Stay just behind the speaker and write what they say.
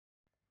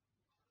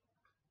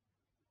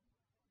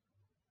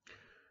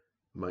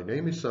My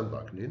name is Sam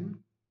Vaknin,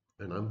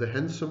 and I'm the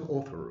handsome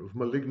author of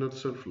Malignant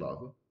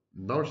Self-Love,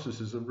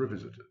 Narcissism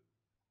Revisited.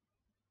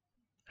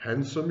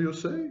 Handsome, you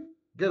say?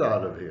 Get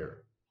out of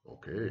here.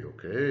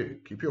 Okay,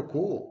 keep your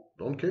cool.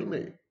 Don't kill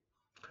me.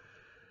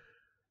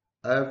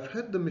 I've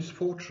had the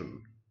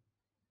misfortune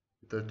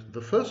that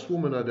the first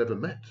woman I'd ever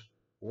met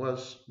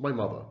was my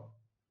mother.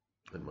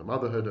 And my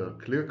mother had a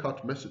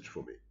clear-cut message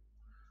for me.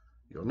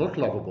 You're not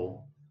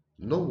lovable.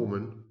 No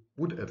woman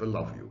would ever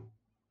love you.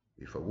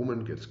 If a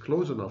woman gets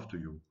close enough to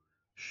you,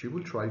 she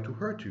will try to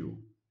hurt you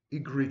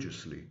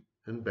egregiously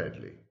and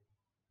badly.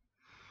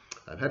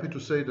 I'm happy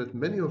to say that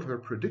many of her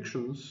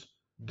predictions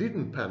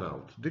didn't pan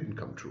out, didn't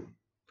come true.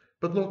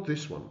 But not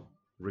this one,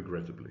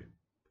 regrettably.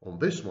 On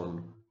this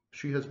one,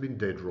 she has been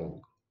dead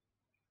wrong.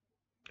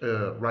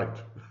 Right.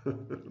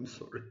 I'm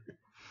sorry.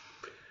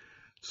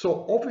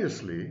 So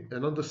obviously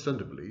and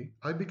understandably,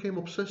 I became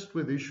obsessed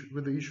with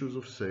the issues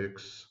of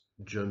sex,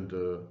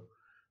 gender,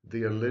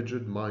 the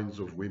alleged minds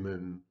of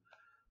women,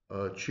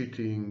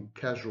 cheating,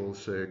 casual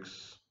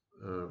sex,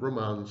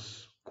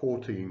 romance,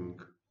 courting,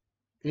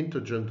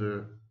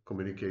 intergender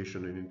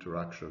communication and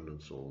interaction,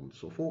 and so on and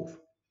so forth.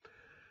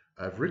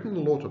 I've written a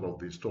lot about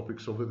these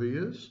topics over the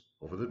years,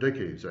 over the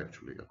decades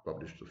actually. I've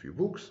published a few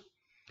books,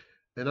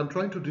 and I'm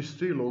trying to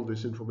distill all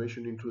this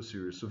information into a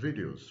series of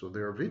videos. So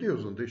there are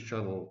videos on this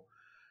channel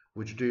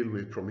which deal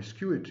with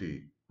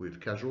promiscuity,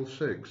 with casual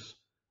sex,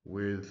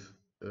 with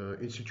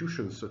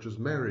institutions such as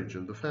marriage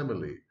and the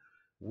family,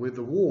 with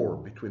the war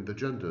between the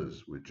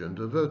genders, with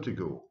gender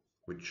vertigo,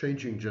 with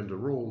changing gender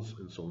roles,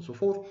 and so on and so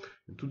forth.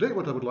 And today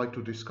what I would like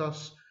to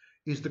discuss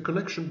is the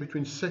connection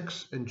between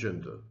sex and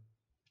gender.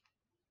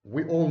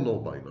 We all know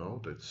by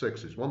now that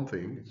sex is one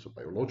thing, it's a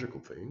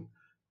biological thing,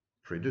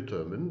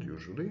 predetermined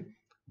usually,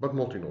 but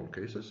not in all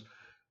cases.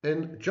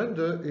 And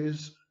gender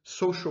is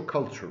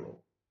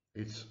socio-cultural.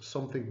 It's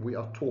something we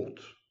are taught.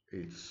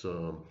 It's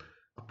a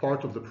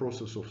part of the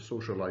process of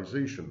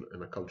socialization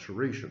and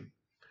acculturation.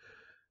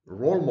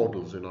 Role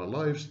models in our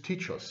lives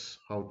teach us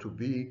how to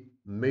be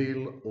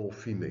male or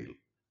female.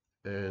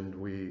 And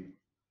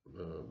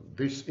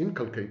this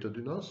inculcated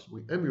in us,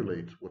 we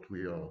emulate what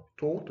we are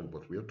taught and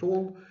what we are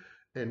told,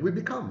 and we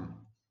become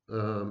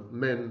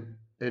men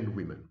and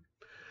women.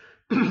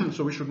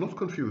 So we should not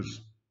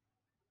confuse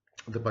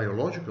the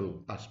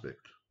biological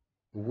aspect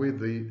with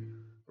the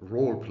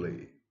role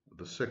play,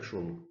 the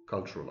sexual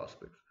cultural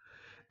aspect.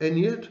 And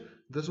yet,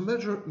 there's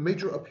a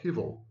major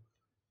upheaval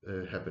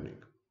happening.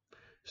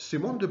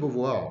 Simone de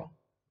Beauvoir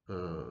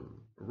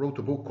wrote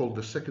a book called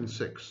The Second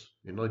Sex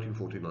in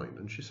 1949,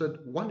 and she said,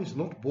 one is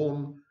not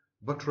born,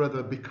 but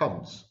rather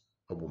becomes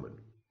a woman.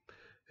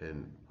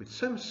 And with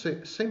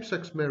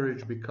same-sex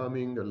marriage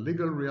becoming a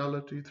legal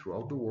reality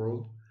throughout the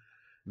world,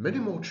 many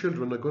more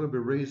children are going to be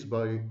raised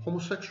by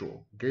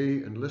homosexual,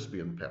 gay and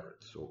lesbian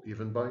parents, or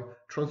even by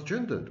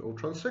transgendered or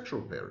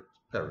transsexual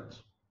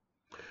parents.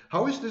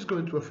 How is this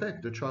going to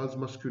affect the child's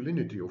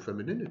masculinity or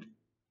femininity?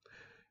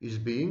 Is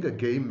being a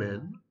gay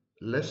man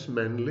less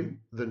manly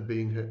than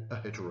being a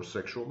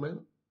heterosexual man?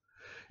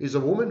 Is a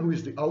woman who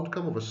is the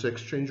outcome of a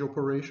sex change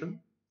operation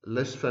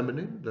less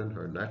feminine than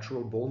her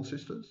natural born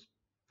sisters?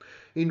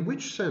 In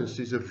which sense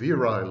is a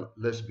virile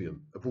lesbian,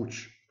 a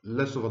butch,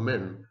 less of a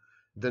man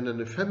than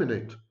an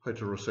effeminate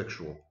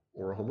heterosexual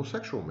or a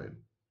homosexual man?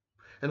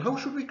 And how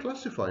should we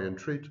classify and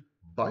treat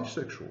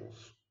bisexuals,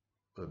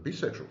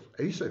 bisexuals,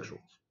 asexuals?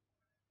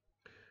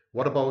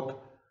 What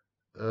about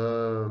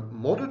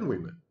modern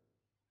women?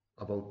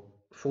 About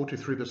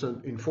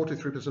 43%, in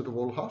 43% of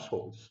all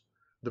households,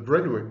 the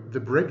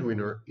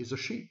breadwinner is a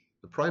she.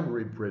 The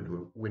primary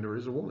breadwinner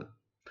is a woman.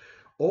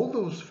 All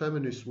those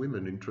feminist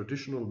women in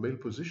traditional male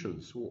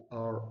positions who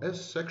are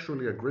as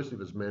sexually aggressive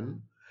as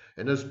men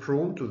and as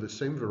prone to the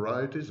same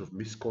varieties of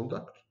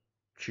misconduct,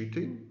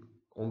 cheating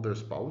on their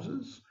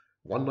spouses,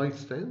 one-night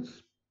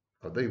stands,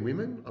 are they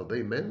women? Are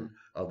they men?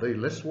 Are they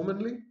less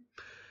womanly?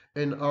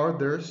 And are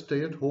there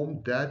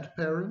stay-at-home dad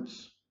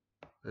parents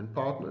and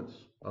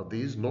partners? Are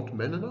these not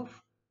men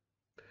enough?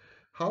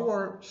 How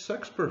are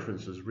sex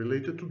preferences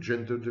related to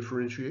gender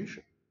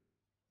differentiation?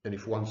 And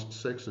if one's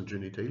sex and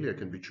genitalia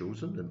can be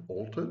chosen and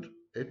altered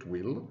at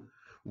will,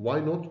 why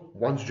not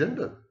one's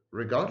gender,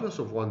 regardless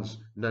of one's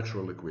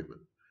natural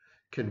equipment?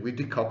 Can we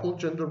decouple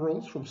gender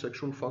roles from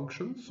sexual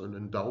functions and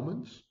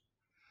endowments?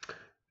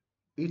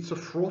 It's a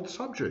fraught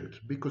subject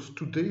because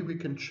today we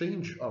can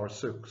change our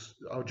sex,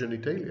 our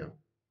genitalia,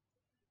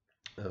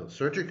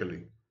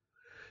 surgically.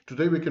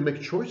 Today we can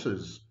make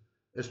choices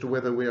as to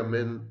whether we are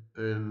men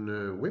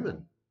and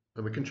women,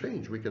 and we can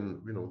change. We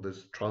can,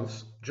 there's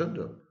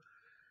transgender.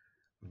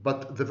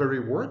 But the very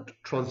word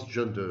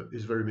transgender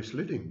is very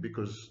misleading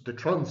because the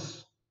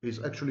trans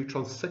is actually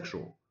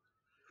transsexual.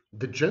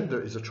 The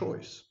gender is a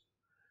choice.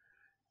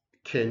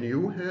 Can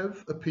you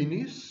have a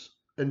penis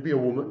and be a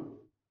woman?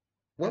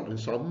 Well, in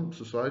some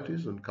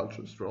societies and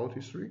cultures throughout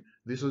history,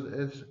 this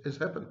has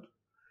happened.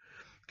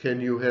 Can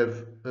you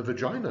have a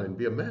vagina and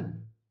be a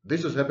man?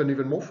 This has happened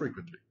even more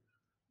frequently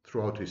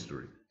throughout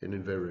history and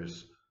in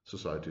various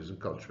societies and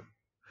culture.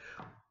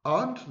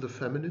 Aren't the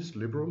feminist,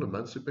 liberal,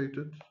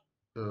 emancipated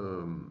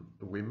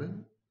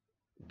women,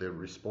 their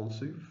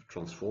responsive,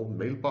 transformed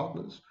male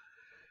partners,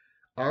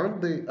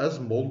 aren't they as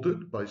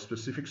molded by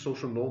specific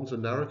social norms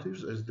and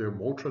narratives as their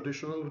more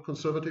traditional and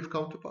conservative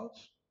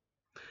counterparts?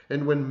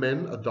 And when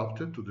men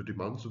adapted to the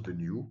demands of the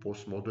new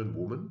postmodern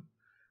woman,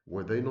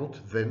 were they not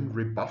then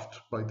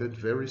rebuffed by that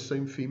very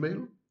same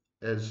female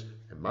as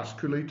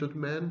emasculated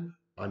man,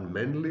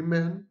 unmanly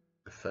man,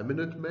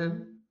 effeminate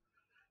man?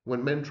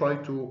 When men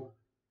tried to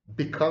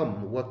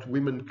become what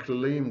women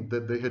claimed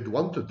that they had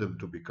wanted them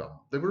to become,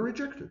 they were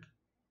rejected.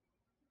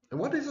 And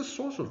what is the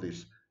source of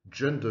this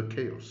gender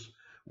chaos?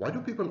 Why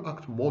do people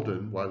act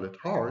modern while at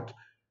heart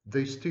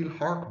they still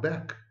hark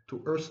back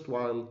to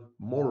erstwhile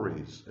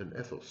mores and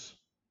ethos?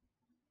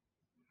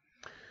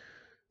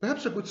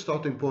 Perhaps a good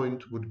starting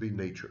point would be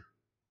nature.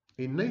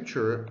 In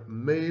nature,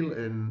 male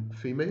and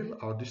female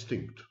are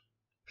distinct.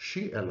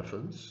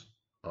 She-elephants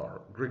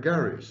are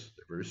gregarious,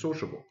 they're very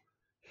sociable.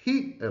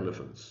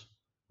 He-elephants,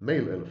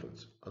 male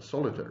elephants, are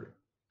solitary.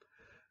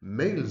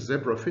 Male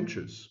zebra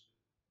finches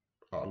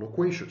are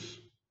loquacious.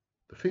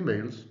 The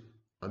females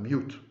are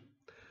mute.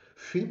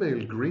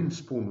 Female green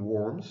spoon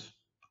worms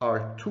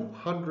are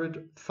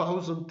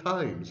 200,000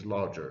 times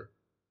larger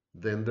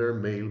than their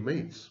male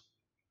mates.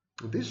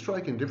 These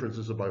striking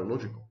differences are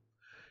biological,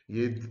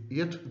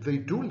 yet they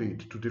do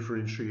lead to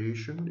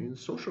differentiation in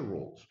social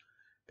roles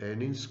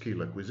and in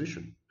skill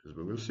acquisition, as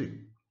we will see.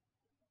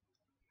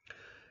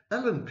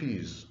 Alan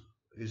Pease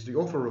is the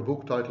author of a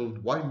book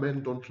titled Why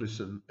Men Don't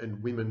Listen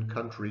and Women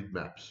Can't Read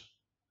Maps.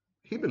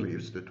 He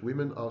believes that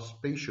women are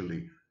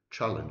spatially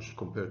challenged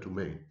compared to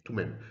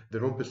men. They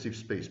don't perceive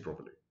space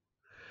properly.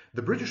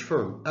 The British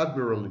firm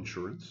Admiral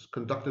Insurance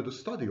conducted a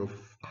study of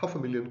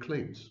 500,000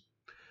 claims.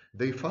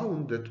 They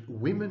found that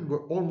women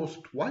were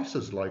almost twice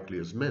as likely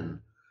as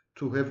men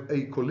to have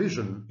a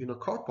collision in a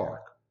car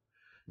park.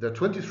 They're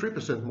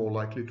 23% more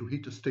likely to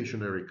hit a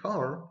stationary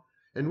car,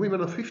 and women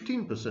are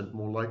 15%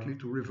 more likely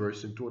to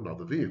reverse into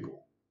another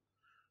vehicle.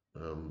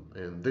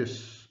 And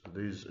these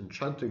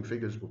enchanting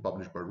figures were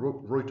published by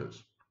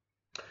Reuters.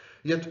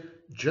 Yet,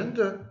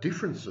 gender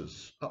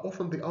differences are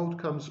often the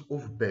outcomes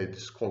of bad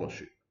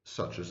scholarship,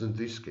 such as in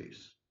this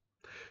case.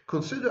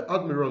 Consider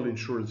Admiral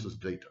Insurance's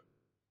data.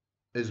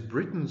 As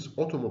Britain's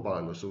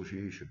Automobile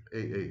Association,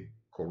 AA,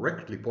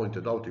 correctly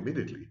pointed out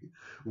immediately,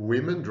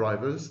 women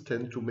drivers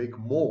tend to make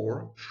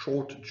more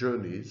short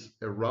journeys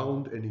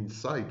around and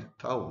inside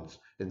towns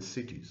and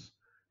cities.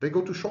 They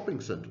go to shopping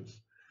centers,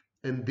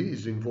 and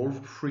these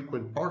involve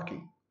frequent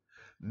parking.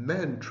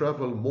 Men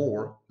travel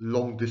more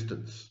long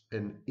distance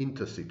and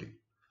intercity.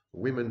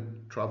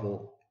 Women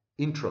travel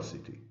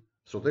intracity.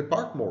 So they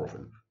park more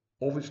often.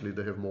 Obviously,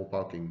 they have more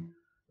parking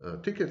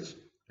tickets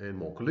and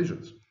more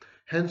collisions.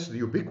 Hence the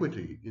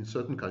ubiquity in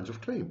certain kinds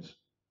of claims.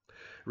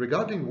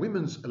 Regarding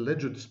women's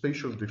alleged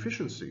spatial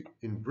deficiency,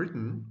 in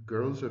Britain,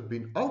 girls have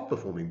been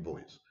outperforming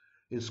boys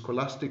in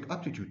scholastic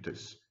aptitude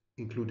tests,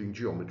 including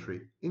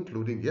geometry,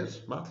 including, yes,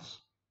 maths.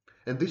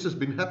 And this has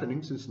been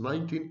happening since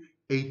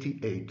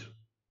 1988.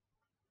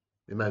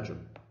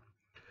 Imagine.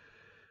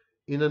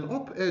 In an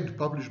op-ed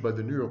published by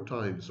the New York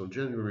Times on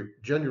January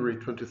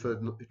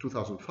 23rd,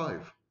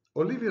 2005,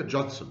 Olivia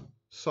Judson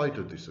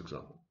cited this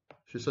example.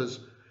 She says,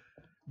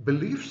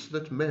 beliefs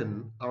that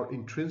men are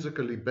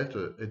intrinsically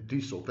better at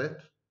this or that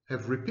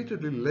have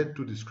repeatedly led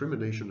to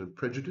discrimination and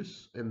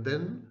prejudice, and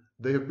then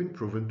they have been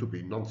proven to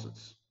be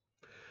nonsense.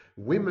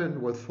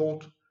 Women were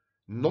thought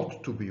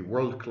not to be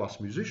world-class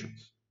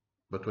musicians,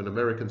 but when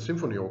American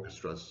symphony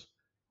orchestras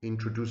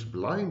introduced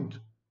blind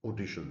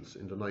auditions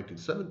in the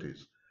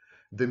 1970s,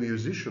 the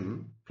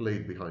musician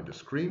played behind a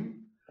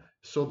screen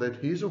so that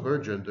his or her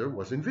gender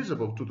was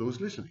invisible to those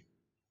listening.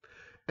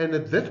 And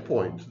at that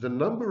point, the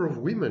number of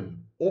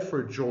women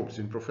offered jobs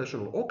in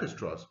professional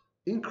orchestras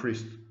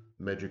increased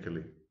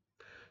magically.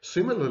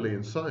 Similarly,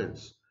 in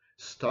science,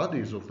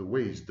 studies of the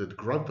ways that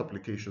grant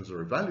applications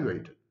are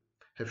evaluated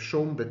have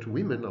shown that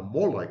women are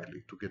more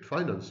likely to get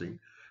financing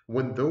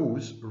when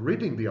those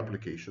reading the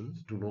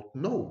applications do not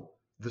know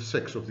the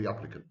sex of the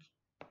applicant.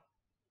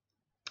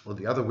 On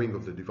the other wing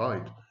of the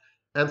divide,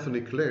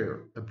 Anthony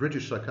Clare, a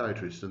British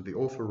psychiatrist and the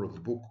author of the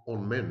book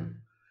On Men,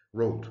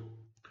 wrote,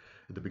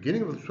 at the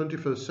beginning of the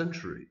 21st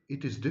century,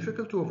 it is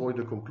difficult to avoid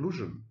the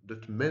conclusion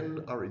that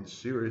men are in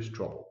serious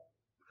trouble.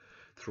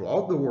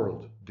 Throughout the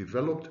world,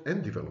 developed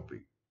and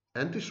developing,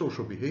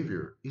 antisocial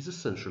behavior is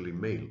essentially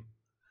male.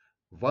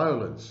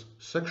 Violence,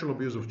 sexual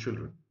abuse of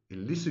children,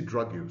 illicit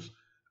drug use,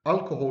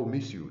 alcohol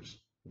misuse,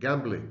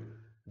 gambling,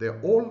 they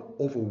are all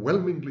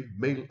overwhelmingly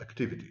male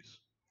activities.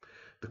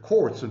 The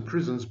courts and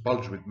prisons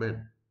bulge with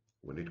men.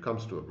 When it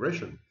comes to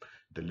aggression,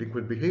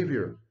 delinquent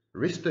behavior,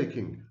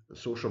 risk-taking, and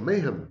social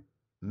mayhem,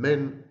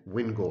 men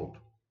win gold.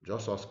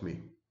 Just ask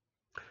me.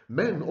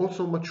 Men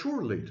also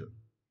mature later.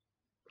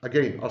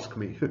 Again, ask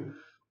me.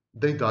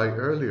 They die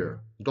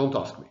earlier. Don't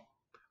ask me.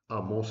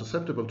 Are more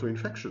susceptible to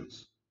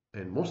infections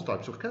and most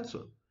types of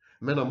cancer.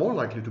 Men are more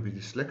likely to be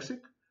dyslexic,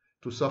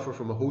 to suffer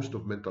from a host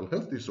of mental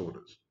health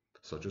disorders,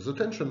 such as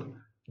attention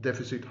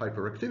deficit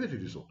hyperactivity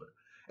disorder.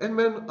 And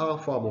men are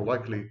far more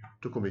likely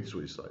to commit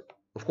suicide.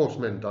 Of course,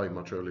 men die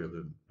much earlier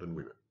than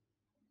women.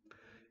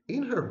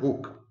 In her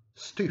book,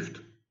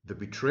 Stift, The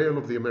Betrayal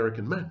of the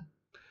American Man,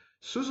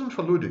 Susan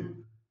Faludi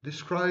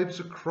describes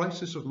a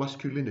crisis of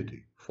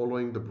masculinity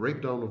following the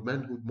breakdown of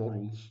manhood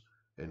models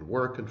and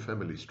work and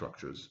family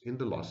structures in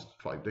the last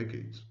 5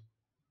 decades.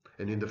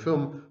 And in the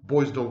film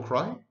Boys Don't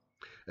Cry,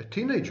 a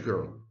teenage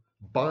girl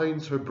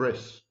binds her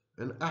breasts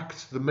and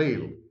acts the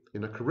male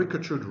in a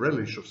caricatured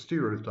relish of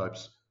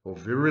stereotypes of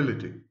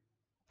virility.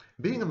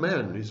 Being a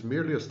man is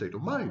merely a state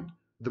of mind,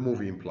 the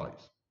movie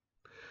implies.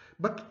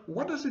 But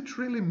what does it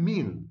really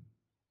mean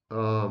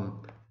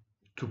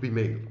to be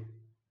male?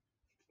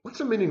 What's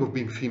the meaning of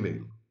being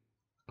female?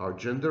 Are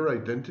gender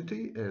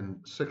identity and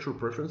sexual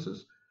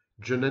preferences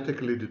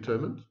genetically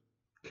determined?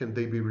 Can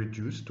they be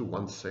reduced to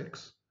one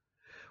sex?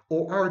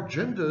 Or are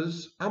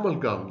genders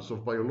amalgams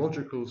of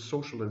biological,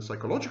 social, and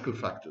psychological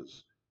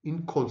factors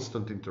in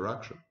constant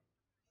interaction?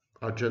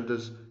 Are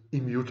genders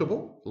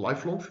immutable,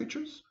 lifelong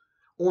features,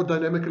 or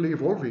dynamically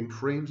evolving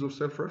frames of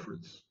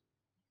self-reference?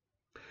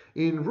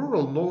 In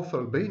rural North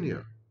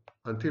Albania,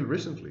 until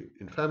recently,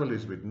 in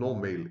families with no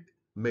male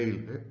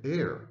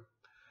heir,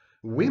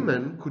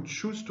 women could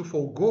choose to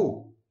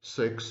forego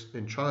sex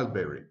and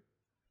childbearing.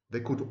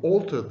 They could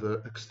alter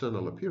the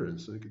external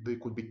appearance. They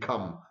could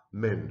become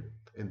men.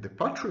 And the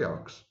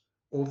patriarchs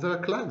of their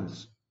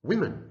clans,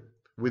 women,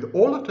 with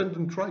all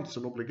attendant rights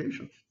and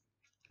obligations.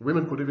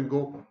 Women could even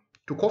go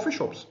to coffee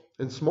shops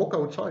and smoke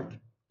outside.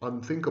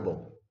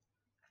 Unthinkable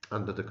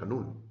under the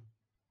Kanun,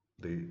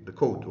 the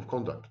code of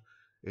conduct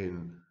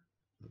in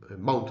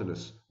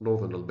mountainous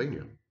northern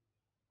Albania.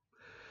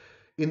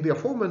 In the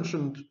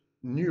aforementioned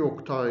New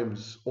York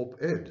Times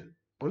op-ed,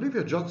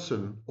 Olivia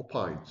Judson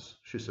opines,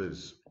 she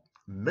says,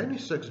 many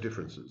sex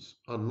differences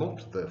are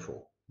not,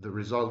 therefore, the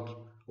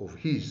result of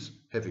his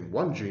having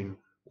one gene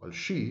while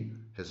she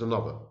has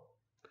another.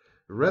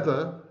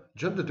 Rather,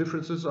 gender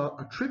differences are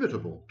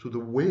attributable to the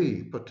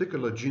way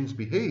particular genes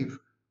behave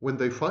when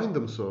they find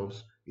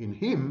themselves in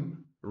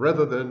him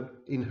rather than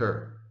in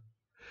her.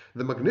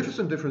 The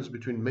magnificent difference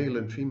between male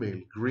and female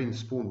green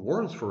spoon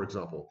worms, for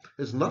example,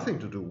 has nothing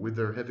to do with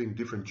their having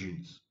different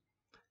genes.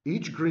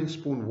 Each green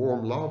spoon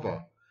worm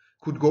larva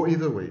could go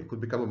either way, it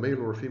could become a male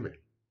or a female.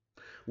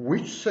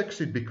 Which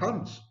sex it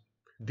becomes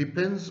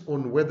depends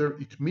on whether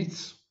it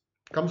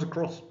comes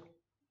across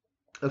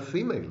a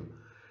female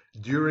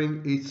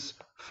during its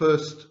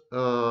first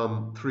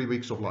 3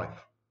 weeks of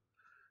life.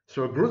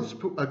 So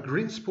a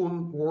green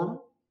spoon worm,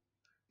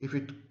 if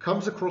it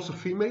comes across a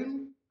female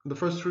in the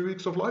first 3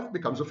 weeks of life, it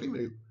becomes a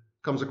female.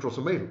 Comes across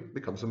a male,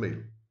 becomes a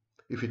male.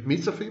 If it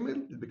meets a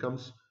female, it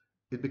becomes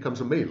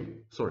a male,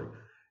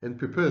 and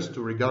prepares to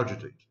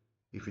regurgitate.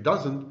 If it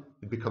doesn't,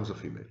 it becomes a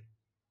female.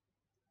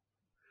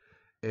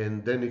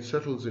 And then it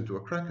settles into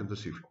a crack in the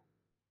seafloor.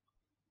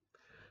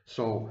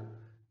 So,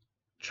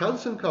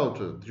 chance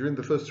encounter during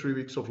the first 3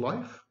 weeks of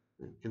life,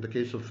 in the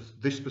case of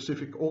this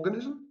specific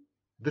organism,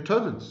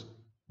 determines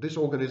this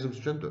organism's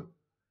gender.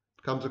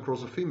 Comes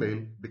across a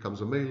female,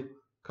 becomes a male,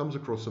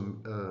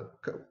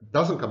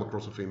 doesn't come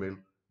across a female,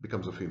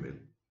 becomes a female.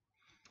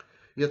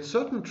 Yet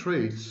certain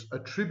traits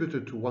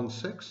attributed to one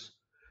sex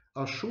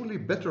are surely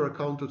better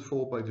accounted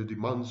for by the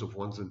demands of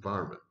one's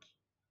environment,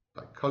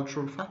 by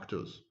cultural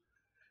factors,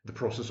 the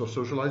process of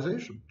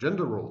socialization,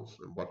 gender roles,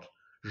 and what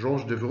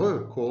Georges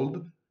Devreux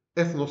called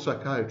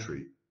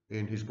ethnopsychiatry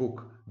in his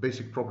book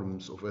Basic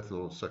Problems of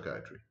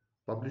Ethnopsychiatry,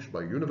 published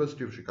by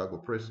University of Chicago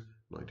Press,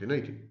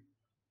 1980.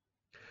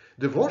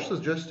 Devreux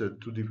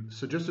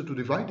suggested to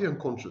divide the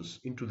unconscious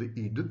into the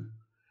id,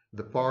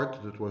 the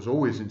part that was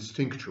always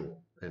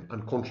instinctual and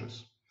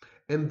unconscious,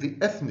 and the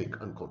ethnic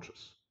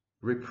unconscious,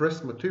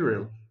 repressed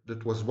material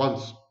that was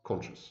once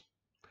conscious.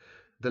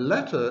 The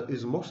latter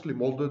is mostly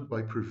molded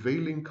by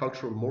prevailing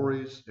cultural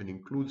mores and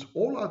includes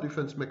all our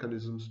defense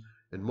mechanisms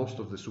and most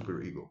of the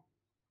superego.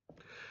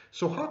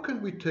 So how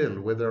can we tell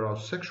whether our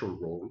sexual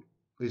role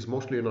is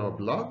mostly in our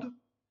blood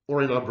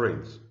or in our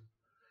brains?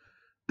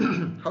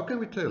 How can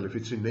we tell if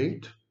it's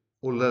innate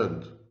or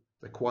learned,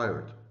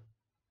 acquired?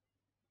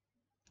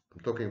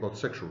 I'm talking about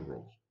sexual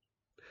roles.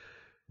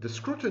 The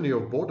scrutiny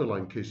of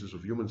borderline cases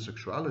of human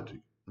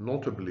sexuality,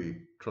 notably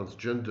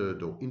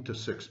transgendered or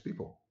intersex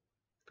people,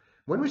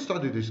 when we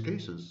study these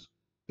cases,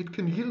 it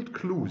can yield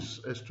clues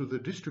as to the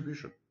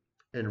distribution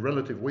and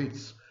relative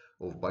weights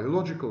of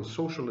biological,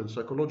 social, and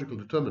psychological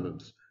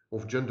determinants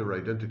of gender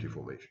identity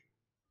formation.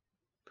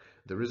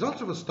 The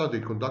results of a study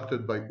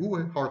conducted by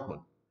Uwe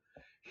Hartmann,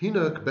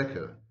 Hinerk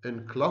Becker,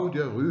 and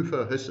Claudia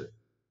Rüfer-Hesse,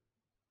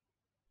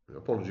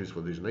 apologies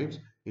for these names,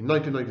 in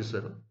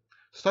 1997,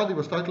 study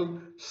was titled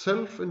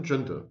Self and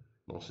Gender,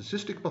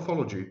 Narcissistic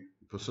Pathology,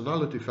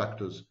 Personality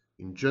Factors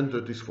in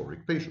Gender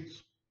Dysphoric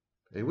Patients.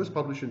 It was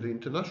published in the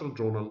International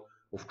Journal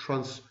of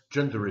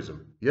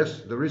Transgenderism.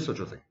 Yes, there is such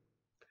a thing.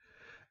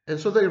 And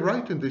so they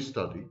write in this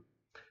study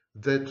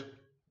that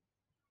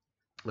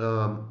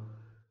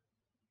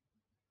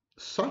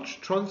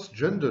such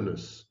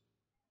transgenderness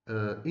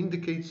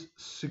indicates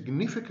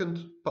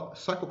significant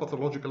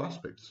psychopathological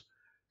aspects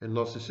and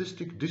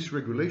narcissistic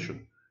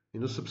dysregulation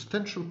in a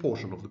substantial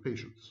portion of the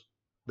patients.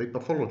 They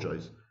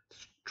pathologize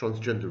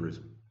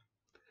transgenderism.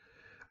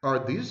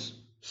 Are these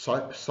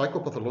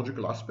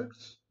psychopathological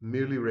aspects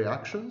merely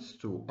reactions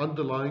to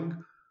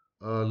underlying,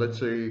 let's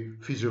say,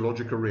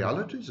 physiological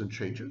realities and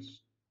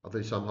changes? Are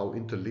they somehow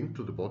interlinked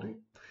to the body?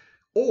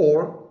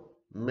 Or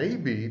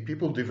maybe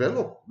people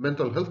develop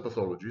mental health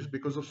pathologies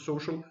because of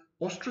social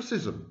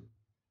ostracism,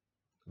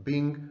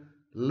 being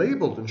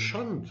labeled and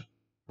shunned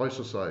by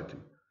society,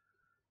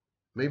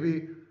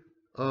 maybe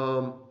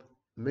um,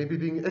 maybe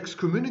being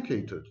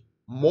excommunicated,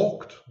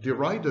 mocked,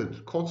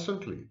 derided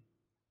constantly,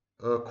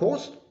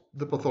 caused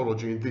the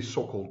pathology in these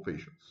so-called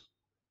patients.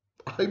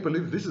 I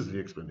believe this is the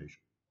explanation.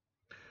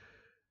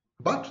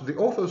 But the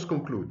authors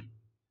conclude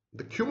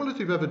the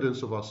cumulative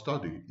evidence of our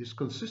study is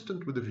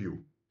consistent with the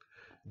view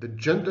that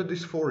gender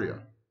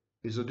dysphoria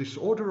is a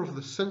disorder of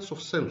the sense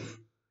of self,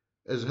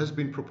 as has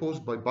been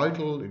proposed by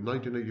Beitel in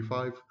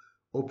 1985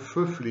 or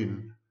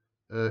Pföflin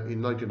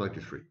in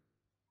 1993.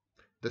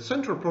 The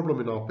central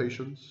problem in our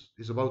patients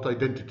is about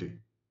identity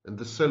and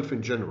the self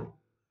in general.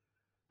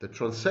 The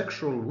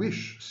transsexual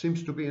wish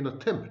seems to be an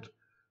attempt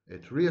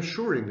at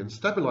reassuring and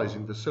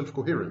stabilizing the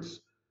self-coherence,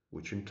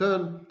 which in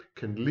turn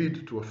can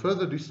lead to a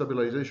further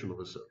destabilization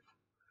of a self.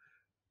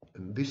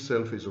 And this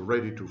self is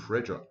already too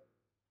fragile.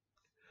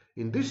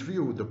 In this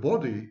view, the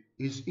body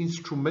is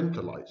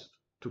instrumentalized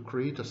to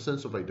create a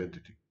sense of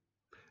identity.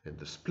 And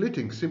the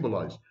splitting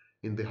symbolized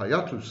in the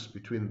hiatus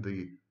between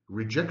the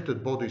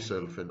rejected body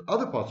self and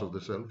other parts of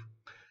the self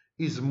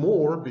is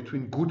more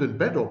between good and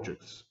bad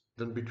objects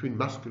than between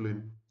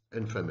masculine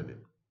and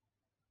feminine.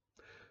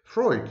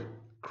 Freud,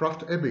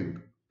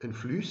 Krafft-Ebing, and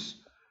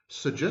Fluess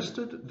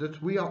suggested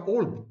that we are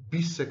all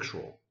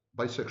bisexual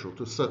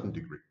to a certain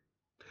degree.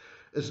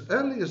 As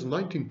early as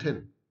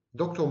 1910,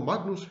 Dr.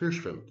 Magnus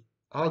Hirschfeld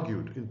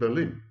argued in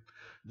Berlin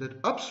that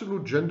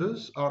absolute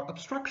genders are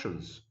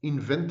abstractions,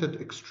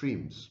 invented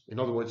extremes, in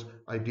other words,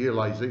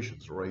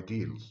 idealizations or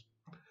ideals.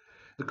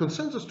 The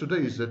consensus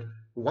today is that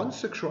one's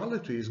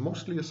sexuality is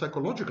mostly a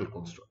psychological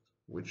construct,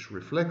 which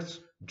reflects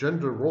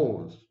gender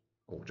roles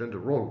or gender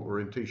role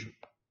orientation.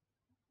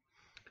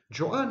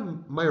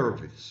 Joanne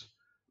Meyerowitz,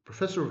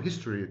 professor of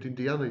history at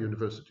Indiana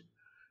University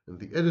and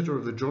the editor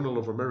of the Journal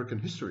of American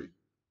History,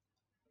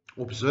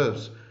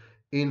 observes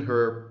in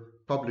her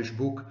published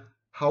book,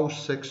 How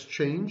Sex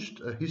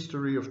Changed, A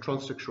History of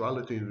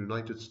Transsexuality in the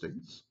United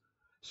States.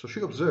 So she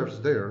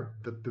observes there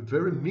that the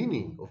very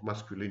meaning of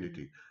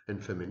masculinity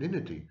and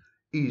femininity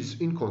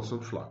is in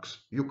constant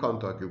flux. You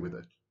can't argue with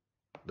it.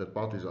 That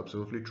part is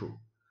absolutely true.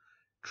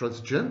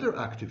 Transgender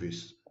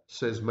activists,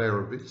 says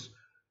Meyerowitz,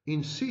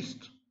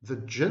 insist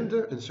that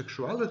gender and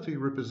sexuality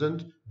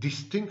represent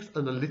distinct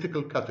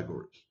analytical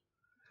categories.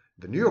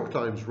 The New York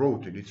Times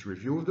wrote in its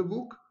review of the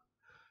book,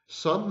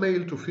 some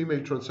male to female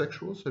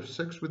transsexuals have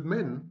sex with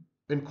men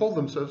and call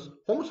themselves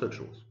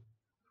homosexuals.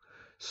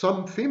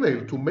 Some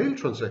female to male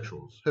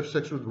transsexuals have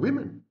sex with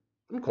women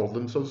and call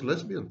themselves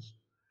lesbians.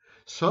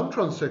 Some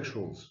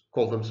transsexuals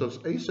call themselves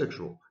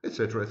asexual,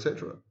 etc.,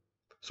 etc.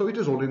 So it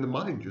is all in the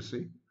mind, you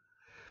see.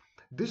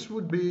 This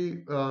would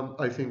be,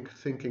 I think,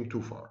 thinking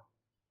too far.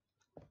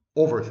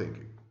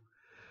 Overthinking.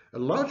 A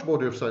large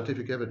body of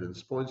scientific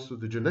evidence points to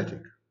the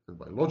genetic and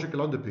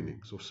biological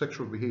underpinnings of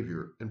sexual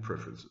behavior and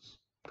preferences.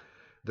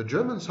 The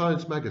German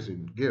science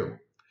magazine, Geo,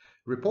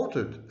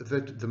 reported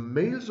that the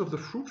males of the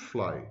fruit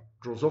fly,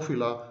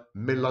 Drosophila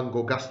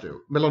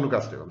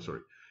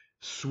melanogaster,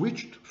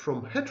 switched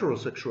from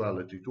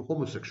heterosexuality to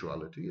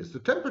homosexuality as the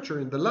temperature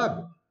in the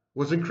lab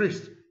was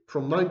increased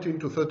from 19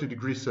 to 30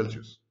 degrees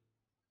Celsius.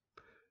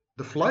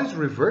 The flies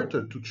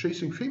reverted to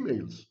chasing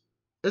females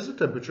as the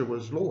temperature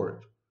was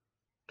lowered.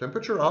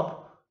 Temperature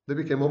up, they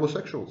became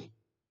homosexuals.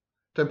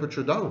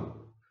 Temperature down,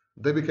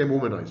 they became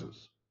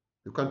womanizers.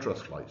 You can't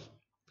trust flies.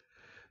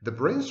 The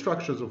brain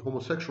structures of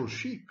homosexual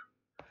sheep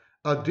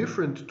are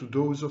different to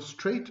those of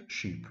straight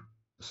sheep.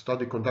 A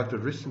study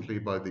conducted recently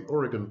by the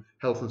Oregon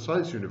Health and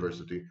Science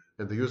University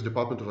and the U.S.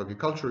 Department of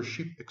Agriculture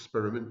Sheep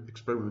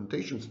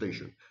Experimentation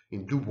Station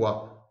in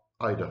Dubois,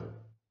 Idaho.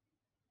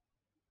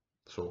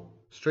 So,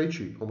 straight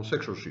sheep,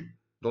 homosexual sheep,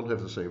 don't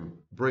have the same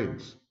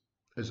brains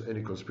as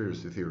any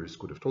conspiracy theorist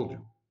could have told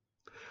you.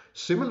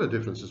 Similar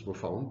differences were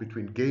found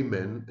between gay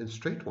men and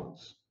straight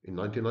ones in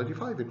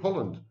 1995 in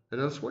Holland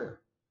and elsewhere.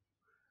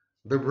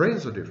 Their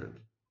brains are different.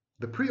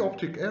 The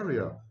preoptic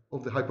area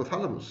of the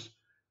hypothalamus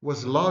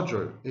was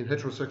larger in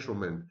heterosexual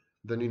men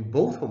than in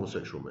both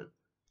homosexual men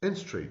and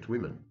straight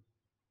women.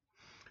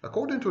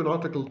 According to an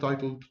article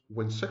titled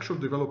When Sexual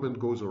Development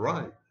Goes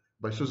Awry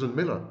by Susan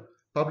Miller,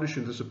 published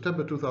in the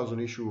September 2000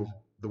 issue of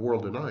The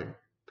World and I,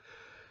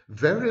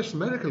 various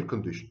medical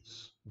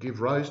conditions give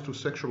rise to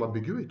sexual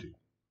ambiguity.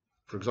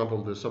 For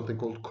example, there's something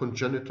called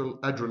congenital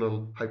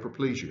adrenal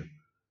hyperplasia,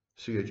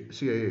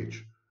 CAH.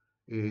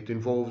 It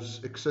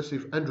involves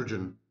excessive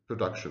androgen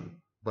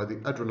production by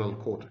the adrenal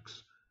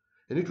cortex,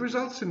 and it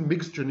results in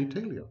mixed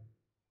genitalia,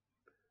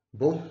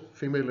 both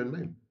female and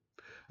male.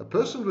 A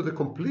person with a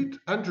complete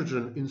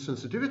androgen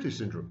insensitivity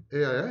syndrome,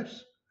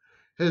 AIS,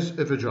 has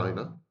a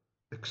vagina,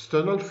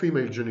 external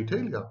female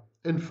genitalia,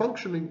 and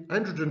functioning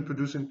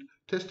androgen-producing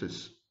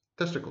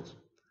testicles.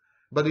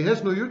 But he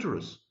has no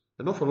uterus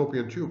and no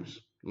fallopian tubes,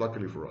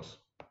 luckily for us.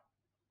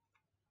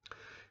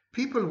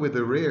 People with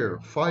a rare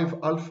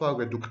 5-alpha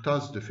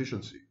reductase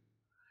deficiency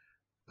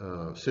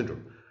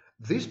syndrome,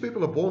 these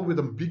people are born with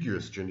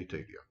ambiguous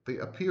genitalia. They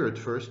appear at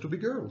first to be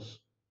girls,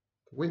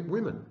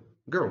 women,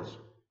 girls.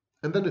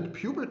 And then at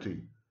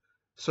puberty,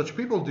 such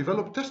people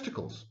develop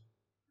testicles,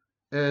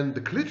 and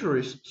the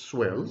clitoris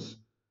swells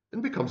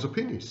and becomes a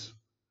penis.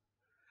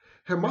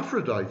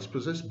 Hermaphrodites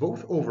possess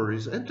both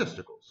ovaries and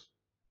testicles,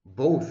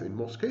 both in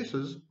most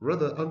cases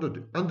rather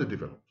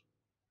underdeveloped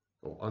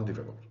or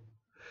undeveloped.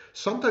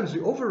 Sometimes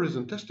the ovaries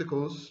and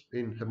testicles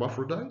in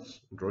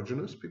hermaphrodites,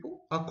 androgynous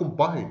people, are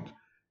combined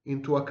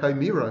into a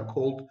chimera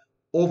called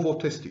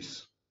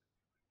ovotestis.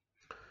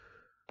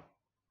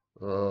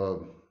 Uh,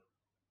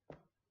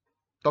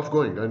 Tough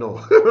going, I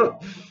know.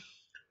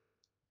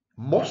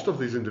 Most of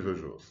these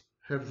individuals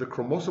have the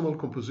chromosomal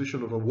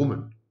composition of a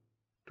woman,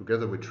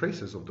 together with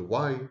traces of the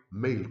Y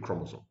male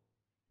chromosome.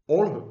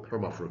 All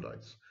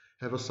hermaphrodites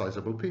have a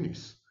sizable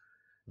penis,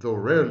 though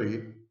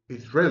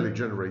it rarely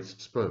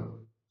generates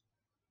sperm.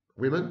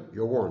 Women,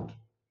 you're warned.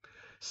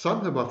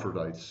 Some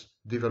hermaphrodites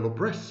develop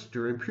breasts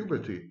during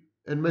puberty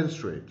and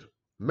menstruate.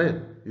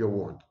 Men, you're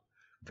warned.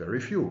 Very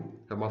few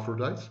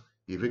hermaphrodites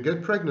even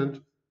get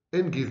pregnant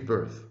and give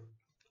birth.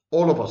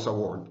 All of us are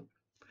warned.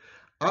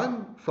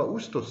 I'm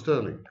Fausto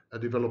Sterling, a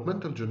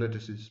developmental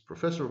geneticist,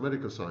 professor of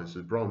medical science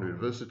at Brown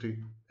University,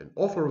 and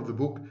author of the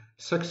book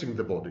Sexing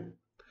the Body.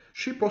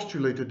 She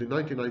postulated in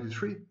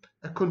 1993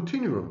 a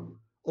continuum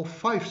of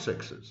 5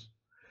 sexes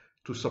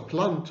to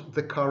supplant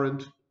the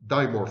current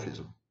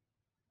dimorphism.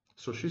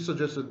 So she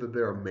suggested that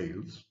there are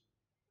males,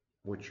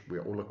 which we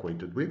are all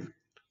acquainted with,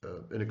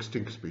 an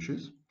extinct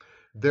species.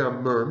 There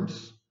are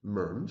merms,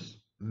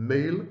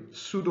 male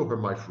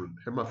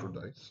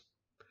pseudo-hermaphrodites.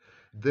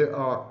 There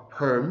are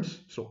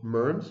herms, so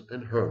merms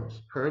and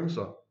herms. Herms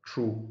are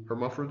true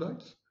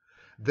hermaphrodites.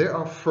 There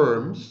are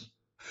firms,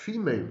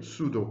 female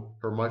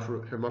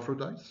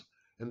pseudo-hermaphrodites,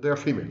 and there are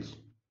females.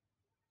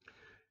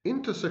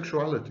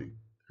 Intersexuality,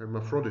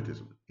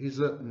 hermaphroditism, is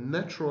a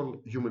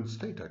natural human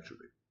state,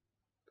 actually.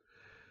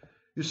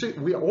 You see,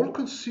 we are all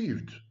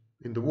conceived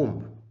in the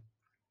womb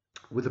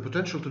with the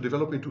potential to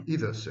develop into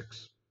either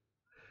sex.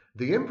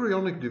 The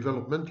embryonic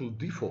developmental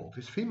default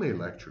is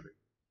female, actually.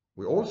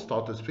 We all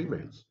start as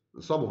females,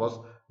 and some of us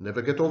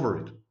never get over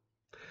it.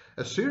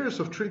 A series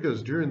of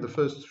triggers during the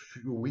first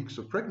few weeks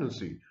of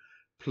pregnancy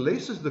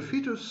places the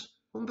fetus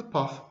on the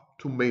path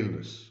to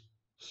maleness.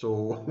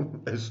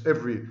 So, as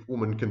every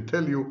woman can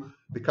tell you,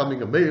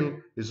 becoming a male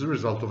is the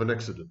result of an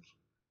accident.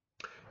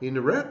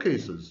 In rare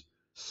cases,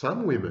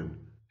 some women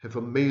have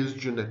a male's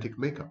genetic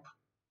makeup,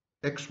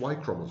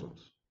 XY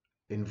chromosomes,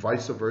 and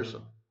vice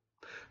versa.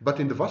 But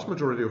in the vast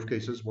majority of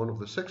cases, one of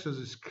the sexes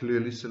is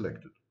clearly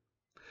selected.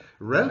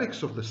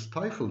 Relics of the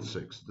stifled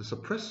sex, the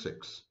suppressed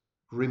sex,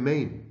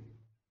 remain.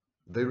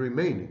 They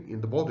remain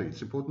in the body.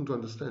 It's important to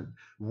understand.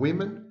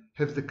 Women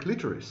have the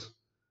clitoris.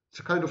 It's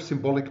a kind of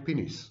symbolic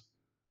penis.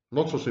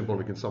 Not so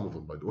symbolic in some of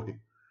them, by the way.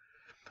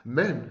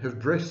 Men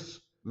have breasts,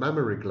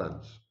 mammary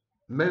glands.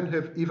 Men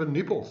have even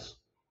nipples.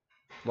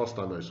 Last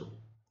time I saw.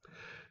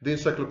 The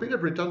Encyclopedia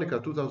Britannica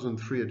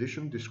 2003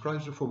 edition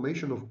describes the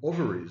formation of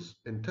ovaries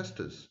and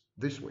testes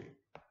this way.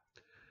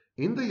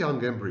 In the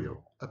young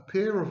embryo, a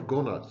pair of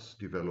gonads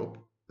develop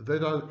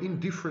that are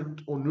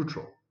indifferent or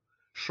neutral,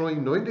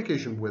 showing no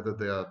indication whether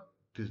they are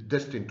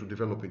destined to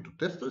develop into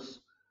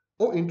testes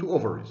or into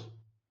ovaries.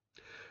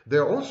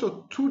 There are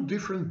also 2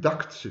 different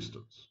duct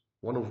systems,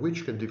 one of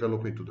which can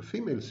develop into the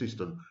female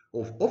system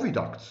of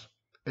oviducts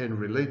and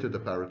related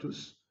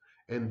apparatus,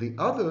 and the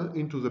other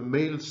into the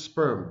male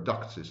sperm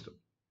duct system.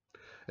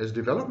 As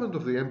development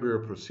of the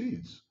embryo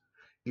proceeds,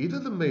 either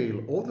the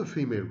male or the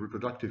female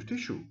reproductive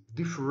tissue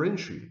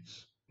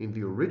differentiates in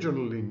the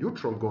originally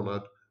neutral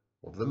gonad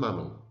of the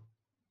mammal.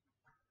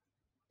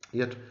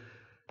 Yet,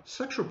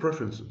 sexual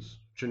preferences,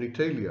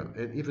 genitalia,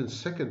 and even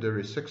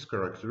secondary sex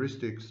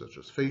characteristics such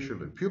as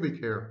facial and pubic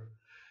hair,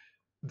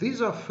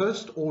 these are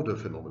first-order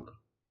phenomena.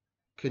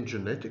 Can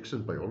genetics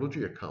and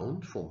biology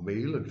account for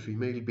male and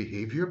female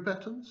behavior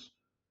patterns?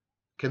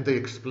 Can they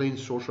explain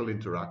social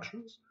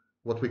interactions,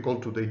 what we call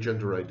today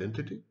gender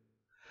identity?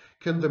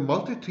 Can the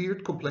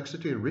multi-tiered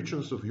complexity and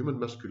richness of human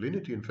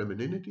masculinity and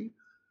femininity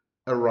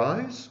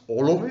arise,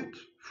 all of it,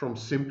 from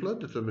simpler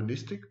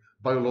deterministic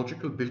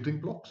biological building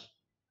blocks?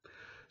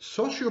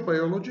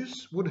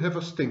 Sociobiologists would have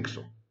us think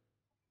so.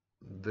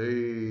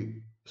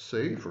 They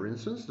say, for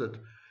instance, that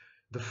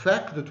the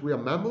fact that we are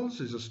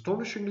mammals is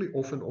astonishingly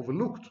often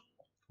overlooked.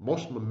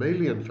 Most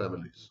mammalian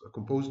families are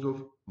composed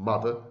of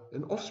mother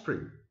and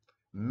offspring.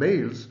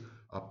 Males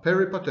are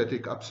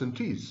peripatetic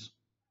absentees.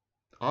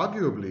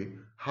 Arguably,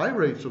 high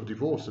rates of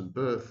divorce and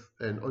birth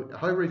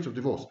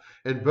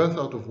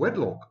out of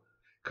wedlock,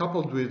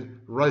 coupled with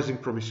rising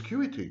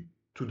promiscuity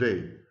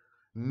today,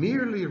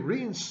 merely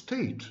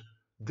reinstate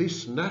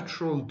this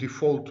natural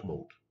default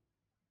mode.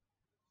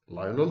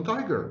 Lionel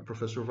Tiger,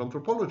 professor of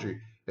anthropology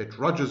at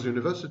Rutgers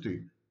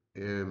University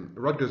in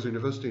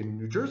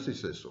New Jersey,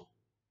 says so.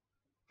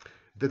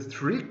 that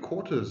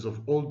 3/4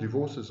 of all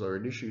divorces are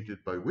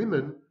initiated by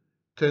women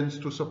tends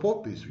to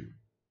support this view.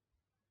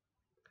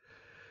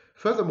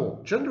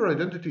 Furthermore, gender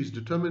identity is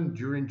determined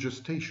during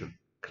gestation,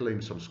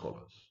 claim some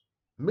scholars.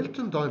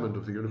 Milton Diamond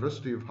of the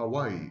University of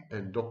Hawaii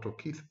and Dr.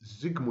 Keith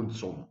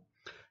Zygmundsson,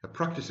 a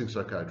practicing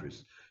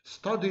psychiatrist,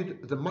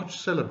 studied the much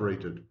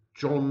celebrated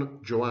John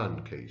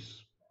Joanne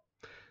case.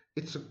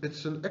 It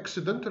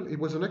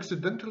was an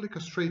accidentally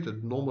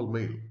castrated normal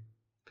male.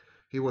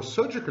 He was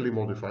surgically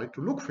modified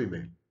to look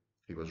female.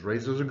 He was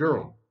raised as a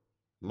girl.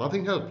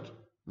 Nothing helped,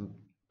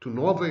 to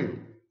no avail.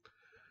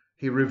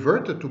 He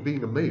reverted to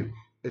being a male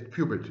at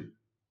puberty.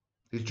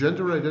 His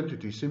gender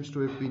identity seems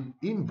to have been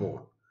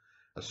inborn,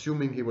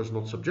 assuming he was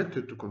not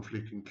subjected to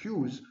conflicting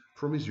cues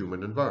from his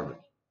human environment.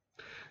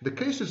 The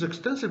case is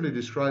extensively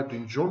described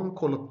in John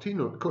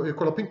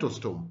Colapinto's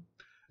tome,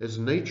 as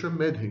nature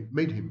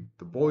made him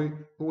the boy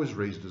who was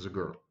raised as a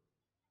girl.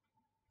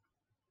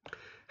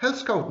 Health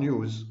Scout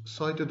News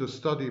cited a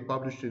study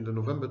published in the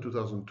November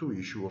 2002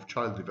 issue of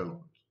Child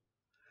Development.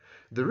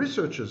 The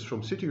researchers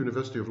from City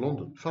University of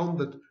London found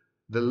that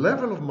the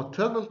level of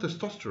maternal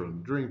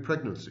testosterone during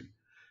pregnancy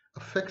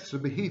affects the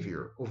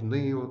behavior of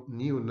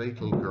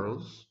neonatal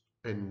girls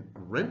and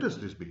renders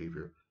this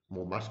behavior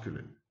more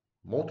masculine.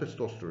 More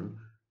testosterone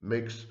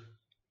makes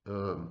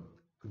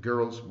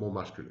girls more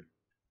masculine.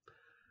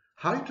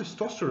 High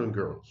testosterone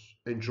girls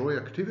enjoy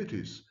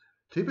activities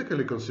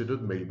typically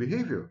considered male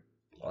behavior,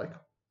 like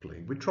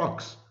playing with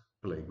trucks,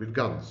 playing with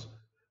guns.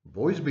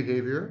 Boys'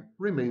 behavior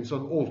remains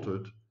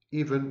unaltered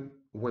even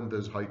when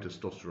there's high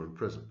testosterone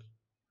present.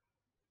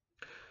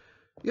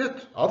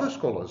 Yet other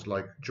scholars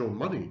like Joan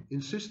Money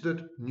insist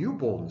that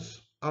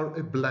newborns are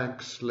a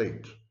blank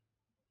slate,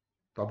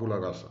 tabula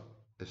rasa,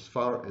 as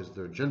far as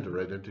their gender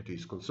identity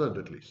is concerned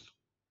at least.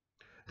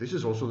 This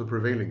is also the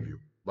prevailing view,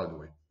 by the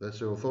way. That's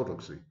the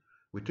orthodoxy.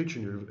 We teach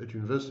at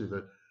university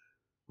that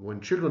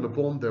when children are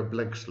born, they're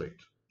blank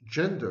slate.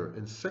 Gender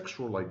and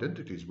sexual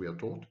identities, we are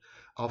taught,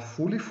 are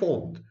fully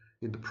formed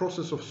in the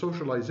process of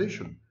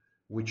socialization,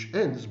 which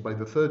ends by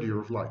the 3rd year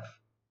of life.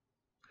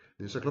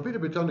 The Encyclopedia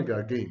Britannica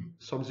again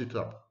sums it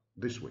up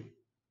this way.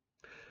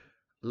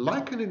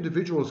 Like an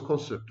individual's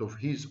concept of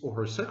his or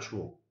her sex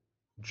role,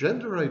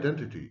 gender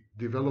identity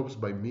develops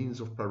by means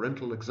of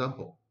parental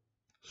example,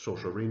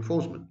 social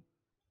reinforcement,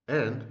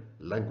 and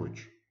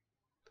language.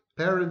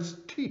 Parents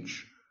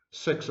teach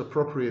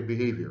sex-appropriate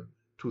behavior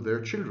to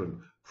their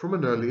children from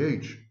an early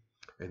age,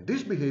 and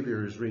this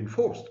behavior is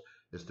reinforced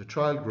as the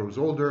child grows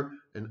older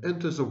and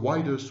enters a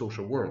wider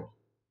social world.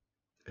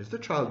 As the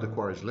child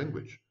acquires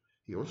language,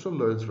 he also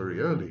learns very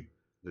early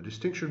the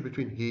distinction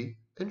between he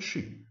and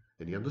she,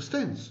 and he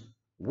understands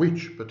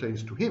which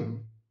pertains to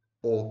him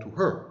or to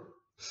her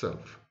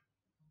self.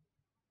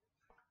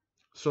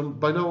 So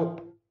by now,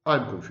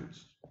 I'm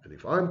confused. And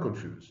if I'm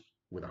confused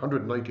with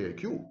 190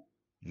 IQ,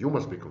 you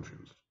must be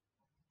confused.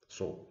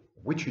 So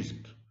which is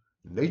it?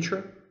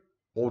 Nature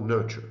or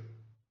nurture?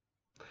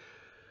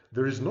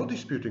 There is no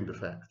disputing the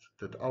fact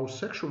that our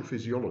sexual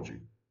physiology,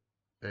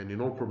 and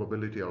in all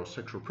probability our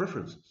sexual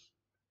preferences,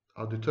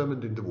 are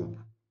determined in the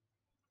womb.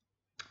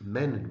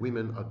 Men and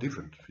women are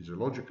different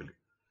physiologically,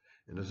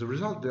 and as a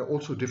result, they're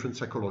also different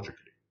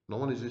psychologically. No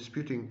one is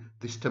disputing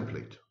this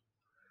template.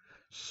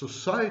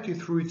 Society,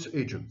 through its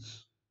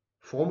agents,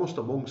 foremost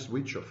amongst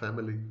which are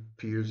family,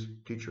 peers,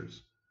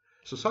 teachers,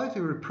 society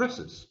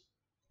represses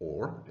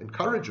or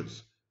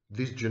encourages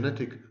these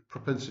genetic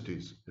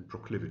propensities and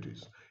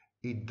proclivities.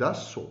 It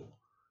does so.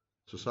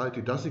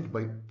 Society does it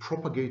by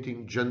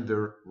propagating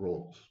gender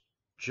roles,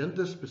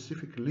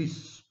 gender-specific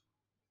lists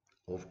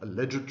of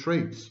alleged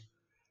traits,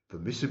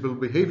 permissible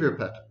behavior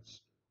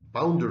patterns,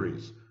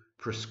 boundaries,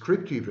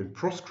 prescriptive and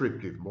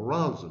proscriptive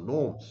morals and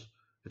norms,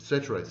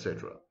 etc.,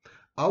 etc.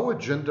 Our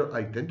gender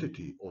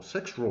identity or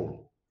sex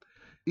role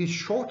is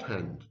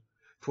shorthand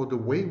for the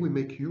way we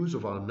make use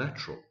of our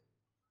natural,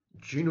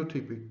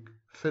 genotypic,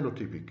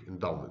 phenotypic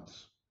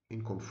endowments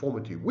in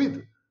conformity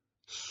with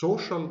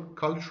social,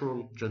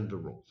 cultural gender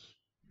roles,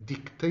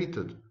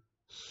 dictated,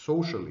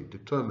 socially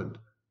determined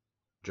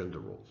gender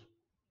roles.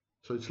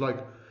 So it's like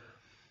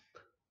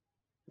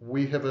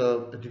we have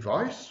a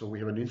device, so we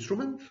have an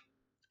instrument,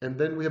 and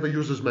then we have a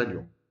user's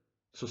manual.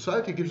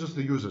 Society gives us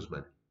the user's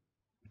manual.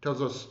 It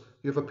tells us,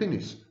 you have a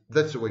penis,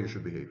 that's the way you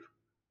should behave.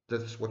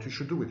 That's what you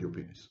should do with your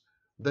penis.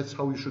 That's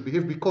how you should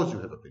behave because you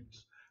have a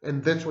penis.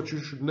 And that's what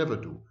you should never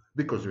do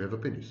because you have a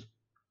penis.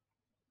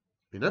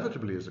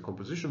 Inevitably, as the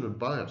composition and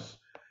bias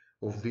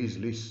of these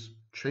lists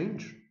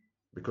change,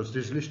 because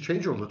these lists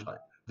change all the time.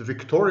 The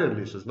Victorian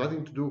list has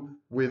nothing to do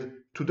with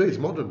today's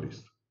modern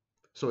list.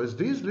 So as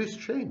these lists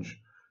change,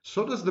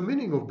 so does the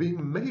meaning of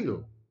being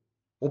male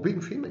or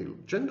being female.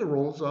 Gender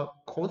roles are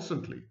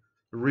constantly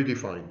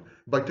redefined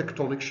by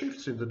tectonic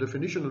shifts in the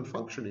definition and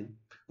functioning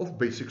of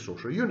basic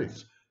social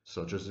units,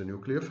 such as the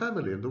nuclear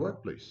family and the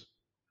workplace.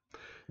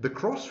 The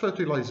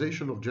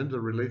cross-fertilization of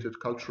gender-related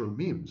cultural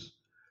memes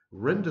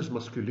renders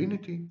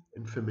masculinity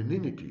and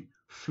femininity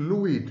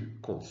fluid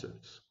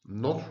concepts,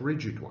 not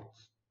rigid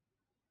ones.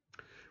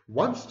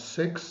 One's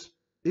sex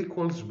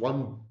equals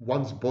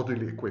one's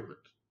bodily equipment.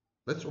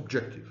 That's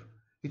objective.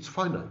 It's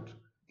finite.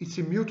 It's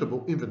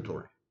immutable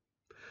inventory.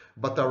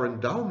 But our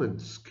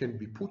endowments can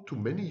be put to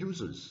many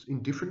uses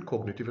in different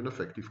cognitive and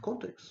affective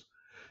contexts,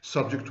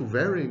 subject to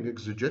varying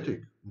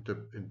exegetic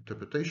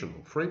interpretation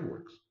or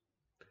frameworks.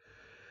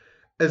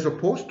 As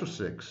opposed to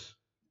sex,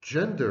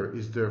 gender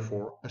is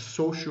therefore a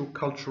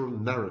socio-cultural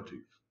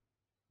narrative.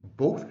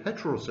 Both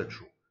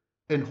heterosexual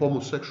and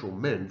homosexual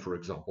men, for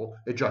example,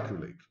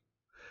 ejaculate.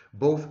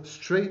 Both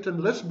straight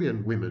and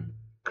lesbian women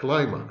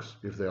climax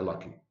if they are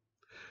lucky.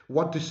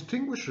 What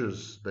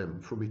distinguishes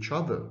them from each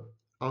other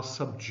are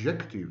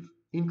subjective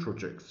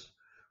introjects,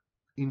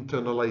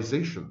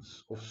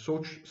 internalizations of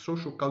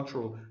social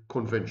cultural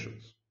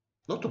conventions,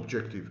 not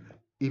objective,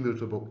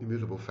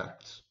 immutable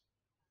facts.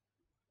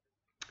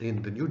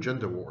 In the new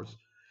Gender Wars,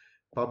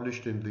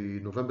 published in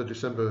the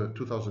November-December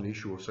 2000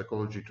 issue of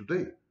Psychology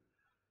Today,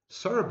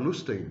 Sarah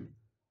Bluestein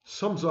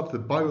sums up the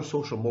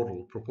biosocial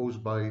model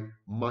proposed by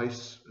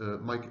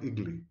Mike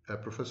Igley, a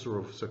professor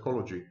of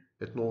psychology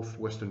at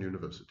Northwestern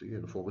University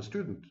and a former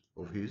student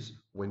of his,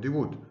 Wendy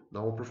Wood,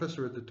 now a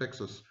professor at the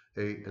Texas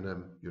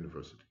A&M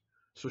University.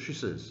 So she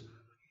says,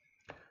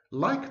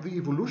 like the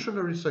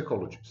evolutionary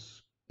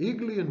psychologists,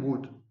 Igley and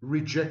Wood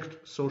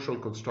reject social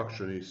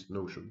constructionist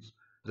notions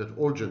that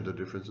all gender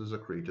differences are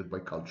created by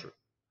culture.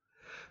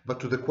 But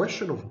to the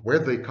question of where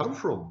they come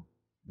from,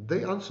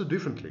 they answer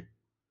differently.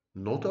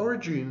 Not our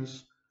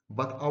genes,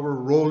 but our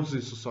roles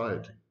in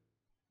society.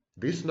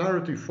 This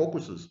narrative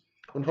focuses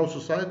on how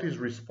societies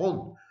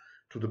respond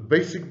to the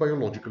basic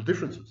biological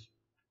differences.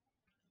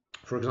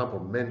 For example,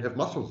 men have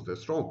muscles, they're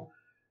strong.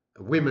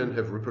 Women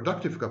have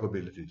reproductive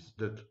capabilities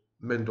that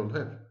men don't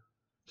have.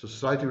 So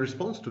society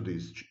responds to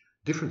these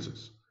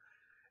differences,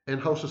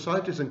 and how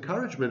societies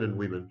encourage men and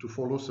women to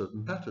follow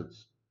certain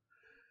patterns.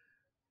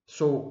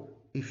 So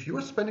if you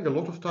are spending a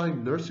lot of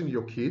time nursing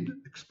your kid,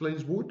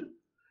 explains Wood,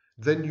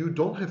 then you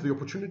don't have the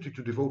opportunity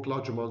to devote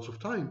large amounts of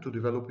time to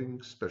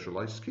developing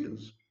specialized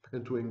skills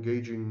and to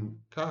engaging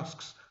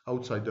tasks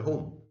outside the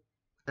home.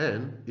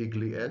 And,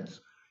 Igley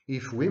adds,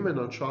 if women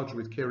are charged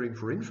with caring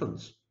for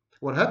infants,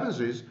 what happens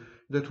is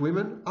that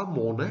women are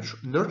more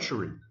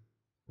nurturing,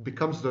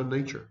 becomes their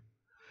nature.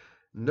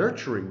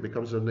 Nurturing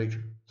becomes their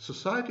nature.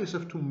 Societies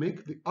have to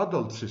make the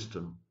adult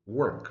system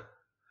work.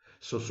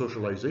 So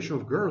socialization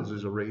of girls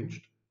is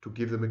arranged to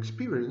give them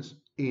experience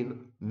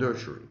in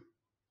nurturing.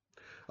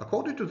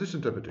 According to this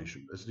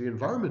interpretation, as the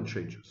environment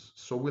changes,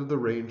 so will the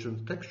range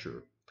and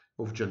texture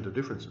of gender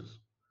differences.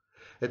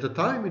 At a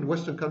time in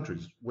Western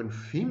countries when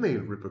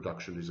female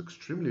reproduction is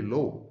extremely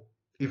low,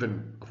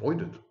 even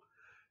avoided,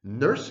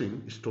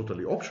 nursing is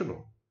totally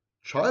optional.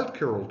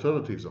 Childcare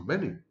alternatives are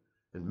many,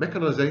 and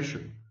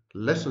mechanization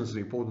lessens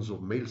the importance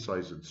of male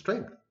size and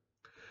strength.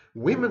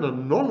 Women are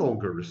no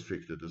longer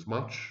restricted as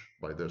much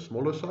by their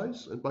smaller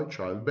size and by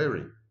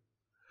childbearing.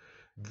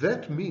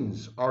 That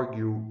means,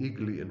 argue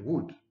Igley and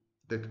Wood,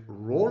 that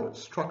role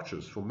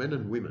structures for men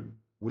and women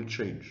will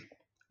change,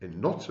 and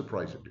not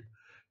surprisingly,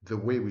 the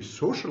way we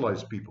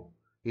socialize people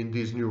in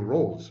these new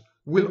roles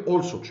will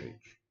also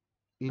change.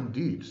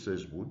 Indeed,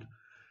 says Wood,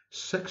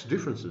 sex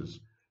differences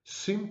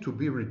seem to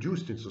be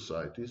reduced in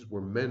societies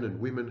where men and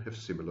women have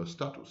similar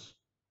status.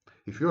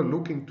 If you are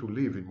looking to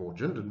live in more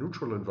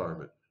gender-neutral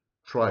environment,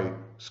 try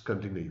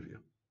Scandinavia.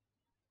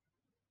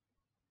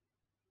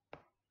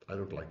 I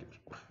don't like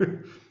it.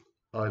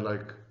 I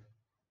like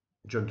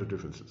gender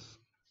differences.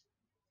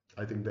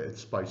 I think that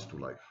adds spice to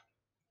life.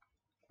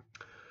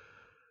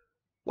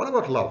 What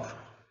about love,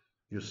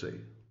 you say?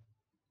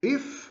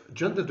 If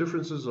gender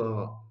differences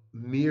are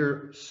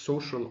mere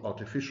social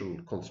artificial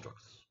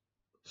constructs,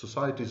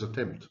 society's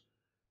attempt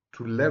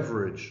to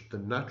leverage the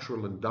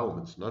natural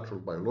endowments, natural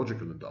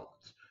biological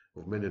endowments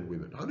of men and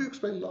women, how do you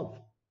explain love?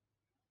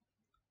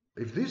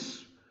 If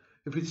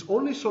it's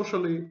only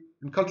socially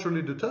and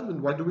culturally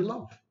determined, why do we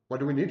love? Why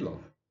do we need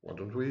love? Why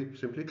don't we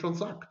simply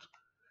transact?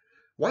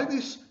 Why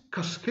this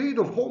cascade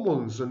of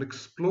hormones and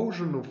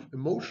explosion of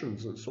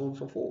emotions and so on and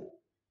so forth?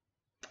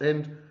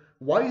 And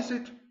why is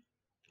it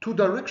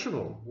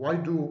two-directional? Why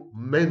do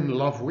men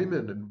love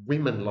women and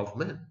women love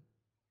men?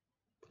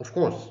 Of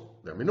course,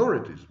 there are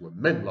minorities where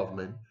men love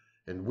men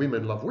and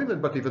women love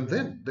women, but even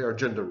then, there are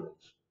gender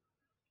roles.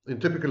 In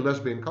typical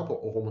lesbian couple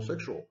or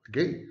homosexual,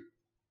 gay,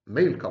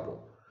 male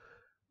couple,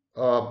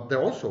 there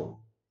are also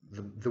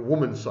the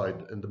woman's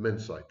side and the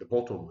men's side, the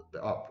bottom,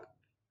 the up,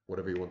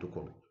 whatever you want to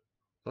call it.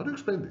 How do you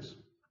explain this?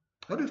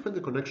 How do you explain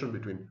the connection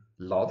between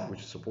love,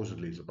 which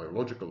supposedly is a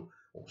biological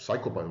or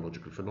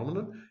psychobiological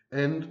phenomenon,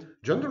 and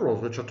gender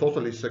roles, which are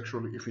totally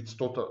sexually,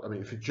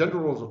 if gender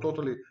roles are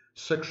totally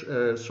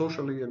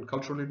socially and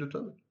culturally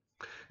determined?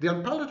 The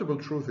unpalatable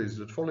truth is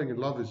that falling in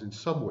love is in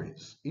some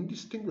ways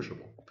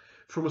indistinguishable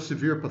from a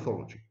severe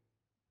pathology.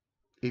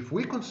 If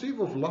we conceive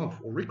of love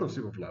or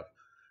reconceive of love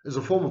as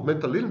a form of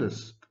mental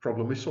illness, the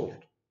problem is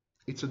solved.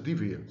 It's a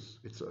deviance.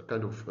 It's a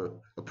kind of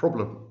a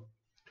problem.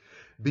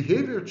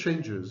 Behavior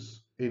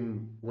changes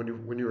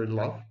when you're in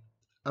love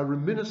are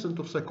reminiscent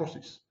of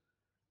psychosis.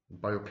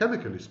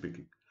 Biochemically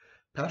speaking,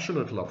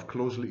 passionate love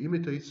closely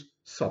imitates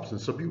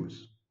substance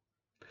abuse.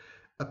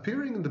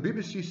 Appearing in the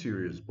BBC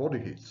series Body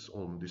Hits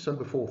on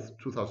December 4th,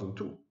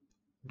 2002,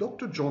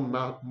 Dr. John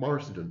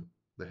Marsden,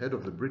 the head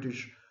of the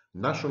British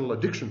National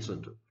Addiction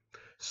Centre,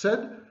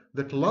 said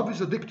that love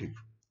is addictive,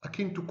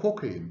 akin to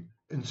cocaine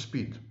and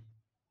speed.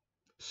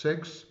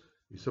 Sex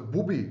is a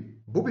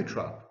booby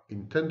trap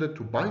intended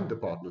to bind the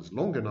partners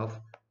long enough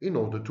in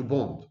order to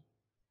bond.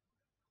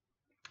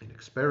 In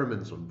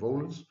experiments on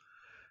voles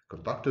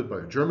conducted by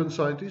a German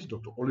scientist,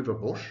 Dr. Oliver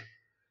Bosch,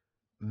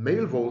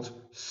 male voles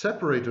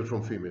separated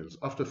from females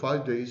after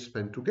 5 days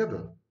spent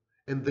together,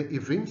 and they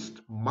evinced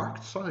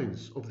marked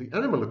signs of the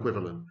animal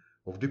equivalent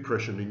of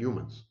depression in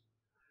humans.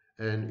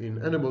 And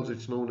in animals,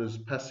 it's known as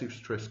passive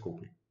stress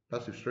coping.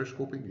 Passive stress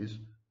coping is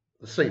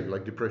the same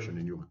like depression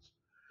in humans.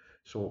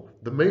 So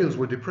the males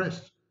were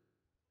depressed.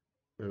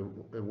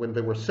 When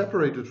they were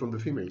separated from the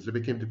females, they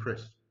became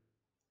depressed.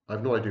 I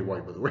have no idea why,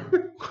 by the way.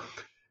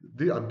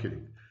 I'm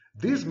kidding.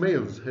 These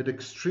males had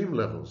extreme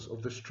levels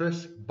of the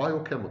stress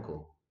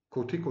biochemical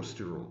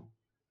corticosterone.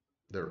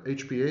 Their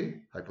HPA,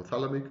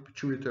 hypothalamic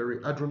pituitary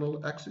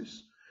adrenal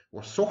axis,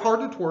 was so hard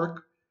at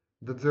work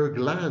that their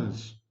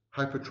glands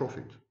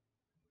hypertrophied.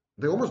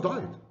 They almost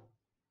died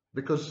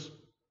because,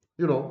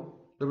 they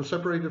were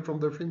separated from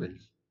their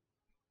females.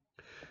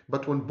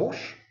 But when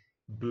Bosch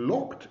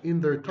blocked in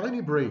their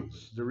tiny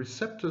brains the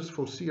receptors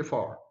for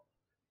CFR,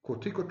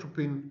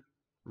 corticotropin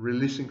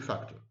releasing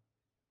factor,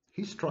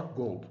 he struck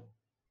gold.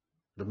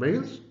 The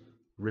males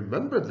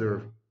remembered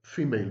their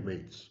female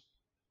mates.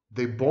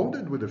 They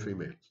bonded with the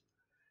females,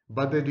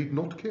 but they did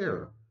not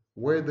care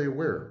where they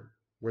were,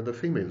 where the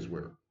females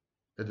were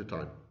at the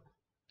time.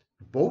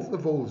 Both the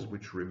voles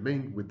which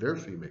remained with their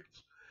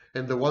females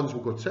and the ones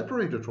who got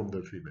separated from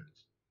their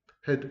females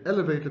had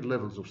elevated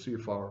levels of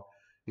CFR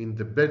in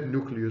the bed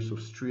nucleus of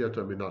stria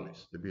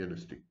terminalis, the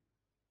BNST.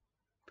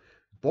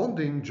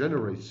 Bonding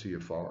generates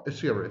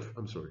CRF,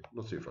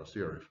 not CFR,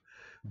 CRF.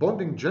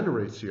 Bonding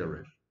generates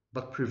CRF,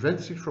 but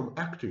prevents it from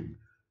acting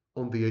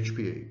on the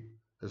HPA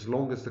as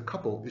long as the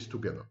couple is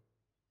together.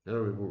 In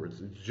other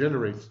words, it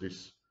generates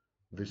this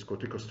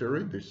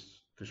corticosteroid,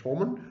 this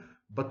hormone,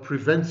 but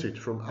prevents it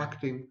from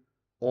acting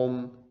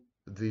on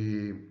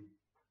the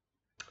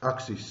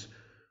axis,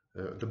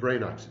 the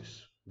brain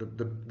axis,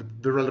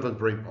 the relevant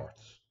brain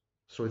parts.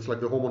 So it's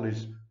like the hormone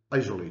is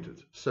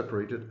isolated,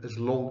 separated, as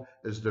long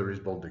as there is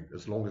bonding,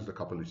 as long as the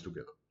couple is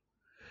together.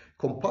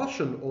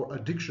 Compulsion or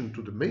addiction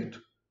to the mate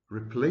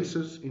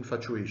replaces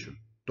infatuation,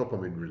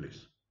 dopamine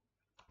release.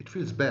 It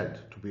feels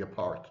bad to be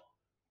apart.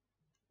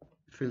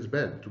 It feels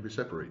bad to be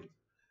separated.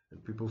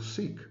 And people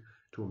seek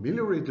to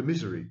ameliorate the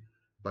misery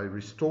by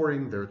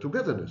restoring their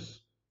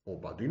togetherness, or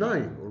by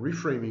denying or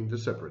reframing the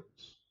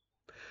separateness.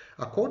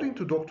 According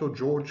to Dr.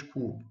 George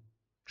Koob,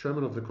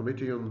 chairman of the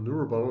Committee on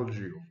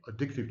Neurobiology of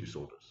Addictive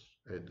Disorders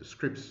at the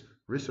Scripps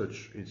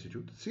Research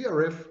Institute,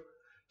 CRF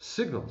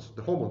signals,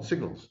 the hormone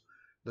signals,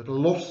 that a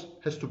loss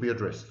has to be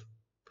addressed.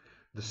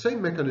 The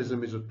same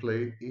mechanism is at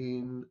play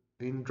in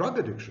drug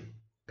addiction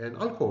and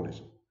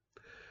alcoholism.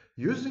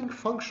 Using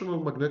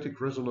functional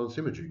magnetic resonance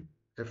imaging,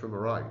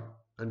 fMRI,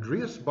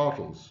 Andreas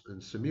Bartels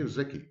and Semir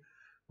Zeki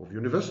of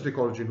University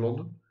College in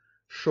London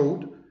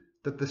showed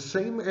that the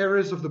same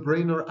areas of the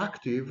brain are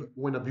active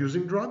when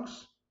abusing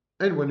drugs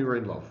and when you're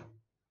in love.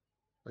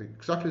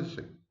 Exactly the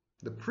same.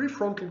 The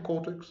prefrontal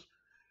cortex,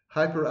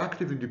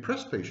 hyperactive in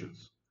depressed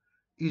patients,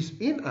 is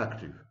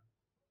inactive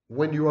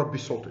when you are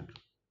besotted.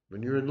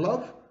 When you're in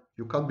love,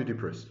 you can't be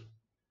depressed,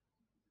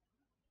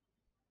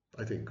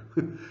 I think.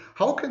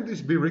 How can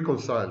this be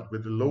reconciled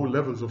with the low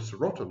levels of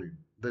serotonin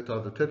that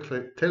are the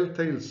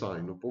telltale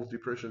sign of both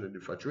depression and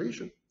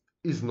infatuation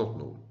is not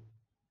known.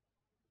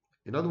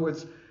 In other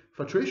words,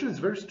 infatuation is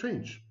very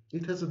strange.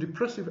 It has a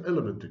depressive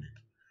element in it.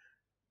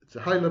 It's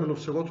a high level of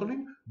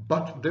serotonin,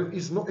 but there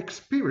is no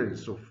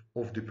experience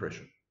of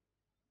depression.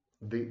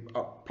 The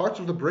parts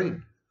of the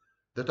brain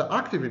that are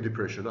active in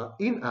depression are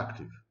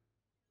inactive,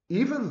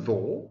 even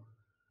though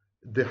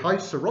the high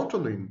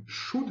serotonin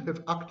should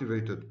have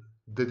activated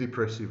the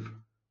depressive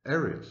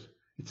areas.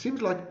 It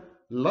seems like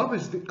love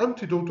is the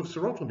antidote of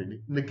serotonin.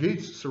 It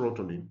negates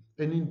serotonin.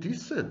 And in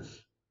this sense,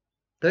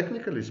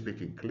 technically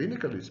speaking,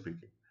 clinically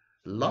speaking,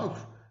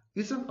 love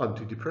is an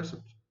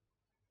antidepressant.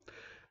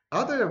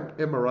 Other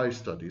MRI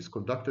studies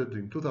conducted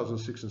in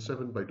 2006 and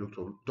 2007 by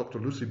Dr.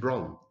 Lucy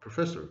Brown,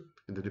 professor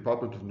in the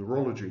Department of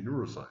Neurology and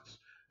Neuroscience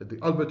at the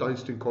Albert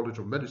Einstein College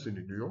of Medicine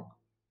in New York,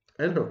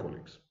 and her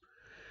colleagues.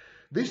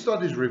 These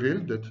studies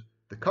revealed that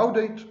the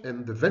caudate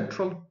and the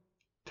ventral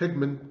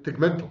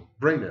tegmental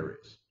brain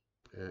areas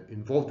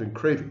involved in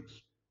cravings.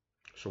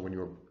 So when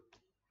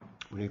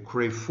you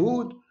crave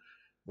food,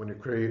 when you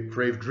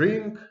crave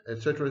drink,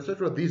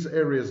 etc., these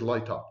areas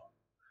light up.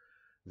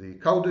 The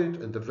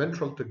caudate and the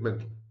ventral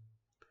tegmental.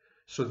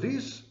 So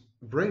these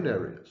brain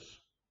areas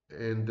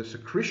and the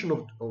secretion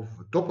of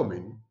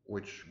dopamine,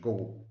 which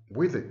go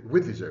with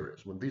these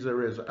areas, when these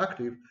areas are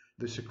active,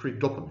 they secrete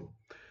dopamine.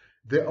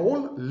 They're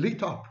all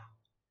lit up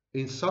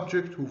in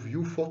subjects who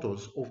view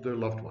photos of their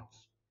loved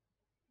ones.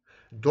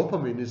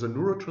 Dopamine is a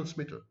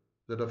neurotransmitter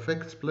that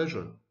affects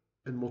pleasure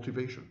and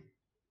motivation.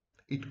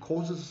 It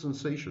causes a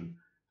sensation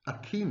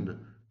akin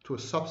to a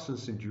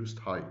substance-induced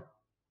high.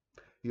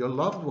 Your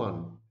loved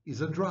one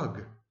is a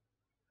drug,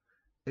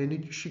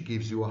 and she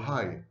gives you a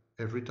high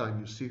every time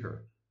you see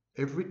her,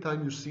 every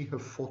time you see her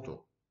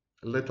photo,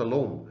 let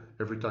alone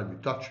every time you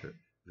touch her,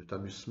 every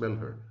time you smell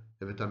her,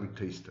 every time you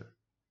taste her.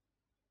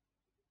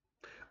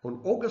 On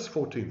August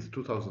 14th,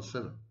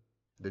 2007,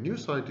 the New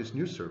Scientist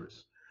News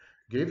Service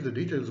gave the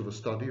details of a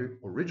study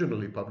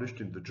originally published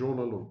in the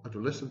Journal of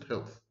Adolescent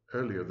Health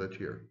earlier that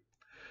year.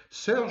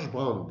 Serge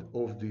Brand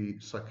of the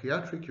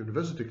Psychiatric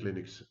University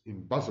Clinics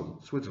in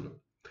Basel, Switzerland,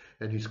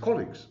 and his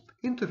colleagues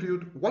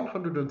interviewed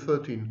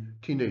 113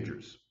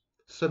 teenagers,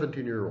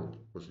 17-year-old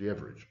was the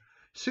average,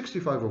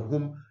 65 of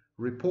whom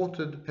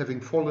reported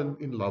having fallen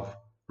in love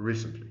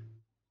recently.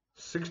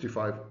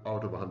 65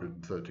 out of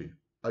 113.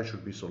 I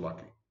should be so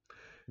lucky.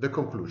 The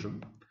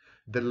conclusion: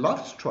 the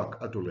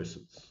love-struck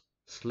adolescents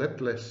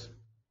slept less,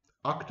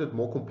 acted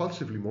more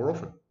compulsively more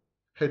often,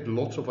 had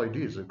lots of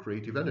ideas and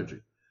creative energy,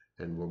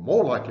 and were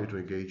more likely to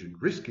engage in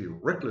risky or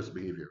reckless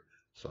behavior,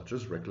 such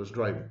as reckless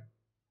driving.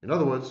 In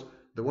other words,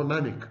 they were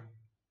manic.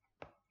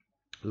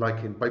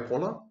 Like in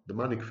bipolar, the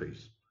manic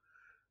phase.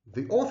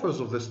 The authors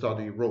of the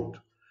study wrote,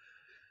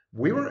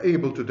 "We were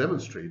able to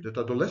demonstrate that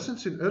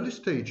adolescents in early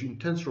stage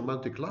intense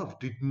romantic love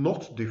did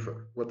not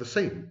differ, were the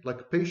same,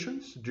 like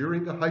patients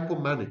during a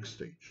hypomanic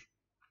stage.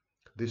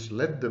 This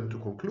led them to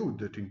conclude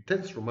that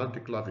intense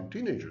romantic love in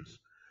teenagers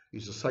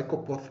is a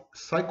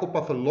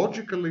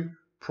psychopathologically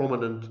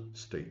prominent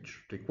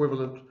stage, the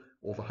equivalent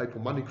of a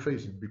hypomanic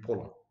phase in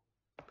bipolar.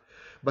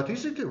 But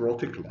is it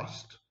erotic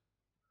lust?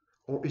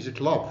 Or is it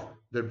love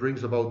that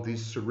brings about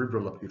these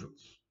cerebral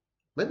upheavals?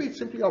 Maybe it's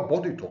simply our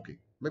body talking.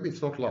 Maybe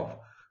it's not love.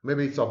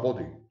 Maybe it's our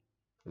body.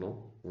 I'm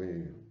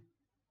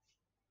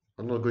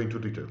not going into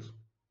details,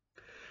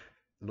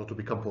 not to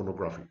become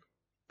pornographic.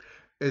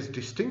 As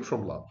distinct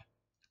from love,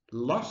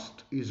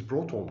 lust is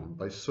brought on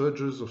by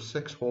surges of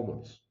sex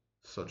hormones,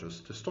 such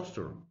as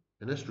testosterone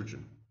and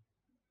estrogen.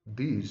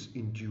 These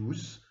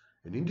induce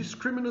an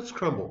indiscriminate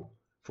scramble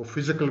for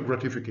physical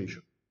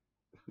gratification,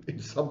 in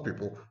some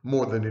people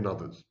more than in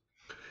others.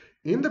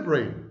 In the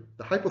brain,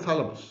 the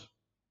hypothalamus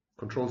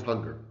controls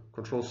hunger,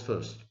 controls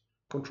thirst,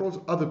 controls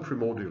other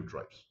primordial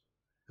drives.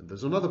 And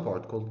there's another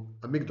part called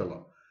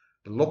amygdala,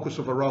 the locus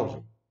of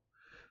arousal.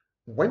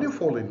 When you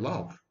fall in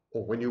love,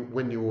 or when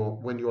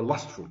you're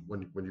lustful,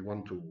 when you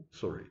want to,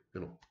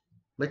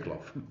 make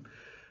love,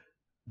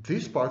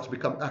 these parts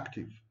become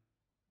active.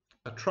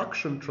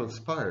 Attraction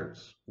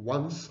transpires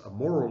once a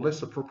more or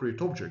less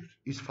appropriate object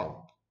is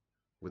found,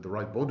 with the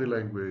right body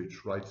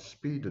language, right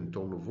speed and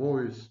tone of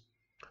voice,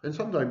 and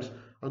sometimes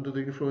under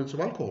the influence of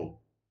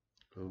alcohol.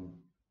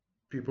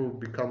 People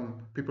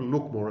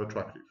look more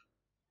attractive.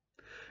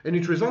 And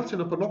it results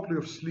in a panoply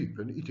of sleep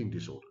and eating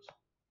disorders.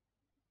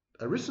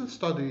 A recent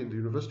study in the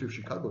University of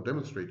Chicago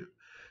demonstrated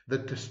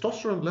that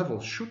testosterone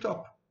levels shoot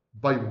up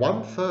by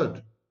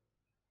 1/3,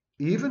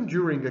 even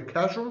during a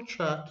casual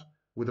chat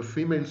with a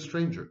female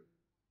stranger.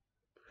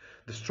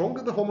 The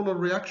stronger the hormonal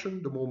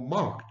reaction, the more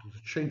marked the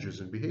changes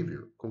in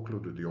behavior,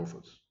 concluded the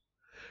authors.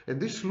 And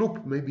this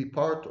loop may be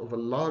part of a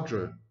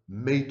larger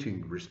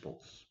mating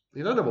response.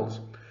 In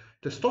animals,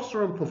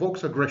 testosterone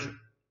provokes aggression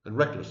and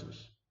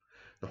recklessness.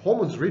 The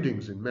hormones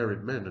readings in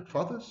married men and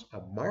fathers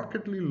are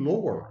markedly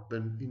lower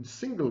than in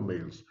single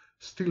males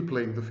still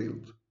playing the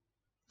field.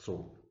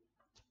 So,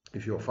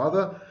 if you're a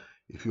father,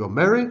 if you are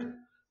married,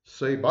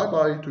 say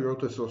bye-bye to your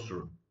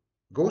testosterone.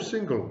 Go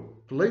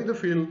single, play the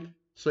field,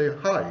 say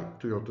hi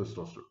to your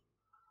testosterone.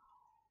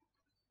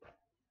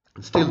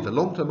 And still, the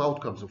long-term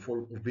outcomes of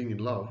being in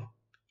love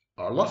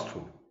are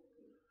lustful.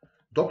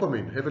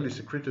 Dopamine, heavily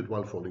secreted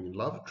while falling in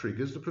love,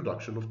 triggers the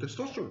production of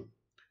testosterone,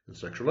 and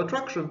sexual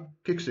attraction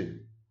kicks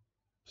in.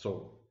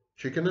 So,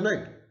 chicken and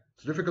egg,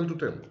 it's difficult to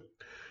tell.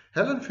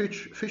 Helen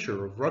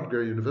Fisher of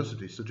Rutgers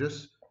University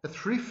suggests a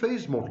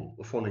three-phase model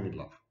of falling in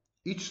love.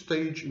 Each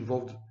stage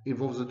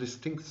involves a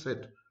distinct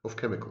set of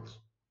chemicals.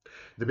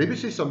 The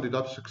BBC summed it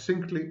up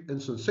succinctly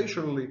and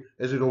sensationally,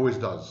 as it always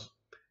does.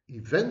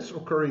 Events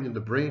occurring in the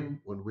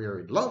brain when we are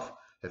in love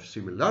have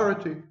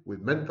similarity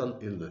with mental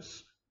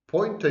illness.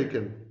 Point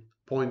taken,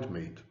 point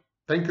made.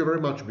 Thank you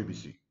very much,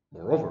 BBC.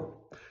 Moreover,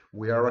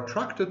 we are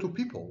attracted to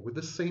people with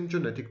the same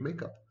genetic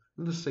makeup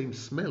and the same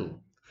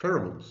smell,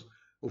 pheromones,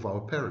 of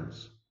our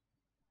parents.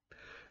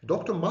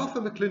 Dr.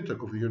 Martha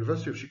McClintock of the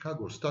University of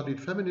Chicago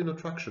studied feminine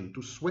attraction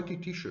to sweaty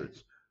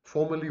t-shirts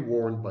formerly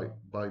worn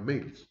by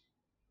males.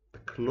 The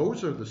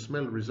closer the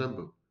smell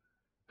resembled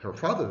her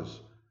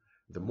father's,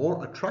 the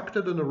more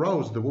attracted and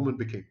aroused the woman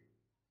became.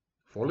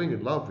 Falling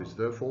in love is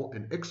therefore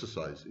an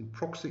exercise in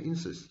proxy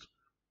incest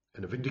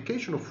and a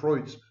vindication of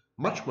Freud's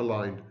much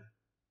maligned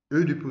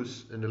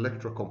Oedipus and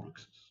Electra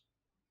complexes.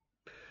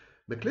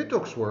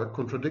 McClintock's work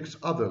contradicts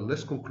other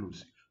less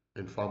conclusive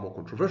and far more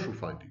controversial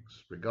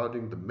findings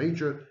regarding the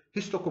major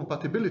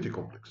histocompatibility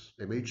complex,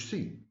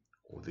 MHC,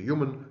 or the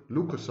human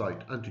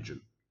leukocyte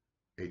antigen,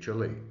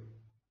 HLA.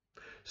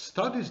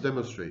 Studies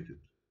demonstrated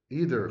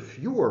either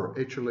fewer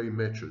HLA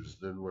matches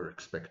than were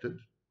expected,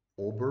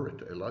 Ober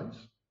et al.,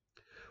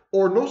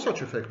 or no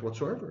such effect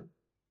whatsoever.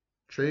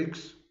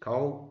 Jakes,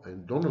 Cow,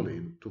 and Donnelly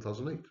in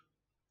 2008.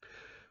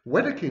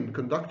 Wedekind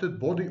conducted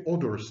body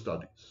odor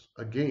studies,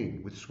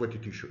 again with sweaty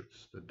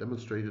t-shirts, that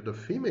demonstrated a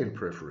female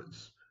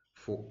preference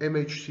for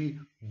MHC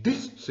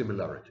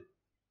dissimilarity,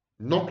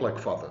 not like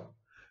father,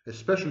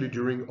 especially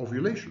during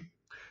ovulation.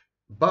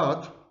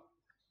 But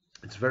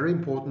it's very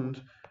important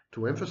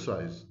to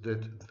emphasize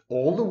that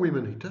all the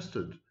women he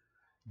tested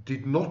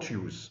did not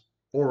use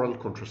oral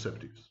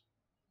contraceptives.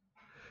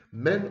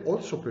 Men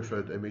also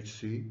preferred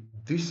MHC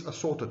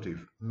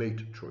disassortative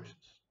mate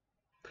choices.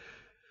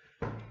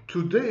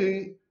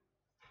 Today,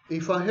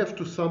 if I have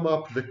to sum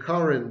up the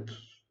current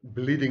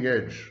bleeding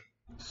edge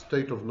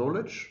state of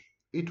knowledge,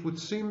 it would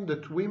seem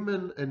that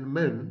women and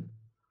men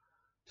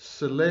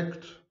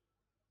select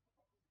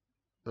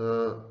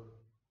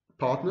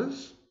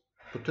partners,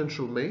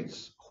 potential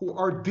mates, who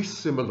are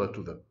dissimilar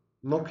to them,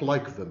 not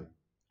like them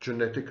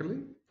genetically,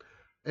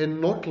 and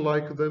not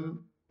like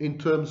them in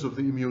terms of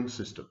the immune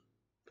system.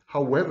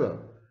 However,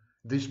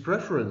 this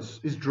preference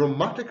is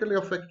dramatically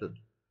affected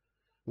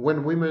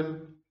when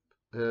women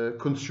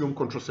consume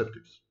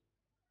contraceptives.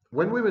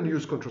 When women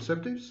use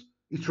contraceptives,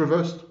 it's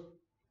reversed,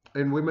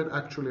 and women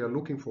actually are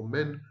looking for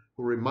men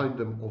who remind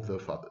them of their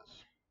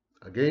fathers.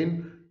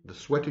 Again, the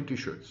sweaty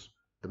t-shirts,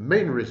 the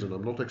main reason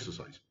I'm not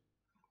exercising.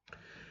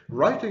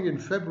 Writing in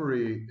the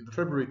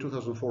February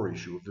 2004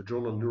 issue of the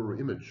journal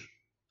Neuroimage,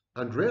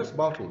 Andreas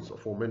Bartels,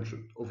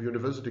 aforementioned, of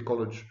University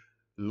College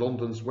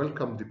London's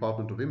Wellcome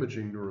Department of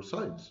Imaging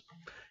Neuroscience,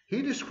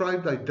 he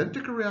described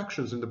identical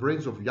reactions in the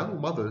brains of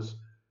young mothers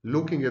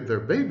looking at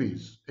their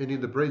babies and in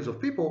the brains of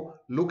people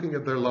looking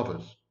at their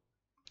lovers.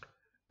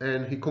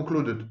 And he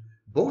concluded,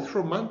 both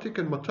romantic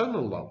and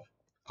maternal love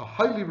are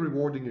highly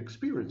rewarding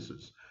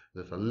experiences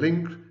that are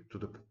linked to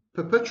the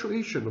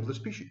perpetuation of the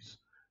species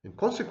and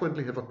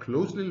consequently have a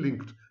closely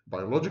linked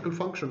biological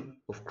function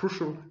of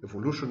crucial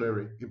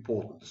evolutionary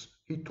importance,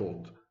 he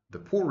told the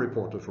poor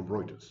reporter from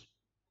Reuters.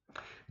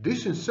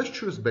 This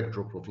incestuous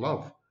backdrop of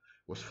love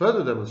was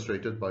further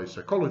demonstrated by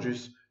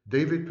psychologist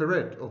David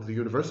Perrett of the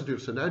University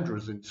of St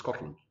Andrews in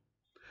Scotland.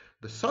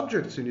 The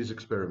subjects in his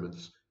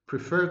experiments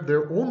preferred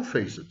their own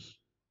faces,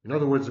 in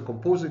other words, a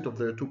composite of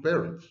their two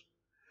parents,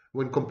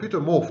 when computer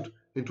morphed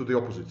into the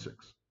opposite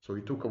sex. So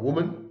he took a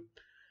woman,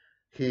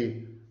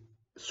 he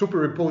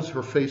superimposed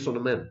her face on a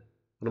male,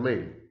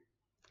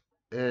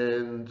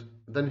 and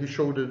then he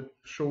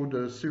showed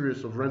a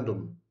series of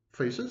random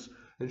faces,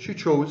 and she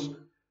chose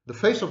the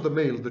face of the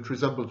male that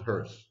resembled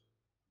hers.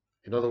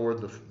 In other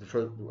words, the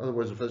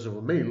face of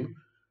a male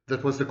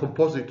that was the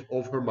composite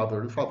of her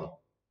mother and father.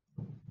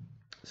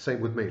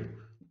 Same with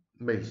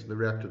males, they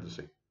reacted the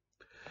same.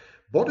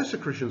 Body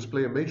secretions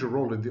play a major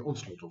role in the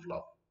onslaught of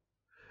love.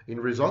 In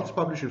results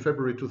published in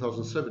February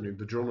 2007 in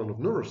the Journal of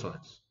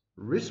Neuroscience,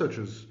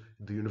 researchers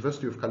at the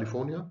University of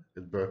California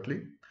at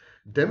Berkeley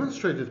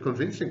demonstrated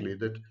convincingly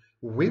that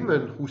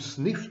women who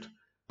sniffed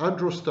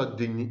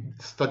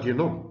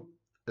androstenedione,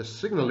 a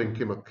signaling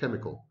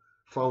chemical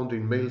found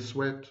in male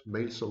sweat,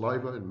 male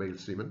saliva, and male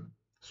semen,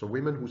 so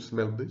women who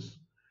smelled this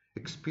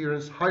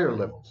experienced higher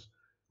levels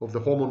of the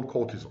hormone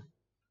cortisol.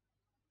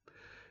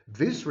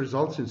 This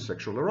results in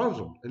sexual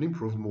arousal and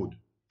improved mood.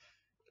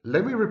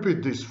 Let me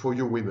repeat this for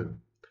you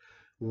women.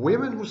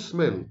 Women who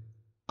smell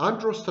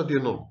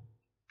androstenedione,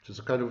 which is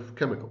a kind of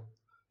chemical,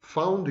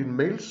 found in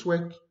male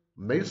sweat,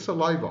 male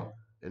saliva,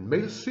 and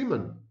male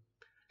semen,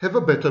 have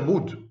a better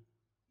mood,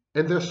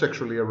 and they're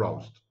sexually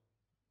aroused.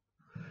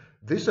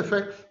 This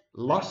effect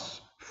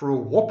lasts for a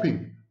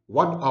whopping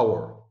 1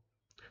 hour.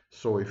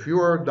 So if you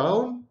are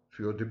down, if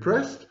you're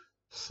depressed,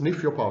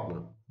 sniff your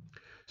partner.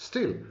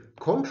 Still,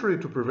 contrary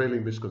to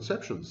prevailing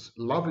misconceptions,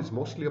 love is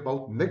mostly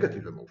about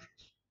negative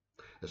emotions.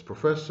 As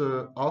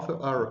Professor Arthur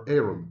R.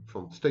 Aaron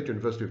from State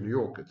University of New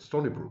York at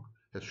Stony Brook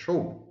has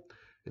shown,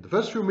 in the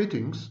first few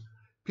meetings,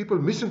 people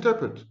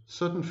misinterpret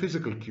certain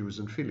physical cues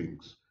and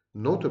feelings,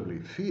 notably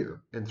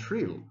fear and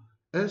thrill,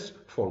 as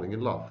falling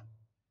in love.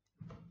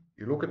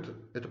 You look at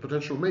a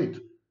potential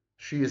mate,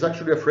 she is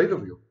actually afraid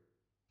of you,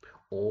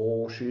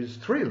 or she is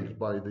thrilled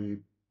by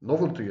the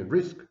novelty and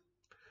risk,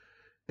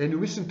 and you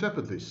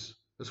misinterpret this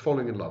as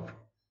falling in love.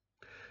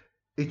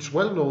 It's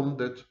well known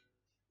that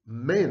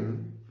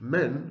men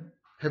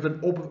have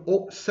an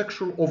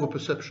sexual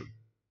overperception.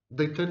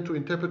 They tend to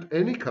interpret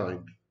any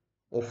kind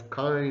of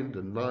kind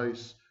and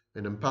nice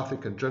and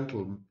empathic and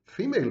gentle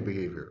female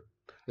behavior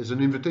as an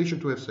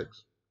invitation to have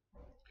sex.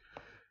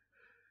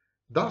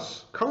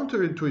 Thus,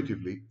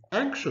 counterintuitively,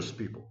 anxious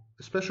people,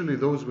 especially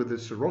those with the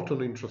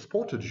serotonin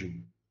transporter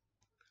gene,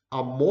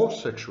 are more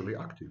sexually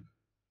active.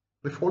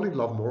 They fall in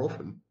love more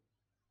often.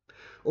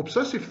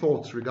 Obsessive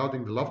thoughts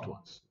regarding the loved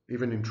ones,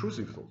 even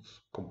intrusive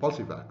thoughts,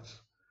 compulsive acts,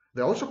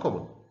 they're also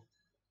common.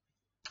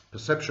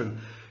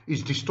 Perception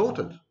is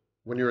distorted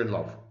when you're in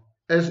love,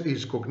 as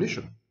is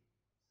cognition.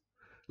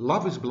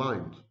 Love is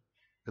blind,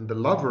 and the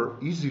lover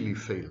easily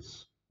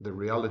fails the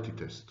reality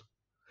test.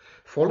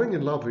 Falling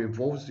in love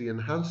involves the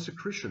enhanced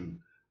secretion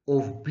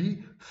of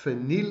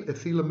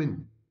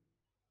biphenylethylamine,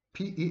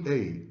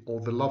 PEA,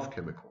 or the love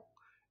chemical,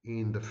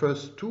 in the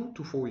first 2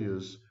 to 4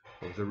 years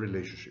of the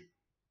relationship.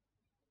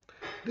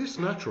 This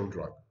natural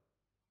drug,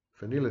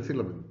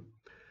 phenylethylamine,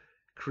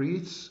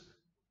 creates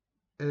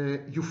a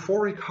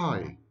euphoric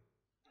high.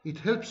 It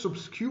helps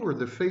obscure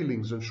the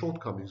failings and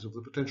shortcomings of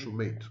the potential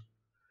mate.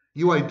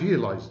 You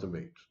idealize the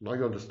mate. Now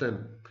you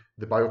understand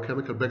the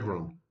biochemical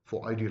background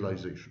for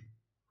idealization.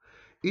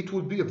 It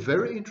would be a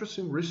very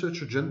interesting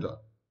research agenda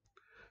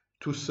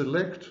to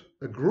select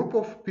a group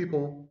of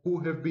people who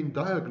have been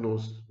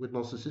diagnosed with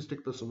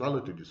narcissistic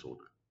personality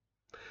disorder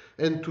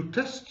and to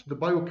test the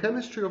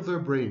biochemistry of their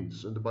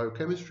brains and the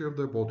biochemistry of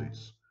their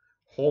bodies,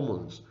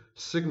 hormones,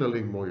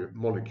 signaling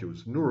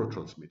molecules,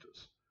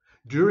 neurotransmitters,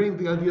 during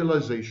the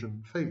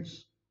idealization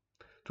phase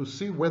to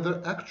see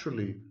whether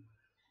actually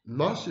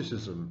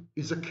narcissism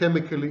is a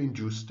chemically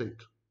induced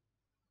state.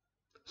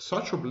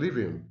 Such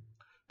oblivion,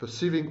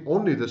 perceiving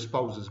only the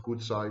spouse's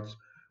good sides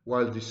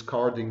while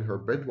discarding her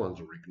bad ones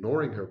or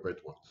ignoring her bad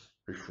ones,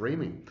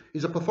 reframing,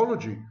 is a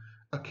pathology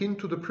akin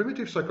to the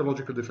primitive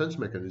psychological defense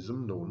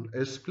mechanism known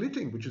as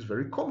splitting, which is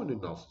very common in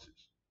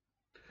narcissists.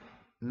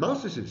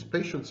 Narcissists,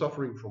 patients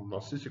suffering from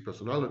narcissistic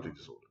personality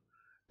disorder,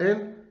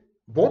 and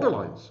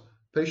borderlines,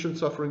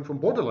 patients suffering from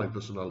borderline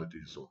personality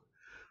disorder,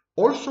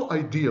 also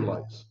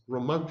idealize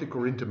romantic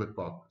or intimate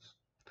partners.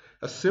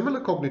 A similar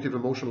cognitive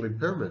emotional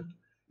impairment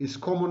is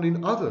common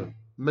in other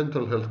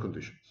mental health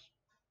conditions.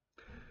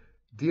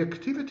 The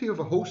activity of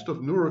a host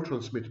of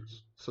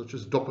neurotransmitters, such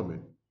as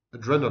dopamine,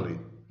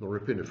 adrenaline,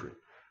 norepinephrine,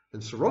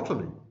 and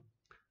serotonin,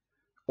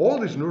 all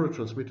these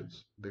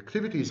neurotransmitters, the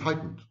activity is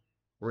heightened,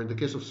 or in the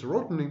case of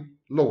serotonin,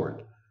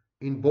 lowered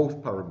in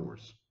both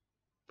paramours.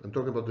 I'm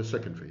talking about the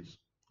second phase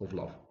of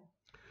love.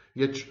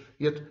 Yet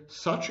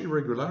such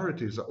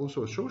irregularities are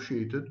also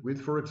associated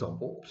with, for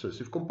example,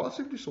 obsessive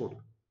compulsive disorder,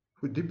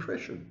 with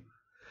depression.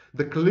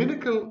 The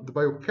clinical, the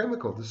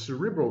biochemical, the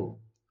cerebral,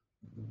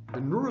 the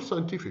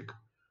neuroscientific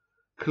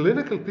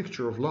clinical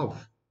picture of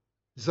love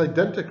is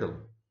identical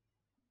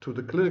to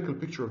the clinical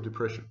picture of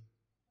depression.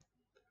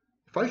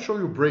 If I show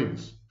you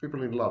brains,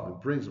 people in love,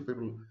 and brains of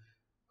people,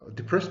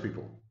 depressed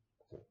people,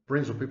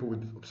 brains of people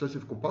with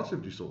obsessive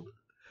compulsive disorder,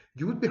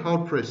 you would be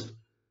hard pressed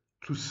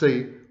to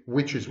say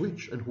which is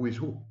which and who is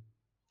who.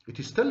 It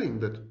is telling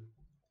that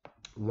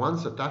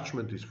once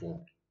attachment is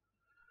formed,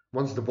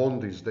 once the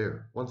bond is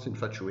there, once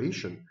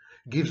infatuation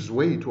gives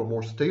way to a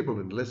more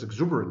stable and less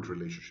exuberant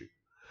relationship,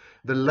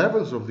 the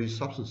levels of these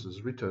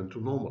substances return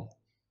to normal.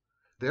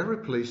 They are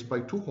replaced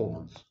by two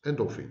hormones,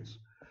 endorphins,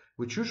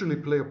 which usually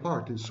play a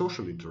part in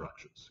social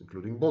interactions,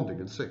 including bonding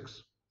and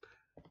sex.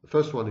 The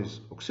first one is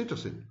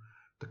oxytocin,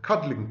 the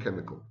cuddling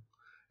chemical,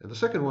 and the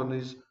second one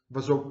is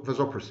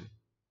vasopressin.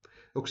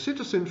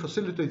 Oxytocin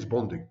facilitates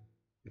bonding.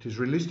 It is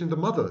released in the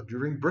mother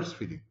during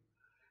breastfeeding,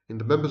 in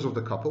the members of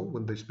the couple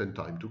when they spend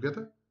time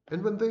together,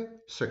 and when they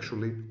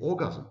sexually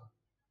orgasm.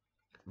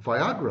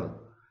 Viagra,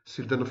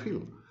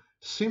 sildenafil,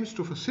 seems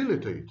to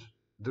facilitate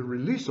the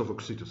release of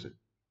oxytocin,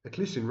 at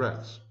least in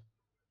rats.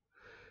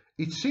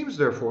 It seems,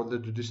 therefore,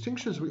 that the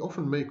distinctions we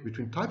often make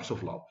between types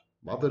of love,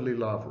 motherly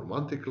love,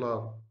 romantic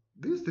love,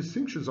 these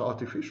distinctions are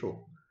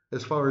artificial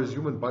as far as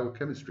human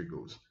biochemistry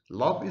goes.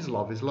 Love is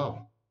love is love.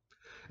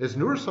 As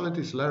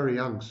neuroscientist Larry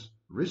Young's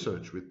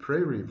research with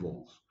prairie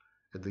voles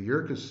at the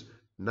Yerkes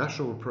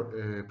National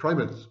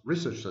Primates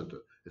Research Center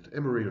at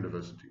Emory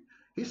University,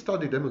 his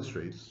study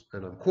demonstrates,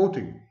 and I'm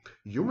quoting,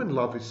 human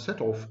love is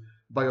set off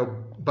by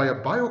a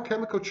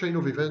biochemical chain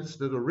of events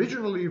that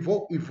originally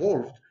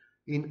evolved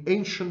in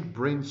ancient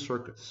brain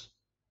circuits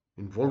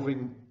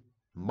involving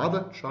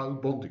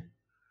mother-child bonding.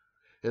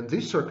 And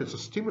these circuits are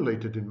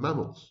stimulated in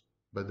mammals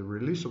by the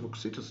release of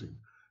oxytocin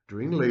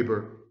during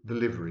labor,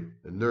 delivery,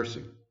 and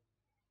nursing,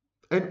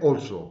 and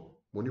also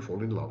when you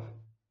fall in love.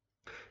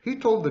 He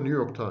told the New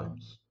York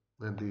Times,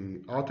 and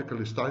the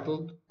article is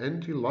titled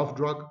Anti-Love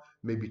Drug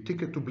May Be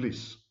Ticket to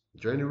Bliss,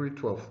 January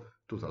 12,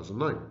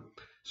 2009.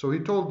 So he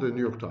told the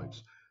New York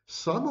Times,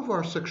 some of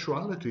our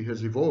sexuality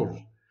has evolved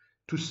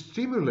to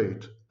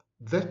stimulate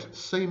that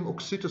same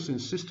oxytocin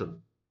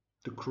system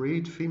to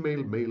create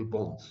female-male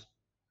bonds,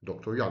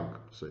 Dr. Young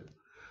said,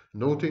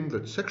 noting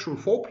that sexual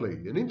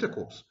foreplay and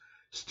intercourse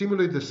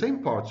stimulate the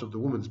same parts of the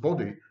woman's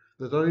body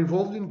that are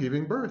involved in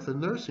giving birth and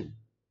nursing.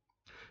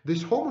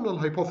 This hormonal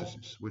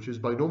hypothesis, which is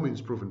by no means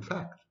proven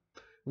fact,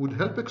 would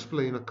help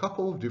explain a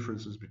couple of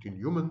differences between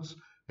humans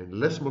and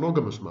less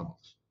monogamous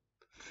mammals.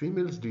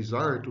 Females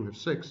desire to have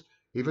sex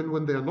even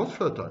when they are not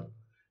fertile,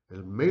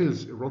 and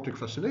males' erotic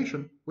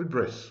fascination with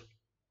breasts.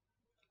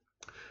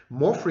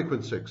 More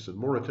frequent sex and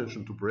more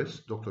attention to breasts,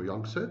 Dr.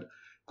 Young said,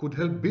 could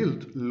help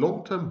build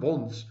long-term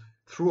bonds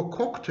through a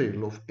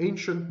cocktail of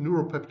ancient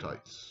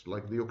neuropeptides,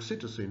 like the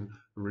oxytocin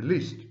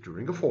released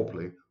during a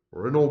foreplay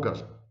or an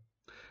orgasm.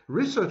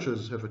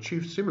 Researchers have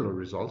achieved similar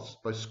results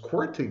by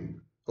squirting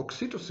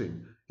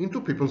oxytocin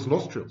into people's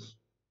nostrils.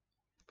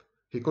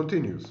 He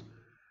continues,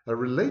 a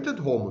related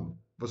hormone,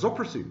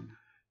 vasopressin,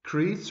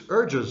 creates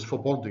urges for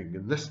bonding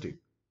and nesting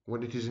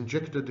when it is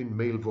injected in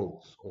male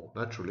voles or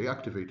naturally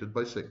activated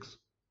by sex.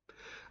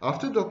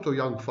 After Dr.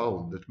 Young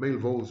found that male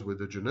voles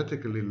with a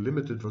genetically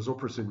limited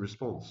vasopressin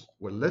response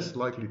were less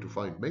likely to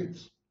find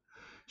mates,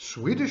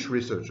 Swedish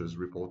researchers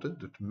reported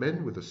that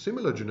men with a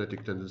similar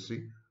genetic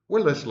tendency were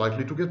less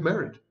likely to get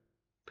married.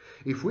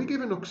 If we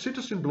give an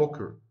oxytocin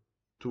blocker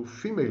to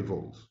female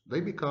voles, they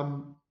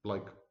become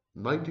like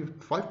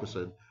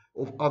 95%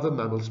 of other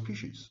mammal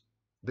species.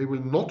 They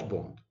will not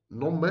bond,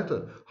 no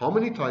matter how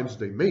many times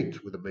they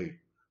mate with a male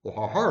or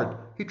how hard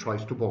he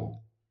tries to bond.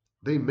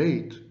 They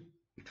mate,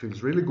 it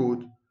feels really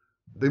good,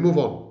 they move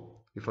on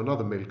if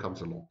another male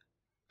comes along.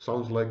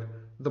 Sounds like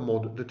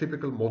the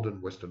typical modern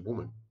Western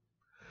woman.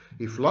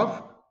 If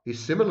love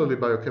is similarly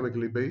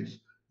biochemically based,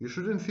 you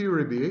should in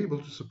theory be able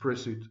to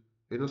suppress it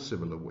in a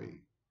similar way.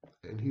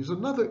 And here's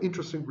another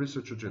interesting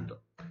research agenda.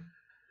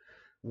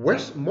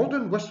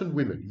 Modern Western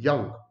women,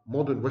 young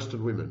modern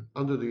Western women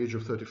under the age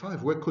of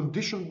 35, were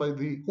conditioned by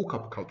the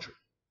hookup culture.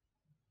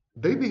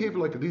 They behave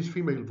like these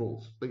female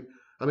voles.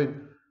 I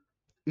mean,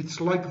 it's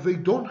like they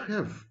don't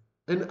have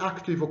an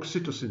active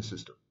oxytocin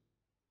system.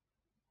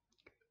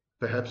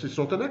 Perhaps it's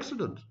not an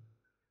accident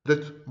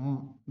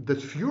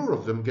that fewer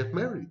of them get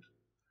married.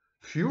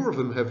 Fewer of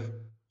them have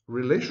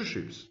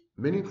relationships,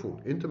 meaningful,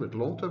 intimate,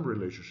 long-term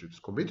relationships,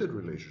 committed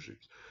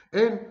relationships,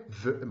 and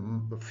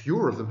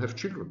fewer of them have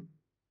children.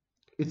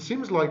 It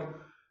seems like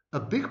a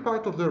big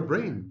part of their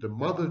brain, the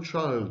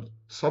mother-child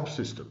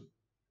subsystem,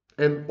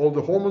 and all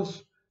the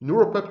hormones,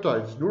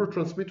 neuropeptides,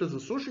 neurotransmitters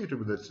associated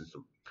with that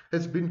system,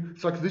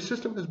 it's like this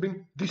system has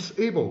been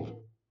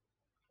disabled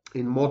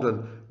in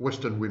modern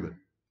Western women,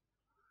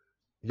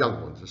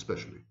 young ones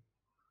especially.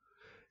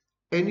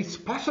 And it's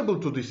possible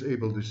to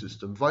disable the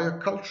system via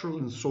cultural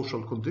and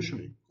social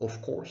conditioning,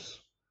 of course.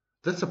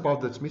 That's the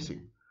part that's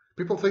missing.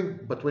 People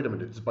think, but wait a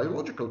minute, it's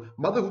biological.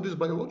 Motherhood is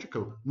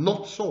biological.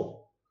 Not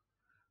so.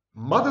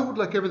 Motherhood,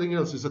 like everything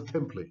else, is a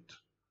template.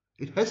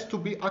 It has to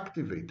be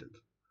activated.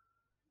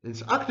 And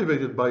it's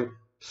activated by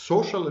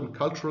social and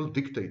cultural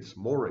dictates,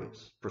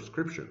 mores,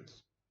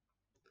 prescriptions.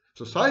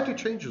 Society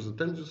changes and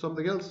tells you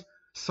something else.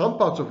 Some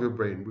parts of your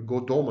brain will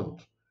go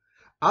dormant.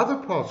 Other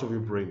parts of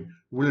your brain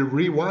will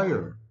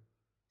rewire.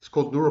 It's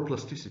called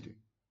neuroplasticity.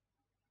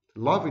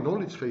 Love in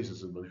all its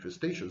phases and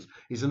manifestations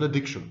is an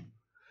addiction,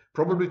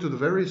 probably to the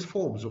various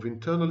forms of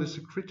internally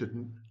secreted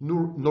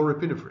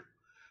norepinephrine,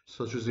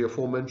 such as the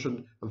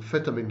aforementioned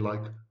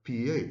amphetamine-like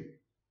PEA.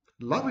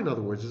 Love, in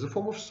other words, is a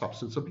form of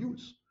substance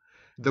abuse.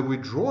 The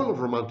withdrawal of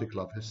romantic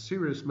love has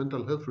serious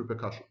mental health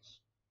repercussions.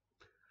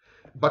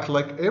 But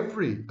like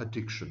every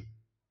addiction,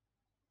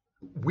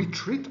 we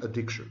treat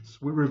addictions,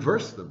 we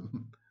reverse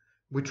them.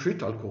 We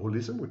treat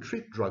alcoholism, we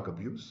treat drug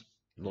abuse,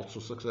 not so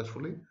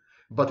successfully,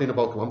 but in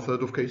about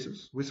 1/3 of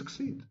cases, we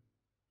succeed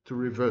to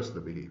reverse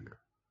the behavior.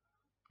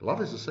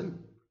 Love is the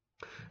same.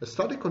 A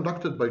study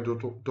conducted by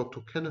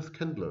Dr. Kenneth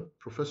Kendler,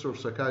 professor of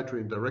psychiatry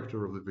and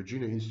director of the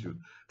Virginia Institute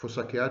for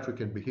Psychiatric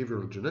and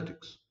Behavioral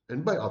Genetics,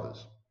 and by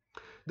others.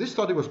 This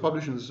study was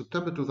published in the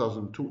September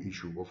 2002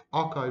 issue of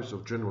Archives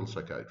of General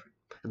Psychiatry,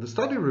 and the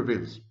study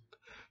reveals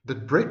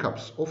that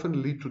breakups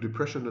often lead to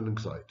depression and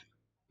anxiety.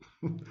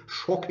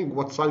 Shocking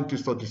what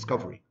scientists are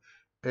discovering.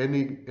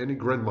 Any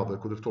grandmother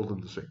could have told them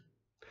the same.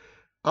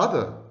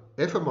 Other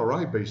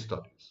fMRI-based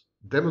studies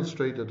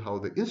demonstrated how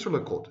the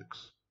insular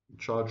cortex, in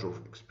charge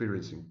of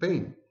experiencing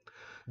pain,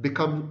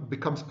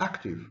 becomes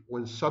active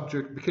when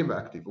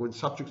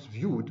subjects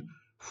viewed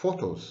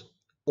photos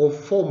of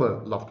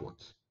former loved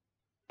ones.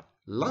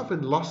 Love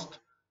and lust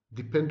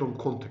depend on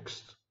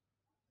context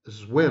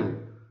as well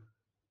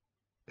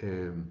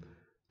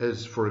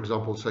as, for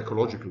example,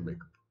 psychological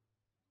makeup,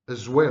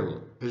 as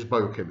well as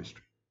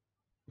biochemistry.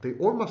 They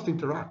all must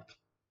interact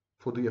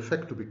for the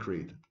effect to be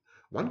created.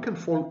 One can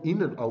fall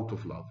in and out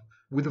of love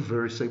with the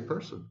very same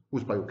person,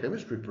 whose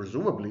biochemistry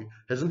presumably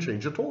hasn't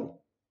changed at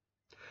all.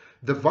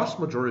 The vast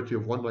majority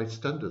of one-night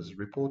standers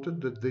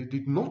reported that they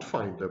did not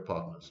find their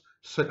partners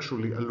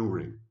sexually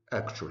alluring,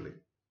 actually.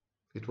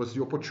 It was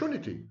the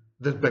opportunity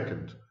that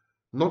beckoned,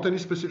 not any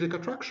specific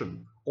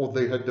attraction, or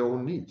they had their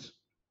own needs.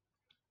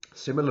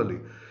 Similarly,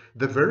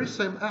 the very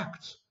same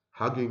acts,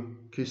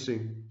 hugging,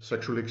 kissing,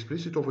 sexually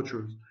explicit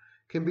overtures,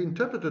 can be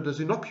interpreted as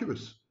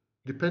innocuous,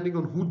 depending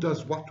on who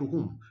does what to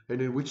whom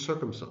and in which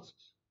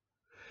circumstances.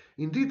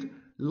 Indeed,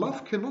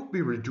 love cannot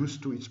be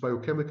reduced to its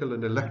biochemical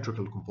and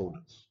electrical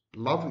components.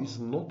 Love is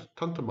not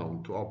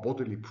tantamount to our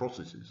bodily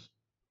processes.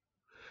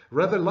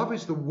 Rather, love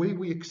is the way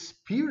we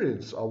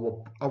experience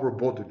our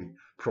bodily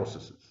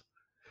processes.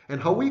 And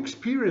how we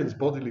experience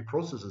bodily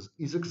processes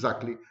is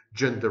exactly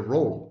gender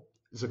role.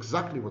 It's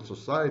exactly what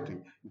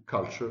society and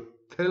culture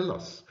tell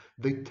us.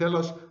 They tell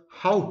us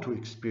how to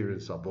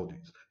experience our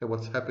bodies and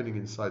what's happening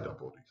inside our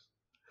bodies.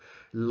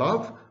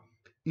 Love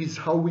is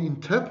how we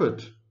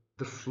interpret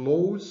the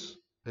flows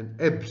and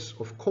ebbs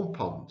of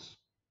compounds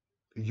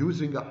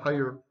using a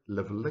higher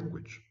level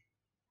language.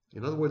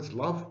 In other words,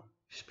 love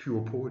is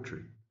pure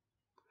poetry.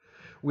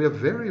 We are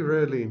very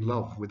rarely in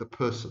love with a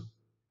person.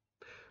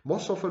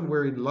 Most often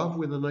we're in love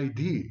with an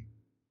idea,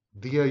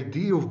 the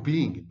idea of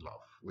being in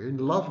love. We're in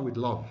love with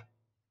love.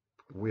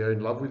 We are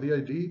in love with the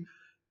idea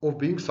of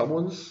being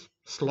someone's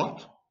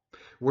slut.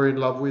 We're in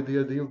love with the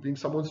idea of being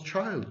someone's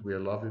child. We are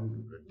in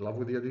love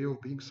with the idea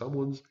of being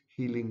someone's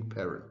healing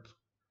parent.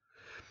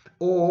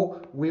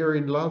 Or we are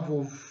in love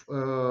of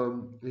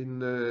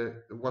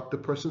what the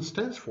person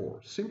stands for,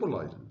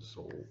 symbolizes.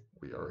 So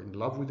we are in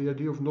love with the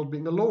idea of not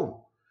being alone.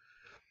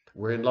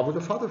 We're in love with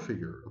a father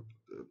figure,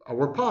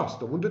 our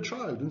past, a wounded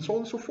child, and so on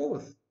and so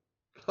forth.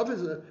 Love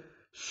is a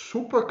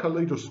super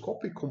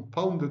kaleidoscopic,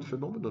 compounded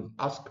phenomenon.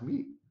 Ask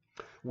me.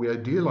 We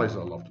idealize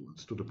our loved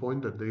ones to the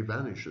point that they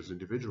vanish as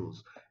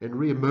individuals and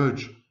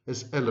re-emerge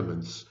as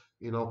elements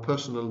in our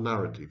personal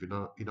narrative, in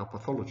our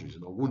pathologies,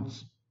 in our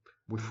wounds.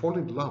 We fall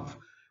in love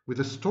with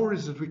the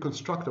stories that we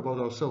construct about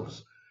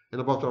ourselves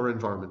and about our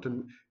environment,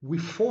 and we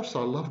force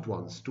our loved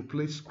ones to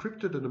play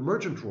scripted and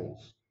emergent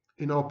roles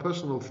in our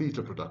personal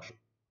theater production.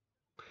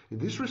 In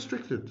this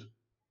restricted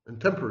and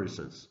temporary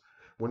sense,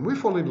 when we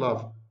fall in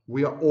love,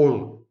 we are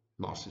all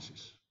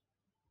narcissists.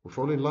 We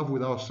fall in love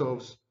with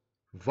ourselves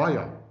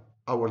via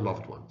our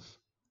loved ones,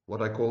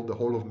 what I call the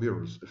Hall of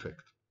Mirrors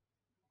effect.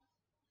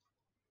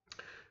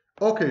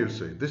 Okay, you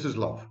say, this is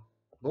love.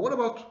 But what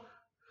about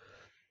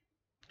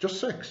just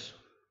sex?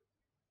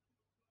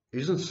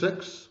 Isn't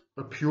sex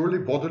a purely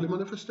bodily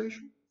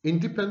manifestation,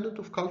 independent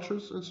of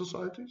cultures and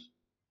societies?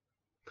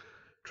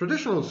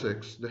 Traditional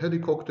sex, the heady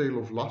cocktail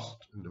of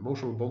lust and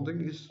emotional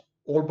bonding, is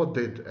all but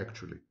dead,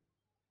 actually.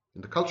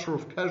 In the culture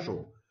of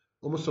casual,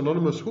 almost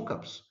anonymous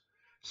hookups,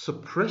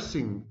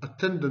 suppressing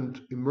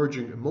attendant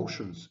emerging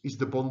emotions is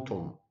the bon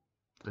ton,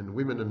 and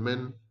women and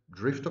men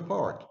drift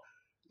apart,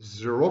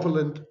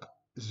 zero-valent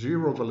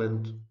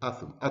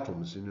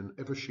atoms in an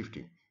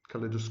ever-shifting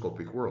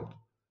kaleidoscopic world.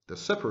 They're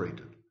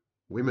separated.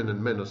 Women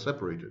and men are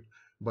separated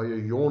by a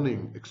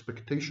yawning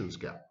expectations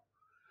gap.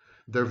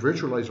 Their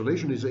virtual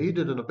isolation is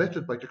aided and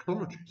abetted by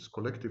technologies,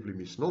 collectively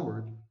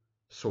misnomered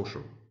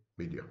social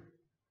media.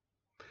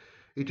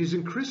 It is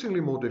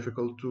increasingly more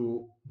difficult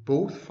to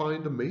both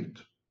find a mate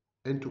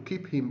and to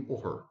keep him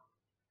or her.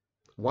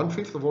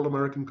 1/5 of all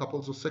American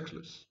couples are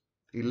sexless.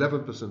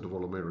 11% of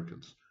all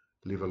Americans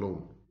live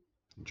alone.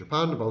 In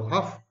Japan, about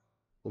half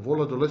of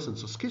all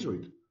adolescents are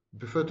schizoid,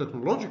 prefer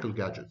technological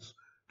gadgets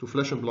to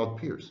flesh and blood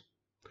peers.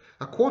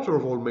 1/4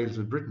 of all males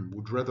in Britain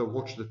would rather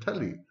watch the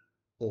telly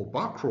or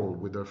bar crawl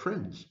with their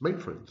friends, male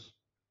friends,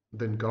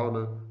 than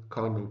garner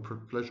carnal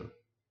pleasure.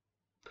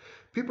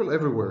 People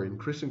everywhere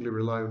increasingly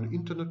rely on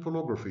internet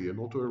pornography and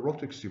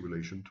autoerotic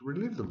stimulation to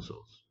relieve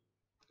themselves,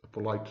 a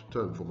polite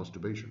term for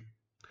masturbation.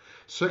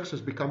 Sex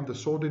has become the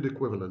sordid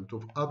equivalent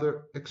of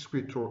other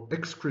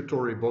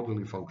excretory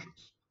bodily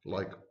functions,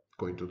 like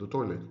going to the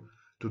toilet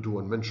to do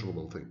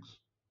unmentionable things.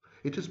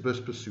 It is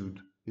best pursued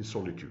in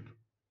solitude.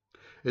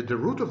 At the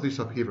root of this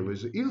upheaval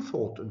is the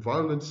ill-thought and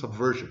violent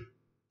subversion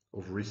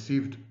of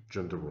received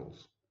gender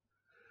roles.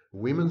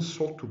 Women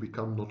sought to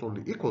become not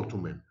only equal to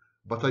men,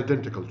 but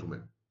identical to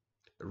men.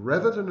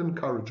 Rather than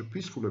encourage a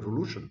peaceful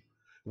evolution,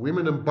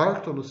 women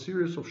embarked on a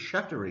series of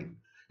shattering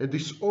and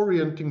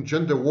disorienting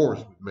gender wars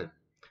with men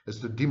as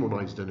the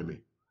demonized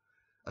enemy.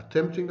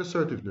 Attempting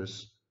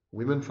assertiveness,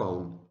 women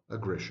found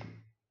aggression.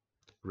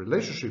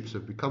 Relationships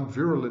have become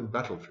virulent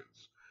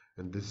battlefields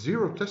and the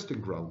zero testing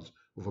grounds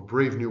of a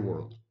brave new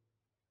world.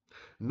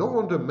 No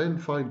wonder men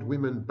find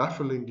women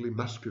bafflingly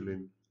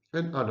masculine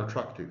and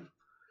unattractive.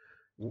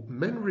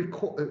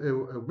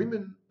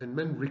 Women and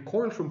men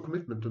recoil from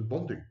commitment and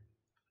bonding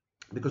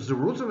because the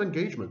rules of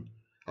engagement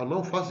are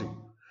now fuzzy.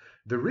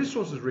 The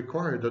resources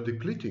required are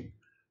depleting,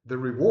 the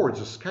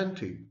rewards are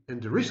scanty,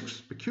 and the risks,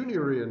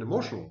 pecuniary and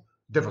emotional,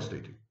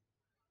 devastating.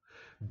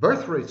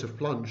 Birth rates have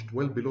plunged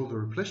well below the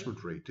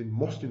replacement rate in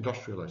most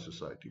industrialized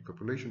society.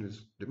 Population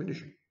is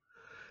diminishing.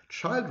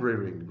 Child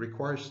rearing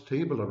requires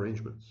stable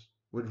arrangements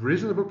with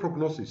reasonable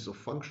prognosis of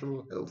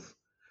functional health,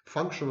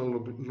 functional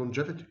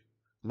longevity.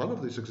 None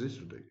of this exists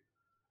today.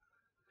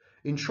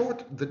 In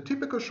short, the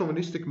typical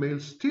chauvinistic male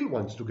still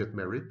wants to get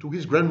married to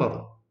his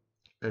grandmother,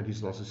 and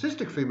his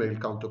narcissistic female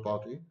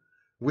counterparty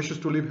wishes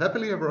to live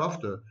happily ever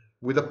after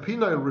with a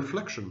penile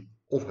reflection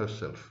of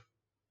herself.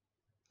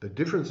 The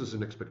differences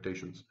in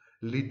expectations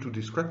lead to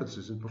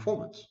discrepancies in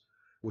performance,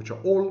 which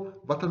are all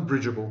but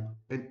unbridgeable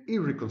and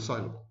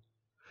irreconcilable.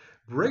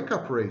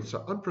 Breakup rates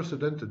are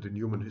unprecedented in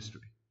human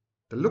history.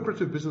 The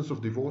lucrative business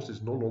of divorce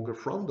is no longer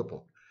frowned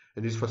upon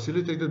and is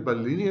facilitated by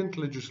lenient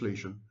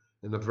legislation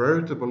and a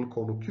veritable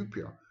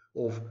cornucopia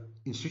of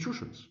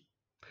institutions.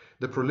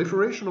 The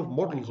proliferation of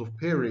models of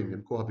pairing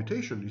and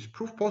cohabitation is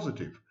proof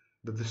positive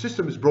that the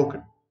system is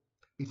broken.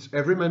 It's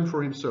every man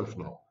for himself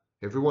now.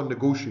 Everyone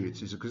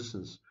negotiates his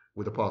existence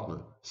with a partner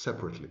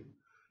separately.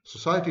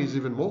 Society is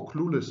even more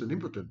clueless and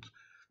impotent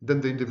than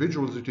the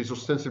individuals it is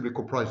ostensibly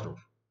comprised of,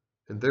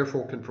 and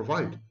therefore can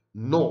provide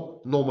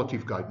no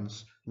normative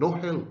guidance, no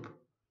help,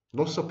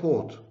 no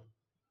support,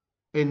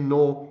 and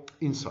no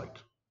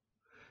insight.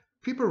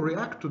 People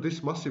react to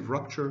this massive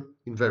rupture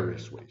in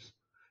various ways.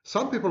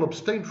 Some people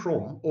abstain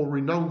from or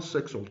renounce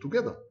sex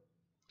altogether.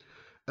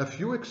 A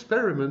few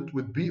experiment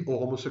with bi or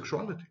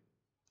homosexuality.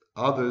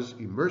 Others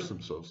immerse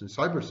themselves in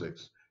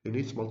cybersex in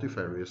its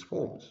multifarious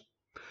forms.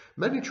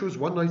 Many choose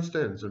one-night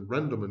stands and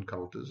random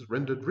encounters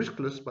rendered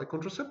riskless by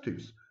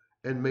contraceptives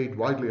and made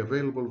widely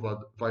available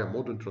via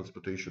modern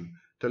transportation,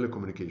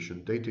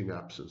 telecommunication, dating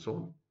apps, and so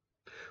on.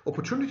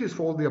 Opportunities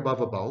for all the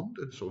above abound,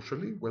 and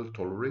socially well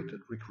tolerated,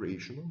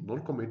 recreational,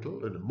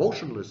 non-committal, and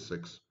emotionless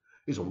sex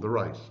is on the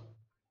rise.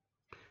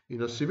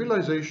 In a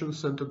civilization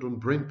centered on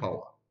brain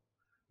power,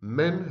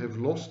 men have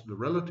lost the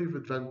relative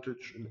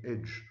advantage and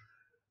edge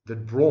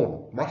that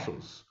brawn,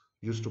 muscles,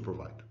 used to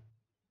provide.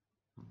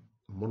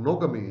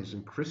 Monogamy is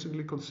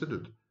increasingly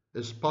considered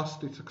as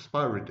past its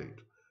expiry date,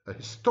 a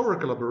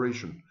historical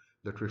aberration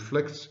that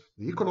reflects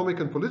the economic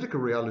and political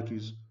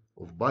realities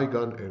of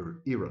bygone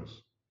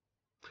eras.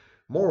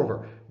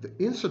 Moreover, the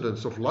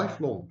incidence of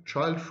lifelong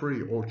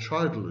child-free or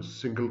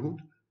childless singlehood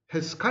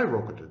has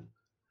skyrocketed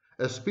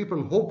as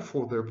people hope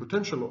for their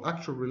potential or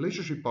actual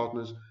relationship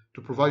partners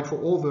to provide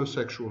for all their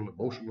sexual,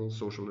 emotional,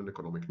 social, and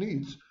economic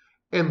needs,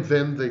 and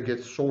then they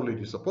get sorely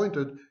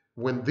disappointed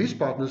when these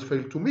partners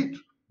fail to meet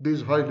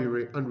these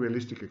highly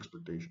unrealistic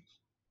expectations.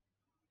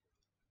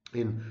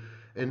 In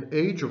an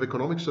age of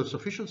economic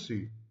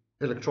self-sufficiency,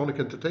 electronic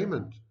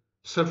entertainment,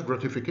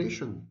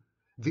 self-gratification,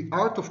 the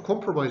art of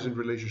compromise in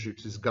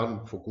relationships is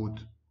gone for good.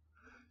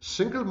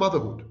 Single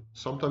motherhood,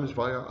 sometimes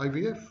via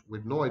IVF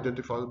with no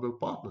identifiable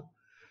partner.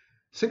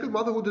 Single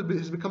motherhood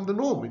has become the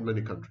norm in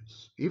many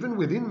countries. Even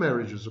within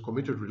marriages or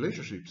committed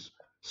relationships,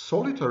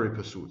 solitary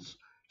pursuits,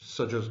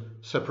 such as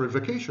separate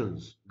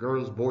vacations,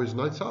 girls, boys,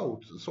 nights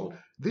out, and so on,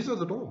 these are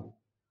the norm.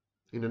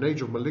 In an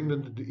age of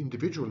malignant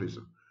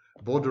individualism,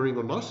 bordering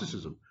on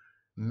narcissism,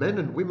 men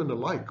and women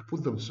alike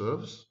put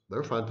themselves,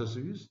 their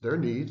fantasies, their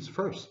needs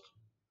first.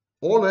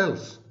 All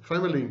else,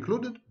 family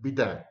included, be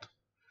damned.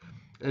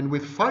 And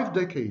with 5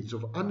 decades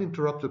of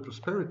uninterrupted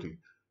prosperity,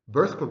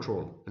 birth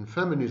control, and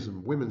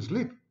feminism, women's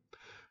lib,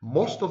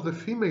 most of the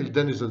female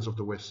denizens of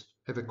the West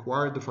have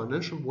acquired the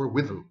financial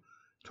wherewithal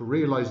to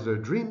realize their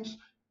dreams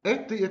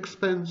at the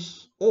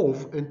expense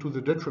of and to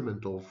the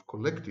detriment of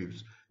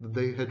collectives that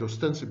they had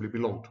ostensibly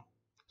belonged to,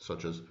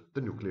 such as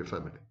the nuclear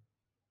family.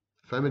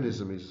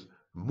 Feminism is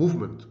a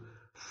movement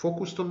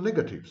focused on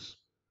negatives,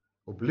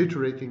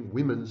 obliterating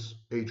women's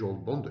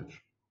age-old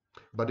bondage.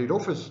 But it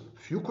offers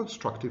few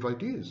constructive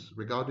ideas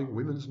regarding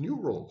women's new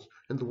roles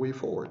and the way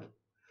forward.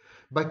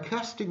 By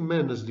casting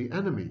men as the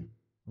enemy,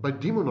 by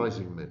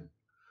demonizing men,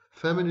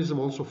 feminism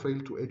also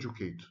failed to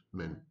educate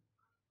men.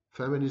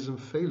 Feminism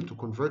failed to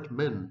convert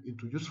men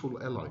into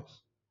useful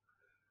allies.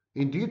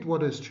 Indeed,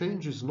 what has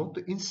changed is not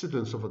the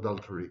incidence of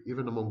adultery,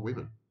 even among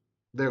women.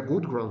 There are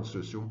good grounds to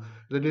assume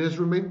that it has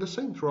remained the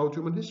same throughout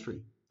human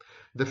history.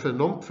 The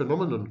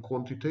phenomenon,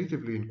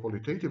 quantitatively and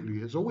qualitatively,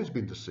 has always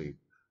been the same.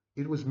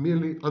 It was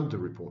merely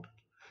underreported.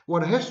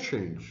 What have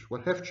changed,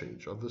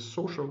 are the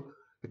social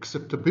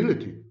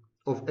acceptability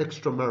of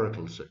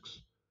extramarital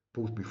sex,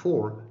 both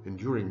before and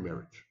during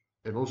marriage,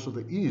 and also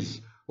the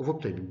ease of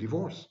obtaining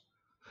divorce.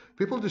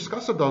 People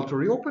discuss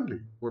adultery openly,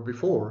 where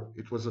before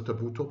it was a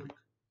taboo topic.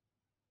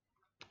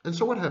 And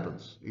so what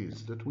happens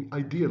is that we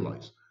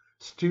idealize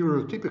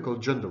stereotypical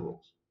gender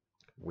roles.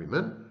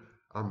 Women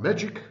are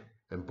magic,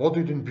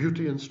 embodied in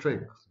beauty and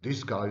strength,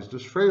 disguised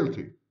as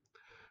frailty.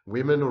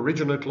 Women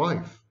originate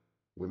life.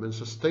 Women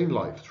sustain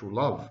life through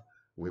love.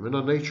 Women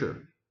are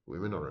nature.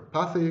 Women are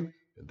empathic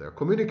and they're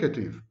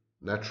communicative,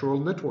 natural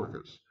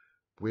networkers.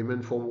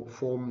 Women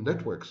form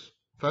networks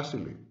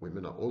facilely.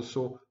 Women are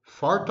also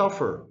far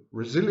tougher,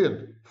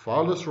 resilient,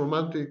 far less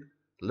romantic,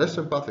 less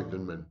empathic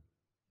than men.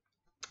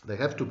 They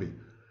have to be.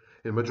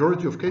 In a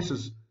majority of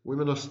cases,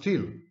 women are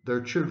still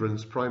their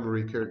children's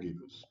primary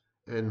caregivers,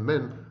 and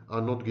men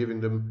are not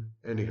giving them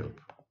any help.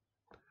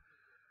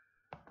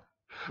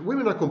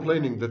 Women are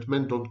complaining that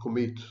men don't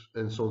commit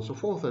and so on and so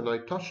forth, and I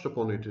touched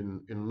upon it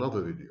in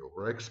another video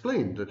where I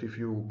explained that if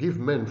you give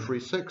men free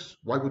sex,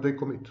 why would they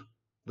commit?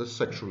 That's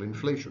sexual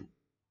inflation.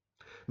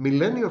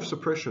 Millennia of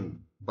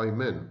suppression by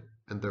men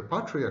and their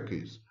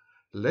patriarchies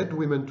led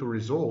women to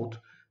resort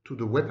to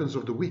the weapons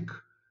of the weak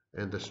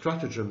and the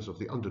stratagems of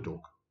the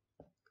underdog.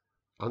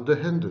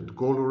 Underhanded,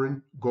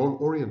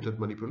 goal-oriented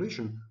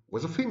manipulation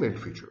was a female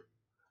feature.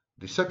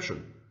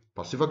 Deception,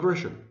 passive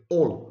aggression,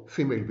 all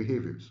female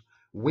behaviors.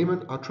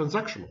 Women are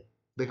transactional.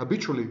 They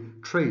habitually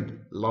trade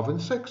love and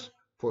sex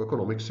for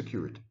economic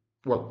security.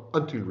 Well,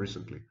 until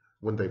recently,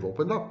 when they've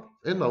opened up,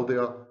 and now they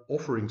are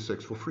offering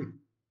sex for free.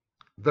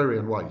 Very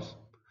unwise.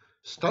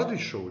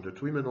 Studies show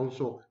that women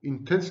also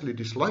intensely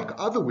dislike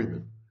other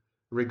women,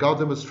 regard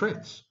them as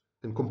threats,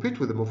 and compete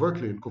with them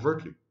overtly and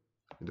covertly.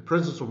 In the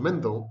presence of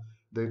men, though,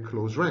 they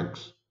close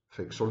ranks,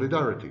 fake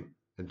solidarity,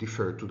 and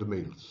defer to the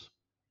males.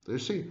 So you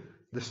see,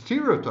 the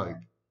stereotype,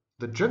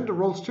 the gender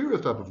role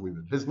stereotype of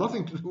women has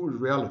nothing to do with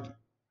reality.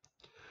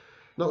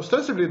 Now,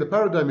 ostensibly, the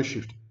paradigm is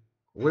shifting.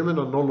 Women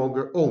are no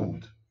longer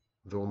owned,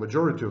 though a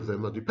majority of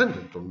them are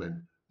dependent on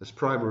men as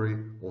primary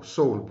or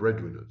sole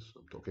breadwinners.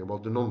 I'm talking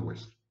about the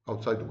non-West,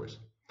 outside the West.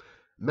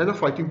 Men are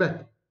fighting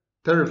back,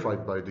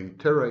 terrified by the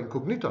terra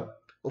incognita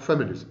of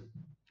feminism,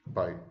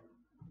 by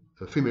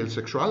female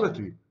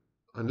sexuality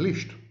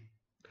unleashed.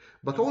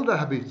 But old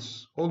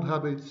habits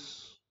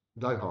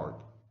die hard,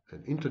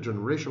 and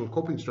intergenerational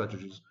coping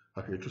strategies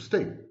are here to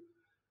stay.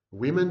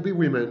 Women be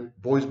women,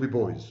 boys be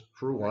boys,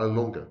 for a while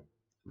longer.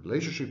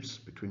 Relationships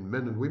between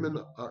men and women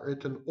are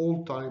at an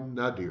all-time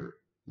nadir.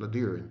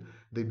 nadir, and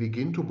they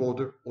begin to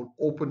border on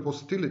open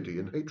hostility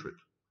and hatred.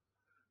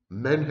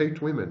 Men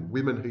hate women,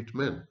 women hate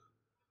men.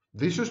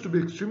 This used to be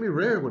extremely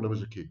rare when I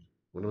was a kid,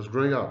 when I was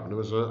growing up, when I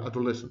was an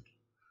adolescent.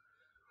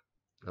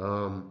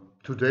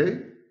 Today,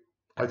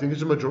 I think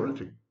it's a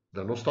majority.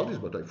 There are no studies,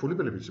 but I fully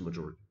believe it's a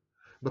majority.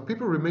 But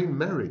people remain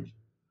married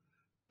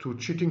to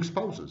cheating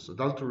spouses.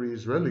 Adultery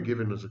is rarely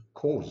given as a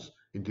cause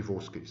in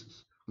divorce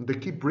cases. And they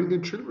keep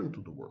bringing children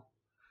to the world,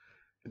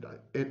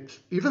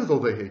 even though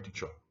they hate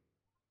each other.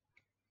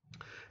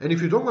 And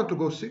if you don't want to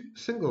go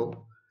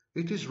single,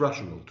 it is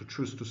rational to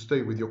choose to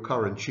stay with your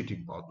current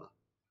cheating partner.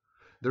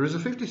 There is a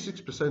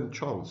 56%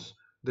 chance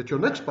that your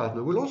next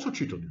partner will also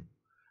cheat on you,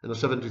 and a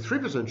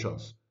 73%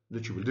 chance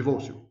that she will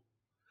divorce you.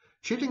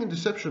 Cheating and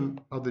deception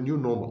are the new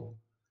normal.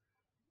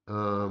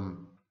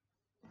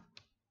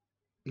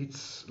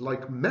 It's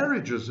like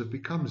marriages have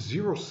become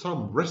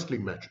zero-sum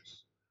wrestling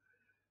matches.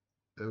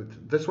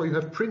 That's why you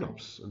have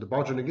prenups and the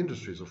burgeoning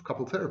industries of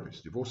couple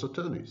therapists, divorce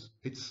attorneys.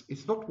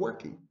 It's not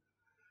working.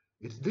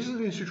 This is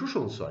the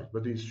institutional side,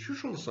 but the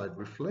institutional side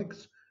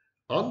reflects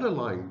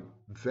underlying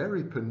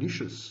very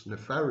pernicious,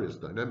 nefarious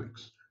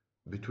dynamics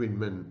between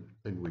men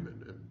and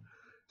women. And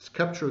it's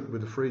captured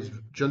with the phrase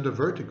gender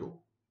vertigo.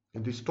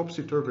 In this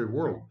topsy-turvy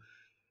world,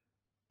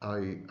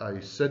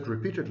 I said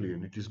repeatedly,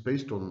 and it is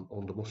based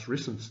on the most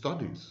recent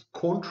studies,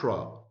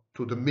 contra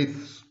to the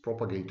myths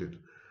propagated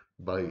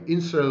by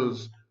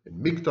incels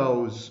and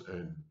MGTOWs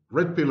and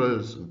red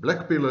pillars and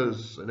black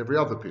pillars and every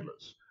other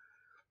pillars.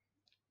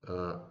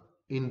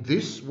 In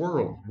this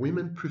world,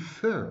 women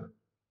prefer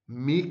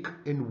meek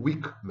and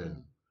weak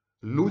men,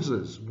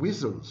 losers,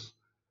 weasels,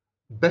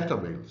 beta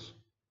males.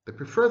 They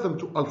prefer them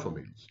to alpha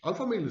males.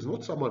 Alpha male is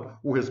not someone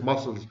who has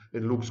muscles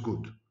and looks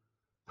good.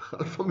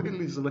 Alpha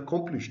male is an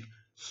accomplished,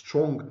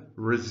 strong,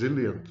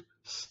 resilient,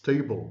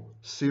 stable,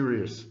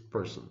 serious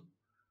person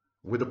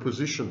with a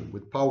position,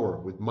 with power,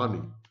 with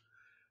money.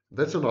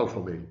 That's an alpha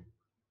male,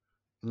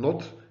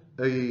 not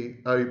a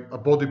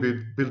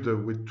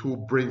bodybuilder with two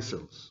brain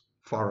cells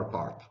far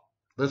apart.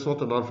 That's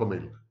not an alpha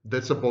male.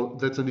 That's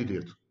an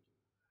idiot.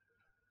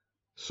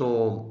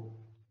 So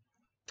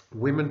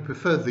women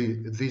prefer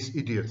these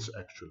idiots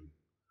actually,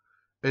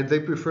 and they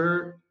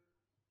prefer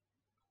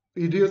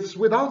idiots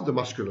without the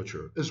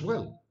musculature as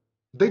well.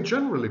 They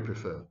generally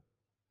prefer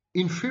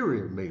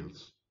inferior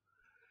males,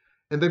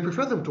 and they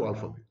prefer them to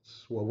alpha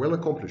males who are well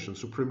accomplished and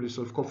supremely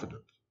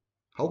self-confident.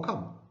 How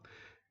come?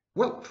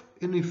 Well,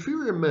 an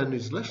inferior man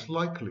is less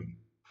likely,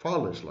 far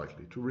less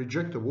likely, to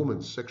reject a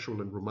woman's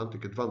sexual and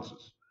romantic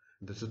advances.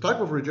 That's a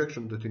type of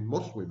rejection that in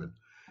most women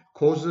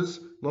causes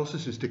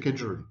narcissistic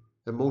injury,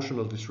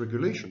 emotional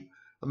dysregulation,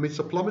 amidst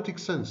a plummeting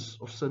sense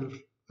of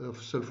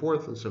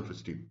self-worth and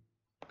self-esteem.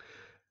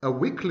 A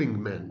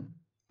weakling man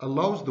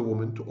allows the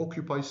woman to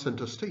occupy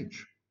center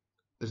stage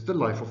as the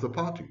life of the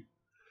party.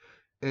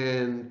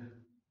 And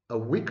a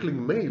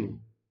weakling male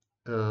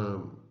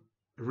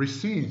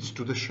recedes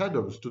to the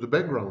shadows, to the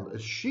background,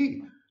 as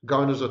she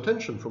garners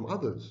attention from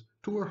others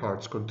to her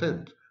heart's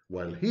content,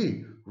 while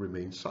he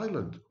remains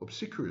silent,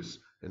 obsequious,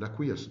 and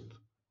acquiescent.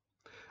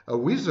 A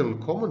weasel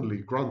commonly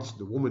grants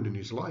the woman in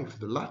his life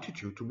the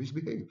latitude to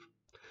misbehave,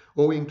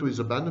 owing to his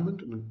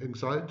abandonment and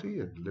anxiety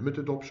and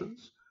limited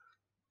options,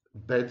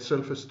 bad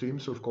self-esteem,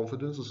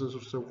 self-confidence, a sense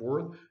of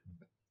self-worth,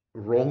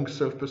 wrong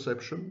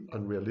self-perception,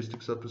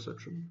 unrealistic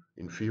self-perception,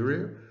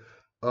 inferior,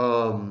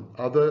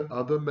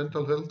 other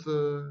mental health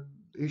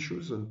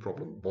issues and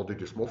problems, body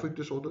dysmorphic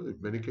disorder in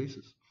many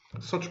cases.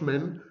 Such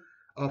men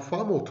are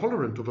far more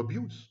tolerant of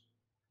abuse.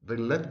 They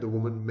let the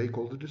woman make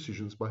all the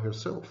decisions by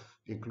herself,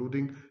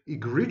 including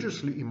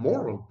egregiously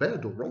immoral,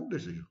 bad or wrong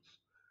decisions,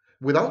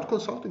 without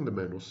consulting the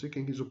man or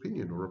seeking his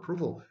opinion or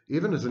approval,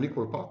 even as an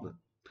equal partner.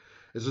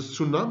 As a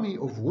tsunami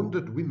of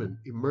wounded women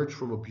emerge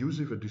from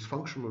abusive and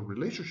dysfunctional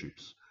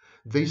relationships,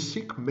 they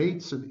seek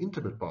mates and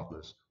intimate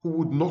partners who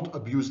would not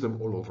abuse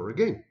them all over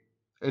again,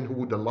 and who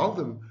would allow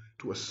them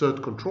to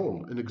assert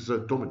control and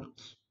exert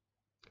dominance.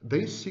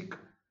 They seek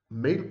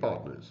male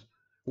partners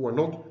who are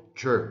not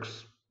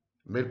jerks,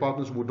 male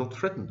partners who would not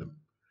threaten them,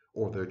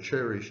 or their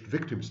cherished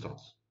victim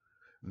stance,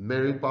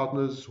 male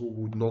partners who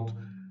would not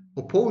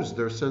oppose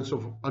their sense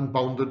of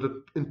unbounded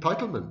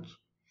entitlement,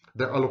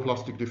 their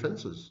alloplastic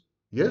defenses.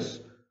 Yes,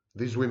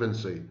 these women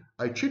say,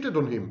 I cheated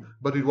on him,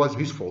 but it was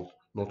his fault,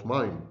 not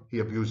mine. He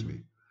abused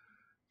me.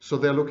 So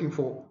they're looking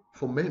for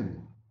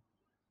men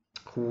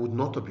who would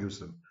not abuse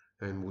them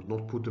and would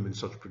not put them in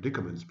such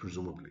predicaments,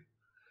 presumably.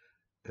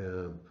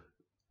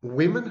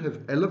 Women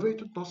have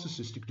elevated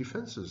narcissistic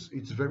defenses.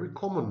 It's very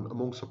common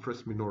among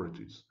suppressed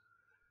minorities,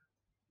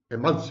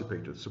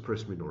 emancipated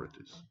suppressed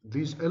minorities.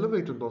 These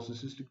elevated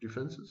narcissistic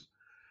defenses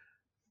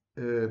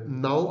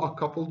now are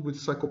coupled with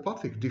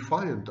psychopathic,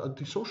 defiant,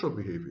 antisocial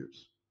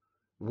behaviors.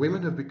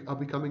 Women are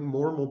becoming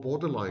more and more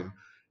borderline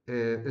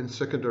and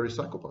secondary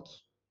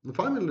psychopaths. And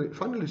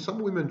finally, some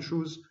women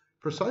choose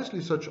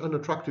precisely such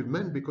unattractive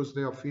men because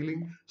they are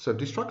feeling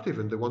self-destructive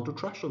and they want to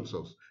trash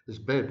themselves as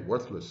bad,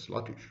 worthless,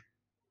 sluttish.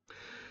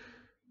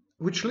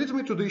 Which leads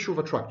me to the issue of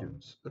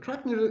attractiveness.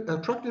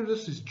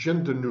 Attractiveness is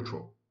gender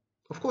neutral.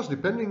 Of course,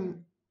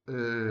 depending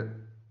uh,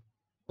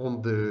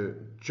 on the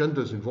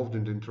genders involved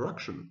in the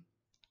interaction,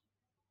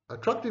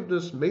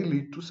 attractiveness may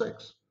lead to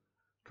sex,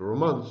 to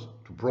romance,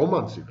 to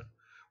bromance even,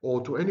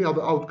 or to any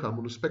other outcome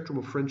on the spectrum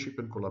of friendship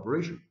and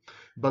collaboration.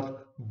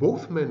 But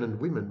both men and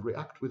women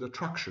react with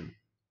attraction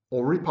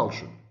or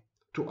repulsion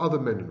to other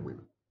men and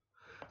women.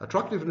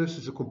 Attractiveness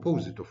is a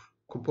composite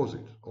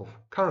of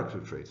character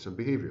traits and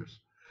behaviors.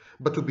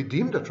 But to be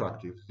deemed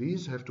attractive,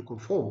 these have to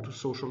conform to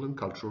social and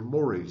cultural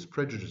mores,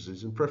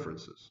 prejudices, and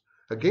preferences.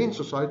 Again,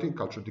 society and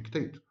culture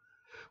dictate.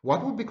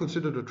 What would be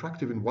considered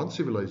attractive in one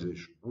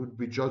civilization would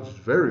be judged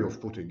very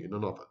off-putting in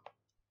another.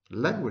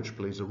 Language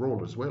plays a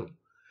role as well.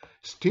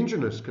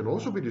 Stinginess can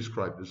also be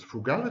described as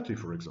frugality,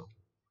 for example.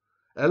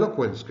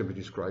 Eloquence can be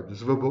described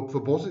as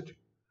verbosity.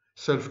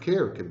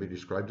 Self-care can be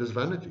described as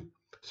vanity.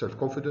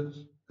 Self-confidence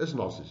as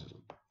narcissism.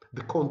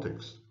 The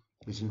context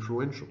is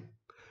influential.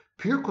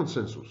 Peer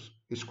consensus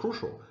is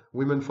crucial.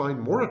 Women find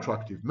more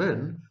attractive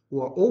men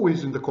who are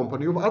always in the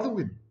company of other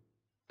women.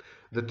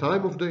 The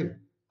time of day,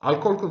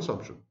 alcohol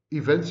consumption,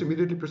 events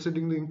immediately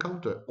preceding the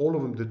encounter, all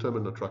of them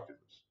determine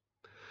attractiveness.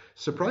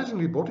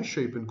 Surprisingly, body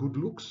shape and good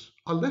looks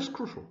are less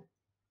crucial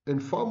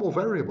and far more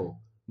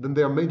variable than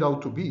they are made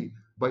out to be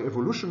by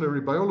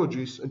evolutionary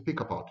biologists and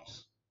pickup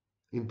artists.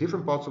 In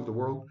different parts of the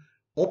world,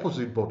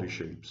 opposite body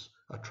shapes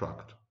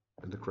attract,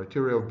 and the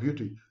criteria of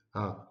beauty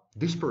are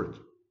disparate.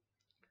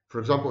 For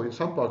example, in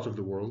some parts of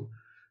the world,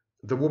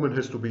 the woman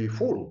has to be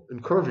full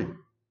and curvy,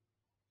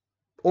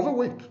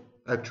 overweight,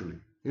 actually,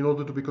 in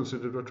order to be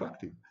considered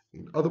attractive.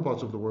 In other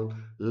parts of the world,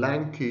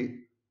 lanky,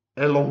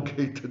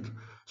 elongated,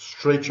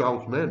 stretched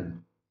out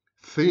men,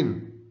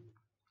 thin,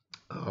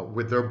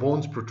 with their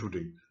bones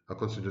protruding, are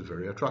considered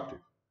very attractive.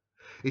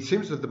 It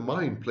seems that the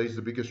mind plays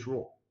the biggest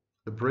role.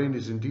 The brain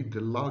is indeed the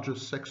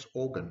largest sex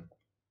organ.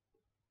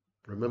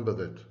 Remember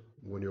that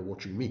when you're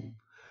watching me.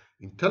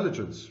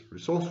 Intelligence,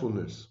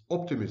 resourcefulness,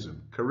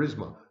 optimism,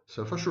 charisma,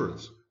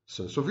 self-assurance,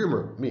 sense of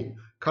humor, me,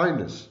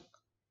 kindness,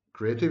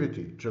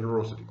 creativity,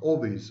 generosity, all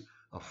these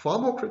are far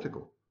more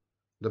critical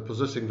than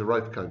possessing the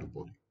right kind of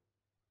body.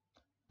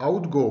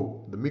 Out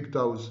go the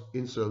MGTOWs,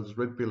 incels,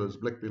 red pillars,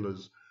 black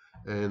pillars,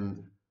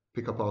 and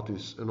pickup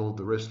artists, and all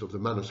the rest of the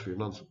manosphere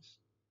nonsense.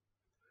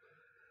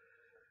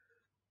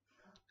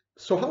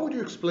 So how would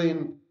you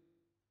explain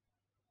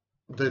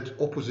that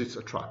opposites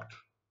attract?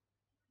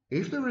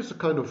 If there is a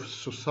kind of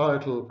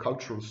societal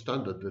cultural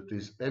standard that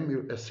is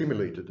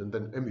assimilated and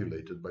then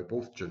emulated by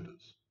both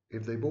genders,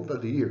 if they both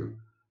adhere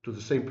to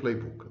the same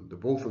playbook and they're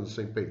both on the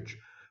same page,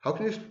 how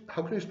can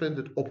you explain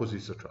that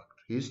opposites attract?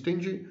 He is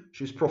stingy,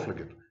 she's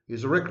profligate. He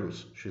is a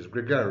recluse, she's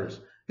gregarious.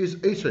 He is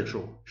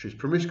asexual, she's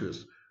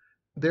promiscuous.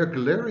 There are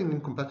glaring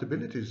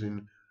incompatibilities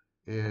in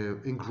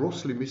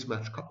grossly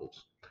mismatched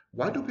couples.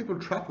 Why do people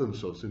trap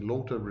themselves in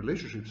long-term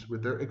relationships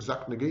with their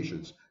exact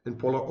negations and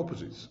polar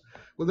opposites?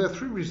 Well, there are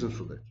three reasons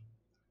for that.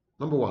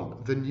 Number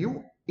one, the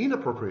new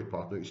inappropriate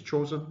partner is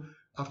chosen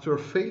after a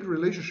failed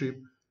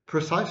relationship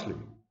precisely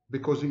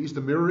because he is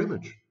the mirror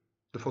image,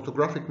 the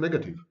photographic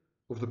negative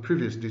of the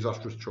previous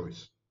disastrous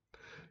choice.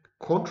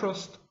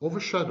 Contrast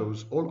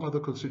overshadows all other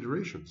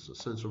considerations. A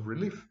sense of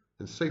relief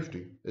and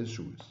safety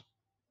ensues.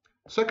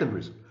 Second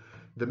reason,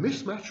 the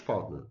mismatched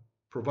partner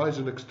provides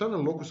an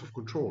external locus of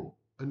control,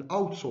 an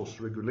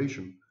outsourced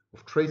regulation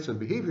of traits and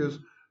behaviors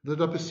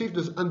that are perceived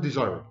as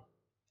undesirable.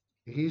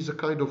 He is a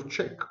kind of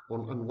check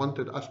on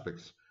unwanted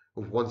aspects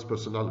of one's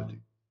personality.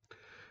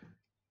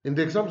 In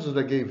the examples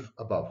that I gave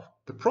above,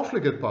 the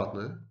profligate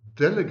partner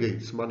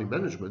delegates money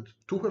management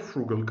to her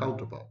frugal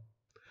counterpart.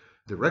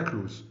 The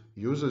recluse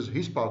uses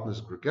his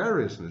partner's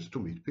gregariousness to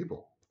meet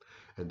people,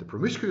 and the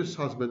promiscuous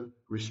husband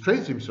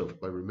restrains himself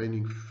by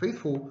remaining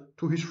faithful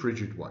to his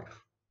frigid wife.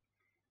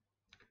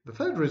 The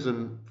third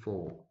reason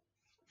for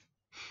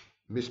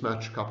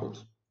mismatched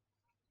couples,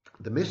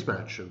 the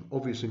mismatch and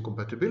obvious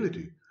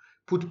incompatibility,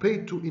 put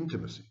paid to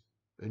intimacy,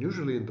 and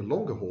usually in the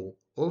longer haul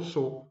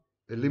also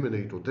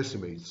eliminate or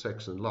decimate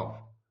sex and love.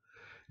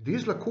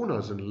 These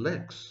lacunas and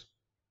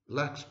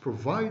lacks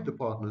provide the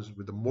partners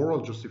with the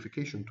moral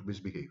justification to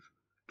misbehave,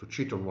 to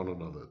cheat on one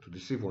another, to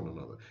deceive one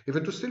another,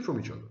 even to steal from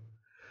each other.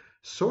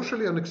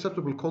 Socially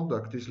unacceptable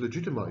conduct is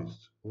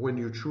legitimized when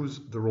you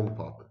choose the wrong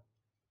partner.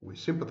 We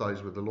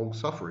sympathize with the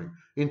long-suffering,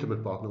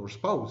 intimate partner or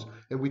spouse,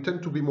 and we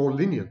tend to be more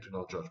lenient in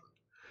our judgment.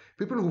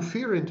 People who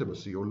fear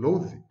intimacy or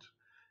loathe it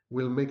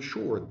will make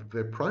sure that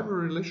their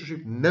primary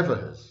relationship never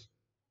has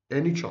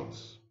any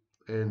chance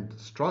and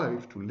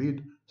strive to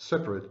lead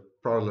separate,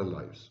 parallel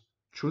lives.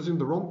 Choosing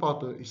the wrong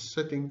partner is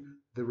setting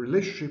the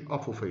relationship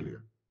up for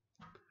failure.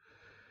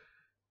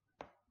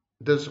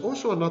 There's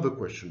also another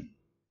question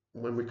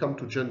when we come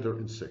to gender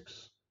and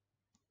sex,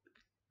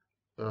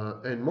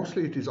 and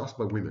mostly it is asked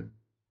by women.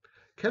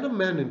 Can a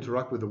man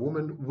interact with a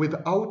woman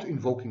without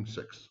invoking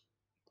sex?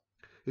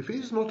 If he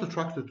is not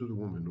attracted to the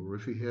woman, or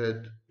if he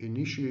had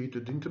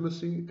initiated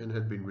intimacy and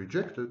had been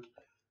rejected,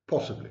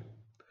 possibly.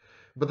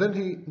 But then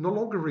he no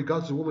longer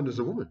regards the woman as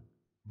a woman,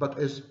 but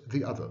as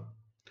the other.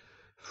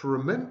 For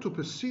a man to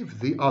perceive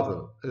the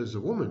other as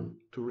a woman,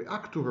 to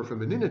react to her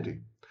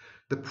femininity,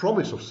 The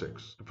promise of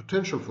sex, the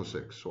potential for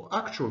sex, or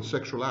actual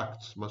sexual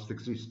acts must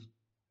exist.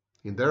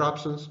 In their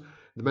absence,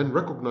 the man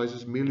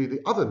recognizes merely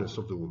the otherness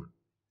of the woman.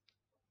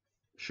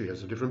 She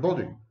has a different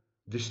body,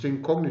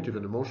 distinct cognitive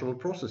and emotional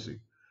processing,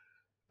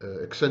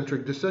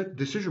 eccentric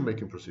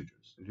decision-making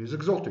procedures. It is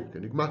exotic,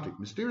 enigmatic,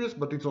 mysterious,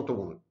 but it's not a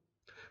woman.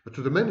 But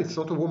to the men, it's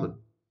not a woman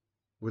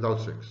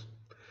without sex.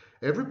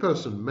 Every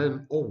person,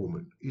 man or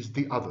woman, is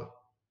the other,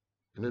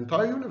 an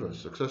entire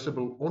universe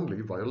accessible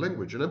only via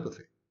language and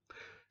empathy.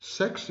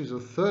 Sex is a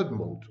third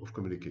mode of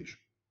communication.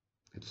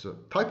 It's a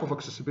type of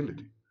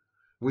accessibility,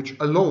 which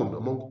alone,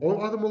 among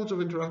all other modes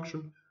of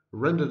interaction,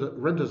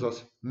 renders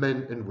us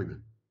men and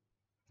women.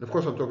 Of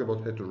course, I'm talking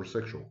about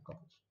heterosexual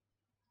couples.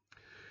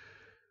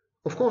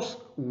 Of course,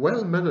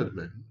 well-mannered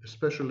men,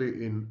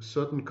 especially in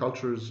certain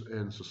cultures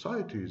and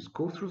societies,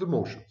 go through the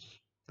motions.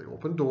 They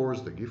open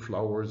doors, they give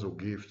flowers or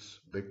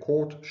gifts, they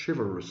court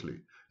chivalrously,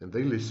 and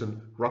they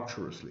listen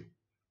rapturously.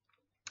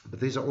 But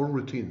these are all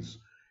routines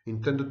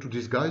intended to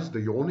disguise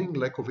the yawning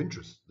lack of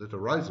interest that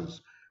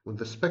arises when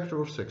the specter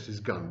of sex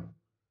is gone.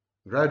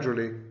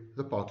 Gradually,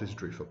 the parties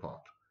drift apart.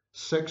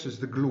 Sex is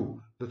the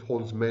glue that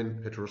holds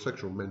men,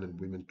 heterosexual men and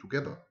women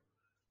together.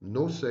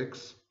 No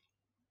sex,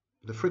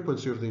 the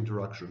frequency of the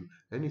interaction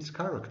and its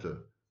character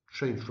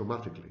change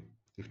dramatically.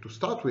 If to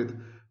start with,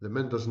 the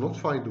man does not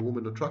find the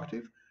woman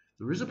attractive,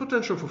 there is a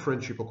potential for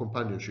friendship or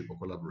companionship or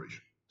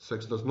collaboration.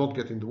 Sex does not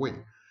get in the way.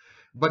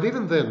 But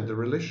even then, the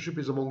relationship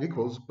is among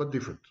equals but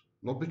different,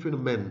 not between a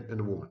man and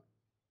a woman.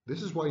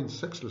 This is why in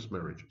sexless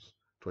marriages,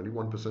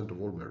 21% of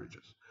all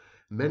marriages,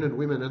 men and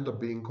women end up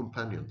being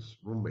companions,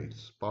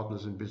 roommates,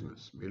 partners in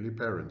business, merely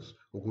parents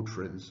or good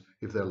friends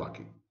if they're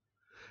lucky.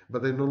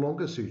 But they no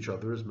longer see each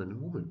other as men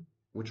and women,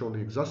 which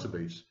only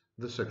exacerbates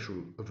the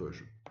sexual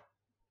aversion.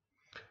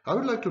 I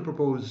would like to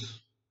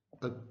propose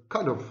a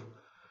kind of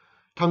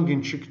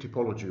tongue-in-cheek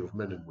typology of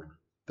men and women.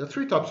 There are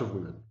three types of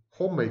women: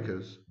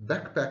 homemakers,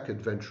 backpack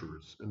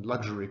adventurers, and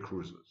luxury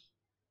cruisers.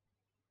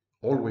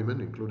 All women,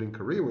 including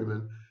career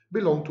women,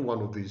 belong to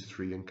one of these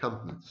three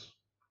encampments.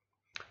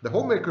 The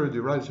homemaker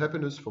derives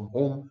happiness from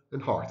home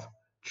and hearth,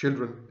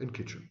 children and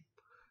kitchen.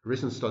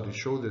 Recent studies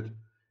show that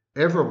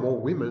ever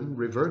more women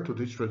revert to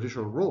these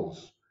traditional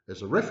roles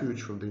as a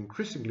refuge from the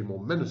increasingly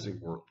more menacing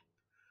world.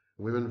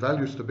 Women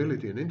value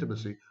stability and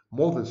intimacy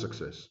more than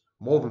success,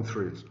 more than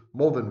thrills,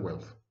 more than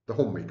wealth, the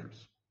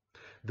homemakers.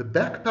 The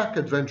backpack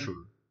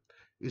adventurer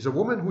is a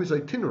woman who is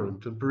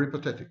itinerant and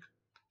peripatetic.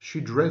 She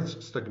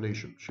dreads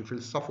stagnation. She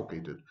feels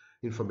suffocated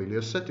in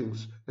familiar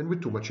settings and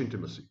with too much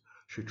intimacy.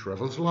 She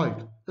travels light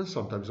and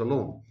sometimes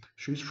alone.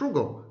 She is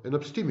frugal and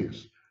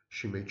abstemious.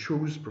 She may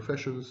choose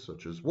professions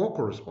such as war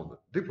correspondent,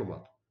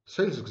 diplomat,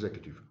 sales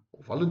executive,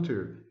 or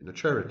volunteer in a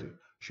charity.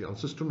 She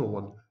answers to no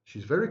one.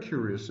 She's very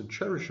curious and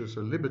cherishes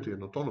her liberty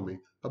and autonomy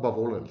above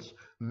all else.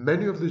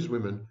 Many of these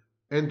women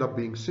end up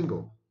being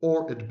single,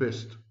 or at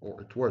best,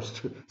 or at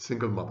worst,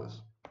 single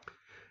mothers.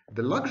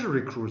 The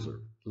luxury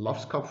cruiser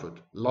loves comfort,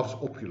 loves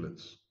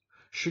opulence.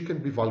 She can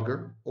be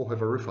vulgar or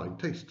have a refined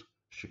taste.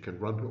 She can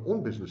run her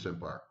own business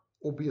empire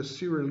or be a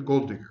serial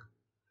gold digger.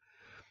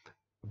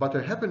 But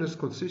her happiness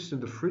consists in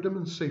the freedom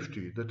and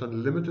safety that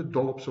unlimited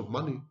dollops of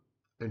money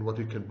and what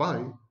it can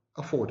buy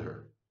afford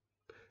her.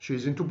 She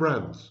is into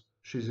brands.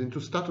 She is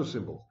into status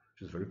symbols.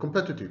 She's very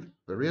competitive,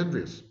 very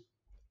envious.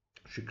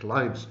 She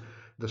climbs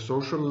the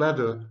social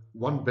ladder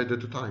one bed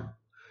at a time.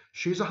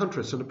 She is a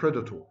huntress and a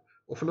predator,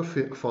 often a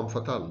femme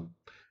fatale.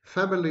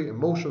 Family,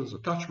 emotions,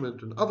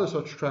 attachment, and other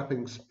such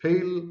trappings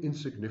pale in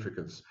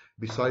significance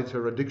besides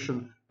her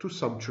addiction to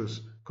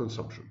sumptuous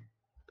consumption.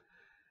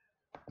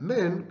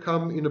 Men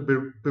come in a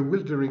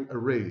bewildering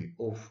array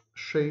of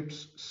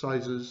shapes,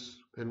 sizes,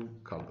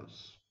 and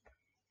colors.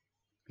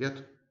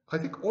 Yet, I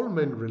think all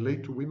men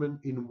relate to women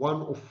in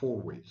one of four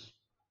ways.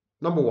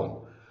 Number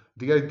one,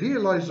 the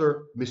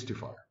idealizer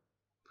mystifier.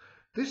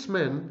 This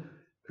man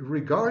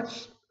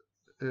regards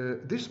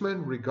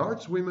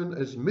women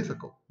as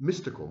mystical,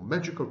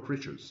 magical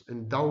creatures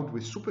endowed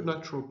with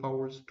supernatural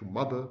powers to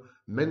mother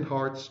men's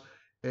hearts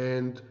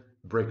and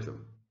break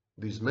them.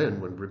 These men,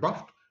 when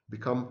rebuffed,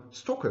 become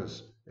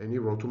stalkers and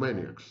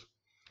erotomaniacs.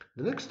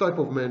 The next type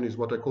of man is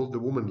what I call the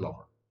woman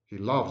lover. He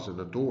loves and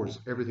adores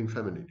everything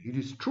feminine. He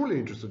is truly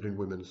interested in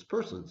women as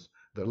persons,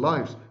 their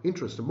lives,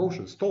 interests,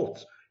 emotions,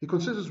 thoughts. He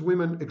considers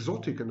women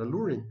exotic and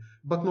alluring,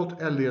 but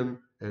not alien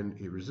and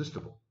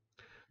irresistible.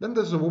 Then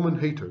there's the woman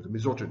hater, the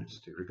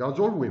misogynist. He regards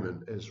all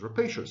women as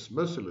rapacious,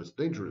 merciless,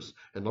 dangerous,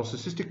 and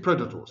narcissistic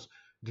predators,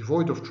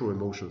 devoid of true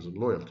emotions and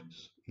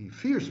loyalties. He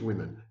fears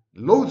women,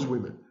 loathes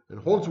women, and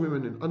holds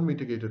women in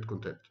unmitigated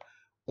contempt.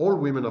 All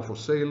women are for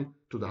sale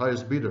to the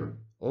highest bidder.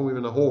 All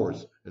women are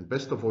whores and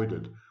best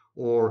avoided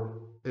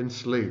or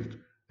enslaved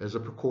as a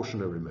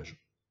precautionary measure.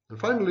 And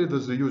finally,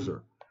 there's the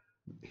user.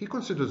 He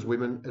considers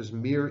women as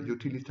mere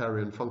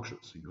utilitarian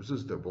functions. He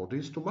uses their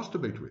bodies to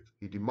masturbate with.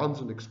 He demands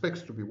and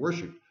expects to be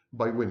worshipped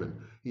by women.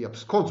 He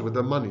absconds with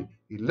their money.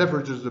 He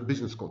leverages their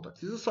business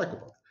contacts. He's a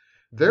psychopath.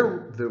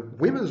 The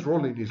women's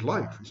role in his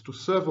life is to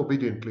serve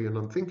obediently and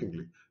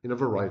unthinkingly in a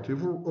variety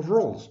of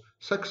roles: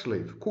 sex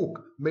slave,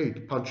 cook,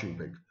 maid, punching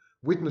bag.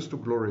 witness to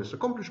glorious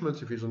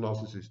accomplishments if he's a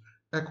narcissist,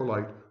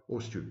 acolyte,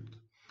 or student.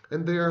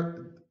 And there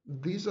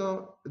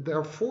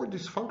are four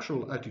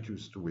dysfunctional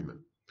attitudes to women.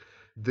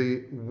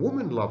 The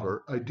woman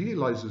lover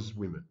idealizes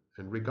women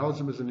and regards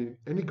them as an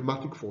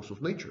enigmatic force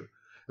of nature,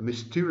 a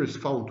mysterious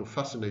fount of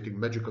fascinating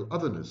magical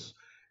otherness,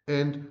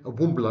 and a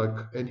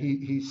womb-like, and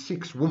he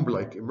seeks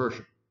womb-like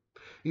immersion.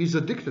 He is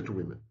addicted to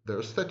women, their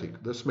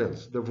aesthetic, their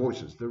smells, their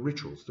voices, their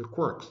rituals, their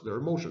quirks, their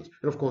emotions,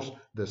 and of course,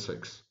 their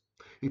sex.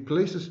 He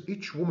places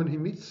each woman he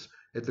meets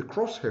at the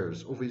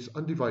crosshairs of his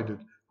undivided,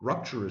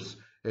 rapturous,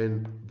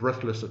 and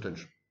breathless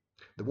attention.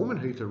 The woman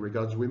hater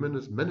regards women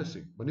as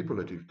menacing,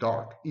 manipulative,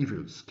 dark,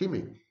 evil,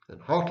 scheming,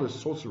 and heartless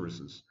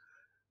sorceresses,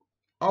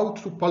 out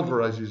to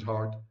pulverize his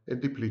heart and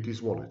deplete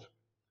his wallet.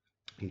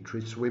 He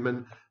treats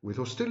women with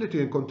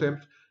hostility and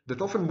contempt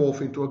that often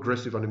morph into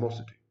aggressive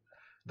animosity.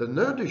 The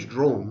nerdish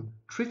drone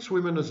treats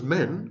women as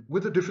men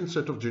with a different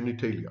set of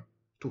genitalia.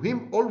 To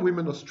him, all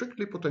women are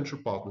strictly potential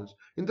partners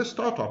in the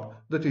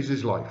startup that is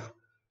his life,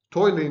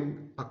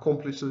 toiling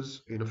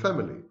accomplices in a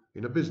family,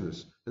 in a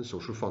business, and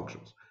social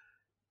functions.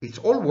 It's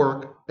all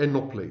work and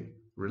not play.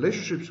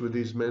 Relationships with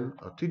these men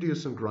are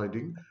tedious and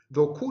grinding,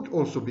 though could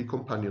also be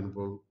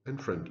companionable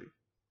and friendly.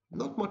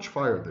 Not much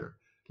fire there.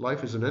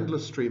 Life is an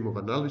endless stream of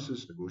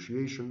analysis,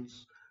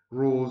 negotiations,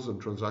 roles,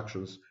 and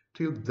transactions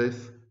till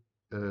death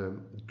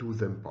do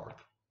them part.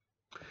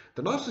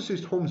 The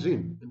narcissist homes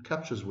in and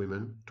captures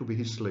women to be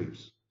his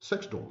slaves,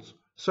 sex dolls,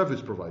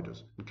 service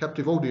providers, and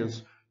captive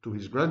audience to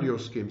his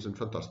grandiose schemes and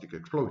fantastic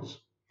exploits.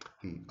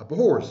 He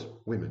abhors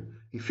women,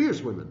 he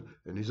fears women,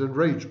 and is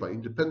enraged by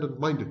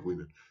independent-minded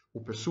women who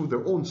pursue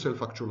their own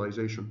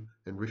self-actualization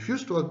and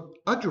refuse to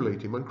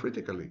adulate him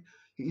uncritically.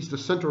 He is the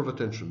center of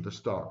attention, the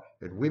star,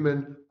 and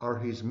women are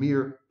his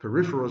mere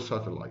peripheral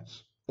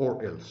satellites,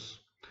 or else.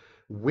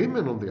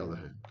 Women, on the other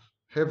hand,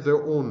 have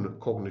their own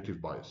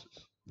cognitive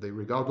biases. They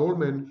regard all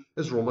men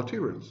as raw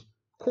materials,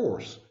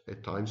 coarse,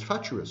 at times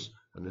fatuous,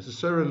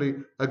 unnecessarily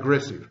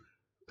aggressive,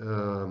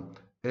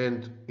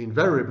 and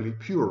invariably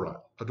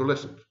puerile,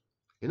 adolescent.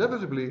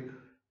 Inevitably,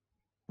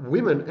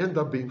 women end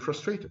up being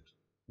frustrated,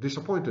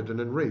 disappointed,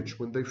 and enraged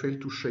when they fail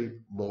to shape,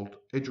 mold,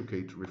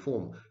 educate,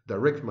 reform,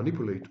 direct,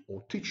 manipulate,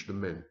 or teach the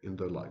men in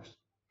their lives.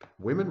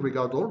 Women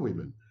regard all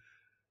women,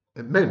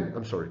 and men,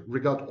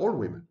 regard all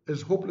women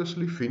as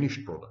hopelessly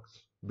finished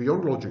products,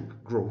 beyond logic,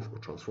 growth, or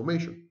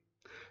transformation.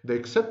 They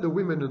accept the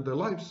women in their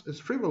lives as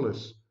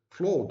frivolous,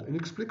 flawed,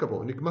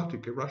 inexplicable,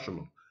 enigmatic,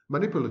 irrational,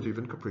 manipulative,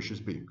 and capricious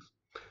beings.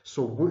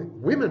 So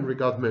women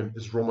regard men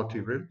as raw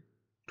material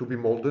to be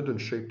molded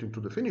and shaped into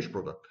the finished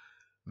product.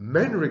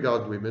 Men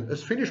regard women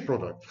as finished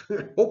products,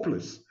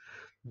 hopeless.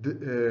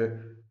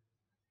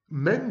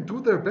 Men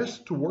do their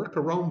best to work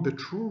around the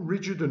true,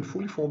 rigid, and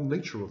fully formed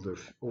nature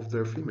of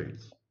their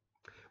females.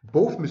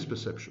 Both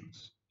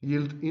misperceptions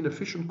yield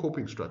inefficient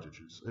coping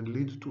strategies and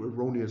lead to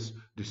erroneous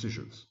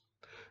decisions.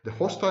 The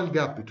hostile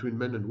gap between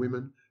men and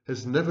women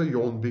has never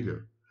yawned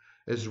bigger.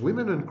 As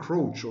women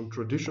encroach on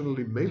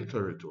traditionally male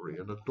territory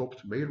and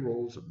adopt male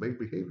roles and male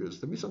behaviors,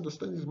 the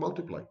misunderstandings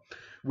multiply.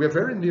 We are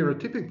very near a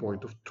tipping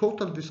point of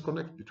total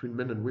disconnect between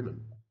men and women.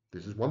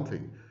 This is one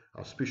thing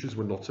our species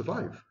will not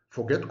survive.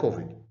 Forget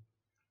COVID.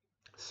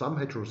 Some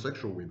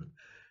heterosexual women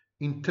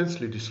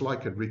intensely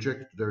dislike and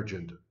reject their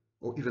gender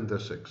or even their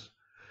sex.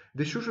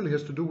 This usually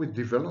has to do with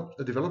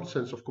a developed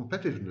sense of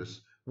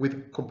competitiveness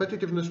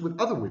with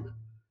other women,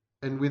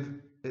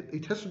 and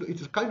it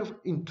is kind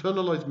of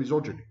internalized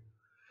misogyny.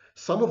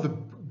 Some of the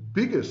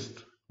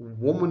biggest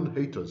woman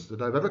haters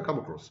that I've ever come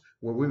across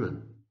were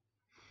women.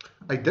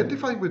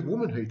 Identifying with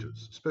woman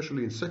haters,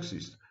 especially in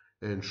sexist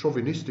and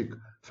chauvinistic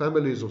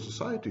families or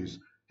societies,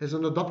 has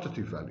an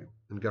adaptative value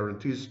and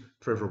guarantees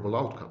favorable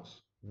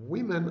outcomes.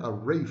 Women are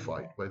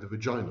reified by the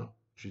vagina,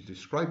 which is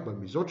described by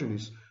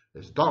misogynists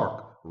as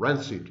dark,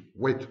 rancid,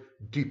 wet,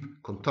 deep,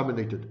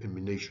 contaminated, and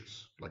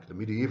minacious, like the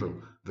medieval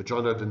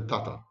vagina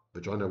dentata,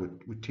 vagina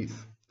with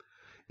teeth.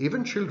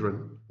 Even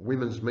children,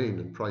 women's main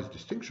and prized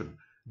distinction,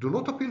 do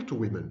not appeal to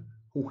women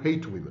who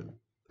hate women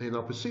and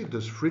are perceived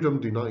as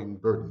freedom-denying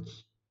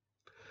burdens.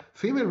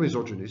 Female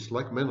misogynists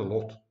like men a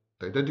lot.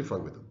 They identify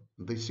with them,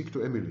 and they seek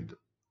to emulate them.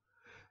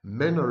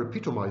 Men are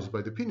epitomized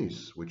by the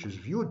penis, which is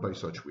viewed by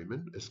such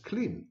women as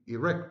clean,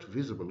 erect,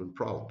 visible, and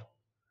proud.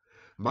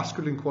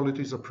 Masculine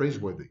qualities are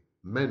praiseworthy.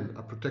 Men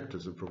are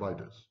protectors and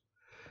providers.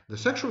 The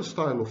sexual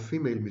style of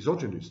female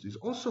misogynists is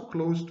also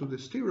close to the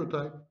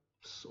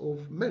stereotypes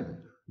of men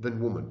than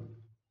women.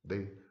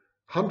 They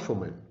hunt for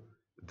men.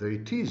 They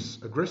tease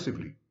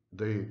aggressively.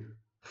 They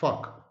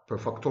fuck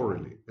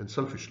perfunctorily and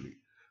selfishly.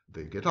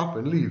 They get up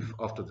and leave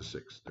after the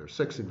sex. Their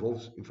sex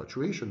involves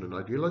infatuation and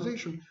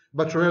idealization,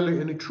 but rarely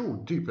any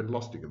true, deep, and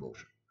lasting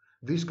emotion.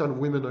 These kind of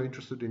women are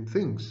interested in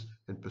things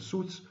and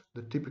pursuits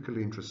that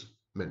typically interest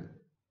men.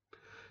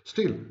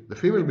 Still, the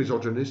female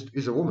misogynist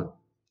is a woman,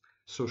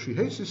 so she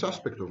hates this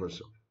aspect of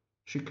herself.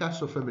 She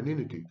casts her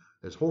femininity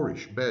as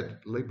whorish, bad,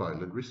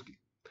 labile, and risky.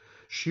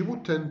 She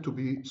would tend to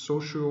be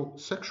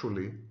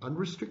socio-sexually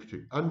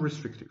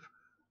unrestrictive,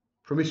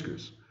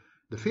 promiscuous.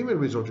 The female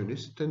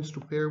misogynist tends to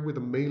pair with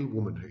a male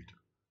woman hater,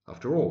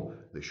 After all,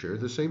 they share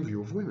the same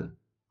view of women.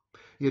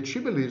 Yet she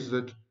believes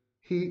that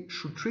he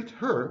should treat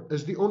her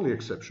as the only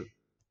exception.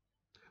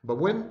 But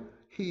when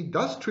he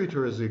does treat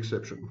her as the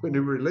exception, when he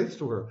relates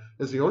to her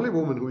as the only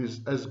woman who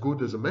is as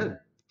good as a man,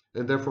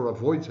 and therefore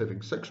avoids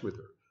having sex with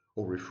her,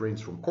 or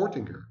refrains from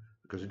courting her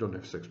because he don't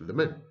have sex with the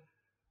men,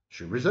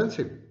 she resents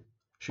him.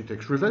 She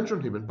takes revenge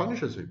on him and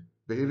punishes him,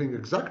 behaving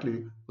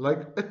exactly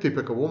like a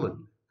typical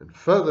woman, and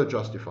further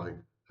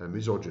justifying her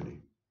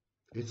misogyny.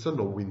 It's a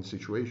no-win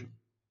situation.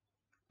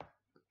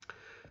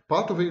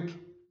 Part of it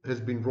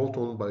has been brought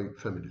on by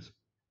feminism.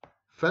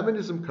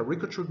 Feminism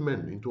caricatured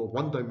men into a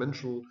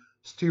one-dimensional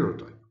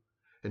stereotype,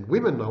 and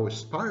women now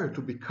aspire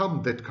to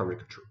become that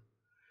caricature.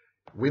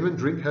 Women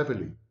drink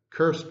heavily,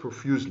 curse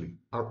profusely,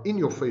 are in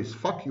your face,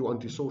 fuck you,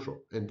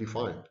 antisocial, and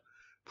defiant,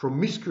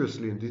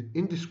 promiscuously and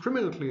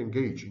indiscriminately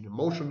engage in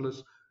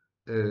emotionless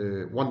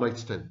one-night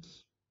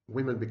stands.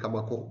 Women become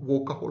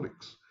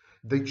workaholics.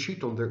 They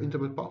cheat on their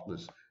intimate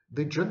partners.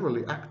 They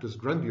generally act as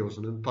grandiose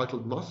and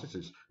entitled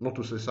narcissists, not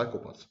to say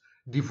psychopaths,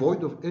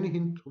 devoid of any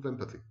hint of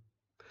empathy.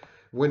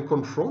 When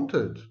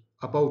confronted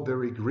about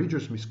their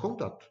egregious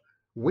misconduct,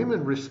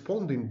 women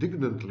respond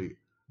indignantly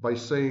by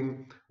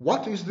saying,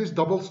 "What is this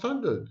double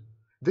standard?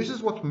 This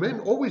is what men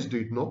always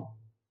did, no?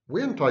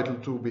 We're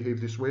entitled to behave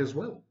this way as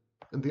well."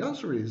 And the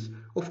answer is,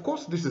 of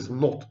course, this is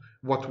not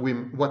what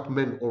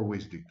men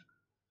always did.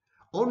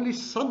 Only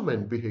some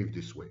men behave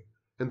this way,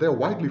 and they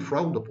are widely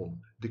frowned upon,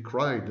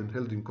 decried, and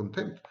held in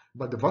contempt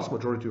by the vast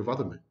majority of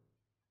other men.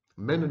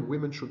 Men and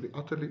women should be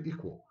utterly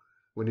equal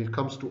when it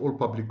comes to all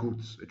public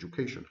goods,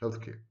 education,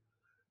 healthcare.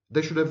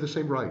 They should have the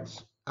same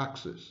rights,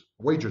 access,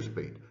 wages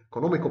paid,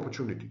 economic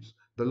opportunities.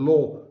 The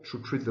law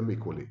should treat them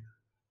equally.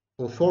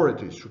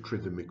 Authorities should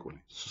treat them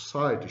equally.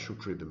 Society should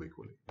treat them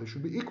equally. They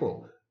should be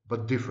equal,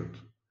 but different.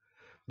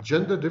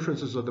 Gender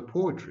differences are the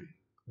poetry,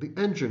 the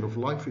engine of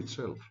life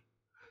itself.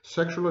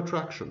 Sexual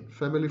attraction,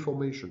 family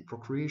formation,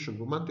 procreation,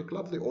 romantic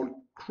love, they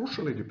all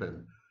crucially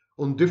depend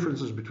on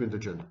differences between the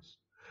genders.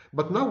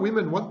 But now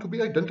women want to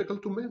be identical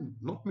to men,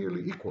 not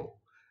merely equal.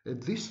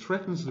 And this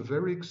threatens the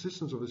very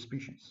existence of the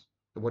species.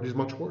 And what is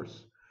much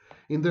worse,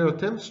 in their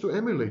attempts to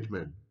emulate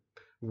men,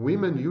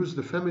 women use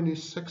the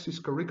feminist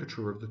sexist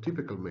caricature of the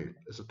typical male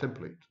as a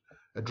template.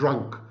 A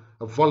drunk,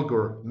 a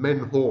vulgar man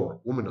whore,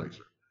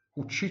 womanizer,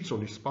 who cheats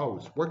on his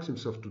spouse, works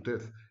himself to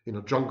death in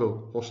a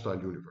jungle, hostile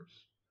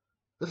universe.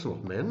 That's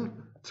not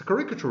men, it's a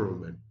caricature of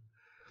men.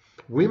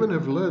 Women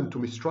have learned to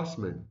mistrust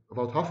men.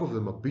 About half of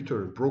them are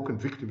bitter and broken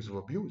victims of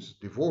abuse,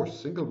 divorce,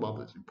 single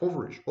mothers,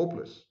 impoverished,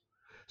 hopeless.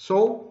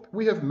 So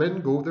we have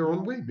men go their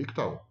own way,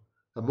 MGTOW,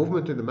 a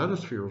movement in the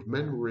manosphere of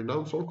men who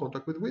renounce all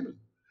contact with women.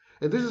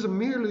 And this is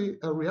merely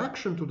a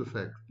reaction to the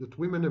fact that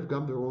women have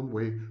gone their own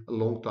way a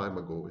long time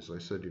ago, as I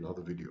said in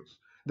other videos.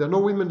 There are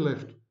no women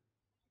left.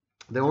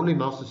 They're only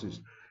narcissists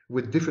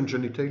with different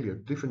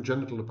genitalia, different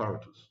genital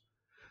apparatus.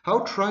 How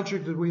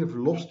tragic that we have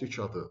lost each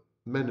other,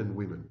 men and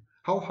women.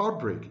 How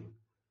heartbreaking.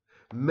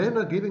 Men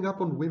are giving up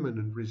on women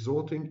and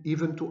resorting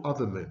even to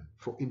other men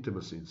for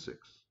intimacy and sex.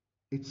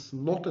 It's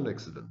not an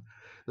accident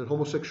that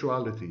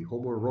homosexuality,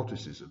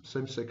 homoeroticism,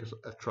 same-sex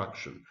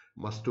attraction,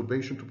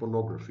 masturbation to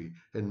pornography,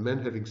 and men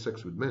having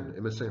sex with men,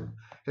 MSM,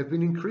 have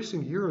been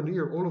increasing year on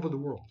year all over the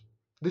world.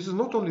 This is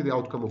not only the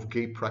outcome of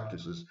gay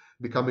practices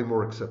becoming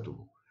more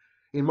acceptable.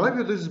 In my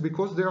view, this is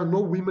because there are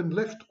no women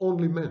left,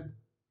 only men.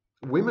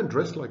 Women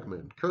dress like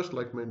men, curse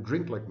like men,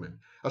 drink like men,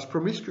 as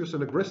promiscuous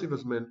and aggressive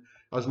as men,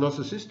 as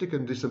narcissistic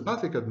and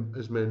disempathic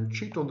as men,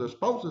 cheat on their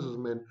spouses as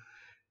men,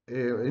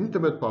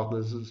 intimate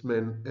partners as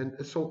men,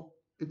 and so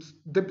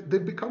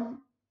they've become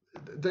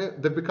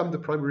the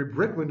primary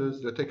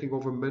breadwinners. They're taking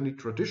over many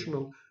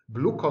traditional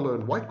blue collar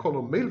and white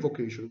collar male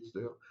vocations.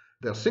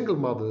 They're single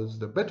mothers.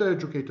 They're better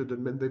educated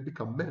than men. They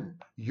become men,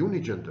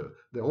 unigender.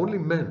 They're only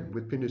men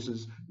with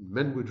penises,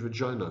 men with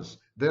vaginas.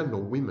 They're no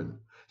women.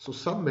 So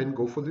some men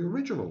go for the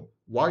original.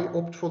 Why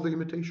opt for the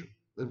imitation?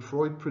 And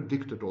Freud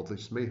predicted all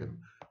this mayhem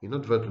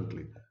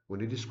inadvertently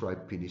when he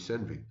described penis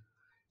envy.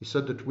 He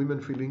said that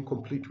women feel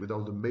incomplete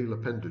without the male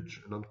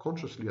appendage and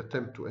unconsciously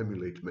attempt to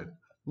emulate men.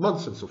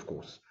 Nonsense, of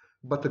course,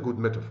 but a good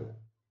metaphor.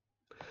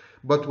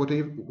 But what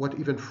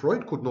even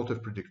Freud could not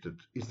have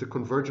predicted is the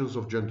convergence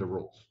of gender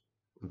roles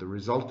and the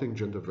resulting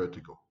gender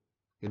vertigo.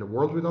 In a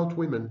world without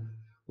women,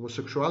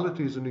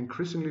 homosexuality is an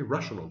increasingly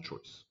rational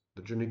choice.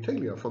 The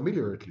genitalia are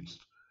familiar, at least.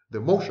 The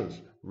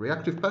emotions,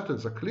 reactive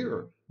patterns are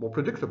clearer, more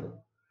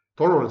predictable.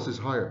 Tolerance is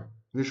higher.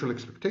 Mutual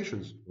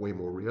expectations, way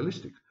more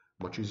realistic,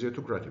 much easier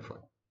to gratify.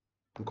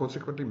 And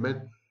consequently,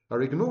 men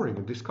are ignoring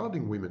and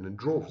discarding women in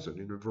droves and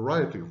in a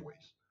variety of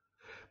ways.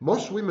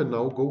 Most women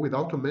now go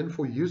without a man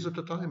for years at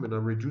a time and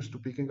are reduced to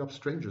picking up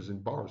strangers in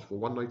bars for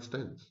one-night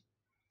stands.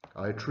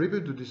 I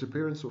attribute the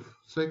disappearance of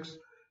sex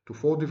to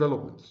 4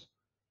 developments.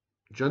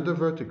 Gender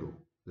vertigo,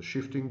 the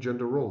shifting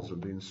gender roles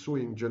and the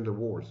ensuing gender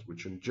wars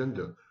which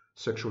engender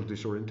sexual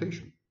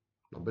disorientation.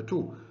 Number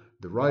 2,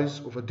 the rise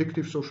of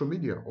addictive social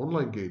media,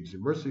 online games,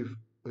 immersive,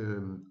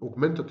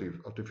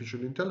 augmentative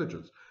artificial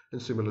intelligence,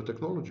 and similar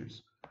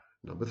technologies.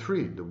 Number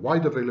 3, the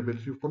wide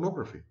availability of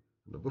pornography.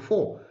 Number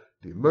 4,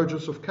 the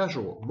emergence of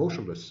casual,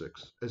 emotionless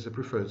sex as a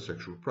preferred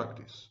sexual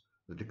practice,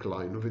 the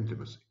decline of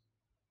intimacy.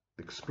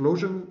 The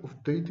explosion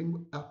of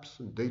dating apps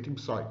and dating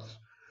sites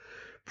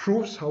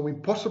proves how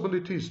impossible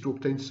it is to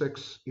obtain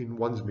sex in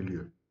one's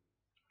milieu.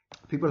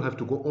 People have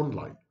to go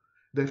online.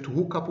 They have to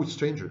hook up with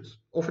strangers,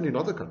 often in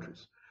other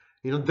countries,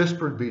 in a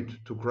desperate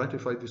bid to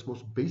gratify this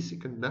most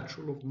basic and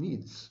natural of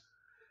needs: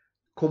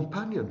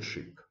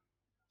 companionship,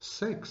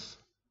 sex,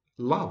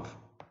 love.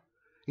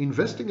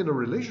 Investing in a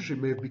relationship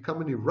may have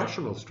become an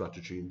irrational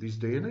strategy in this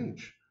day and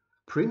age.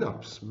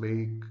 Prenups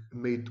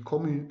made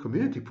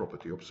community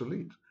property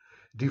obsolete.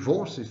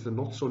 Divorce is the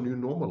not so new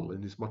normal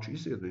and is much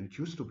easier than it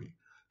used to be.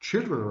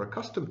 Children are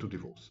accustomed to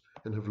divorce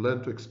and have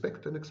learned to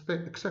expect and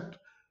accept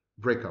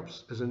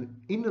breakups as an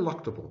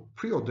ineluctable,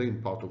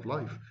 preordained part of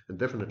life and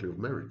definitely of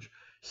marriage.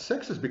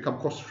 Sex has become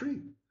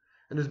cost-free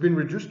and has been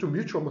reduced to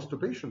mutual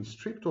masturbation,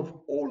 stripped of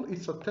all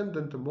its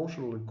attendant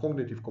emotional and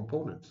cognitive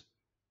components.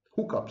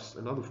 Hookups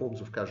and other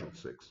forms of casual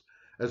sex,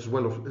 as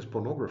well as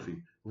pornography,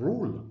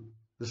 rule.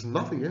 There's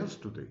nothing else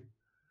today.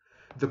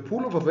 The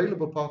pool of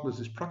available partners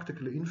is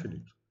practically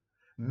infinite.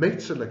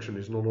 Mate selection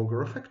is no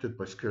longer affected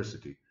by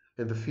scarcity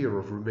and the fear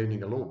of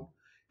remaining alone.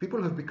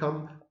 People have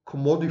become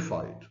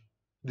commodified,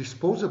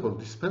 disposable,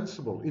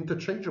 dispensable,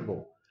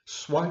 interchangeable,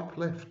 swipe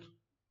left.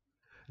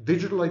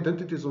 Digital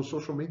identities on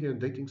social media and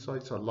dating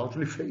sites are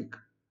largely fake.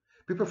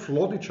 People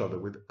flaunt each other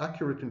with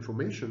accurate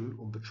information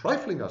on the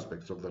trifling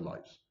aspects of their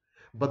lives,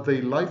 but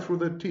they lie through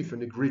their teeth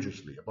and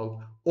egregiously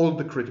about all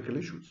the critical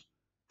issues,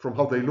 from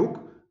how they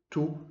look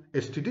to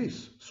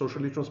STDs,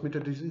 socially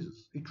transmitted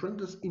diseases. It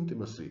renders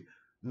intimacy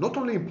not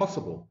only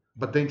impossible,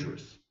 but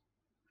dangerous.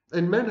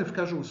 And men have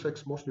casual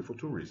sex mostly for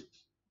two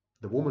reasons.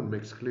 The woman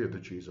makes clear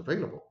that she is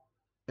available,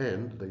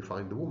 and they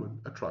find the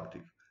woman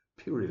attractive,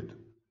 period.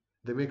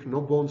 They make no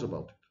bones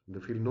about it.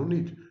 They feel no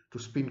need to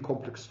spin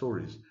complex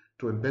stories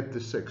to embed the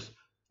sex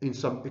in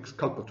some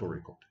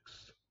exculpatory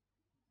context.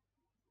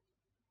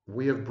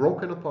 We have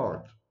broken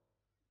apart,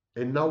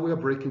 and now we are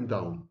breaking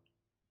down.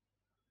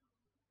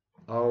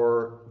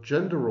 Our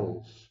gender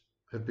roles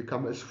have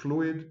become as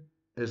fluid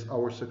as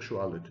our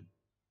sexuality.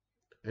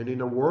 And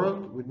in a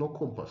world with no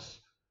compass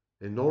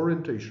and no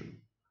orientation,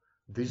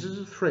 this is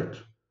a threat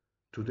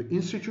to the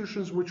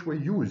institutions which were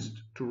used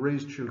to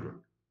raise children.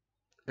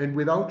 And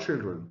without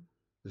children,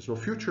 there's no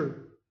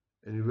future,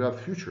 and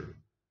without future,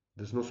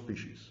 there's no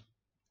species.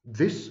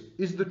 This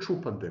is the true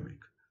pandemic,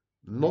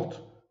 not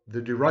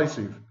the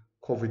derisive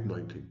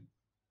COVID-19.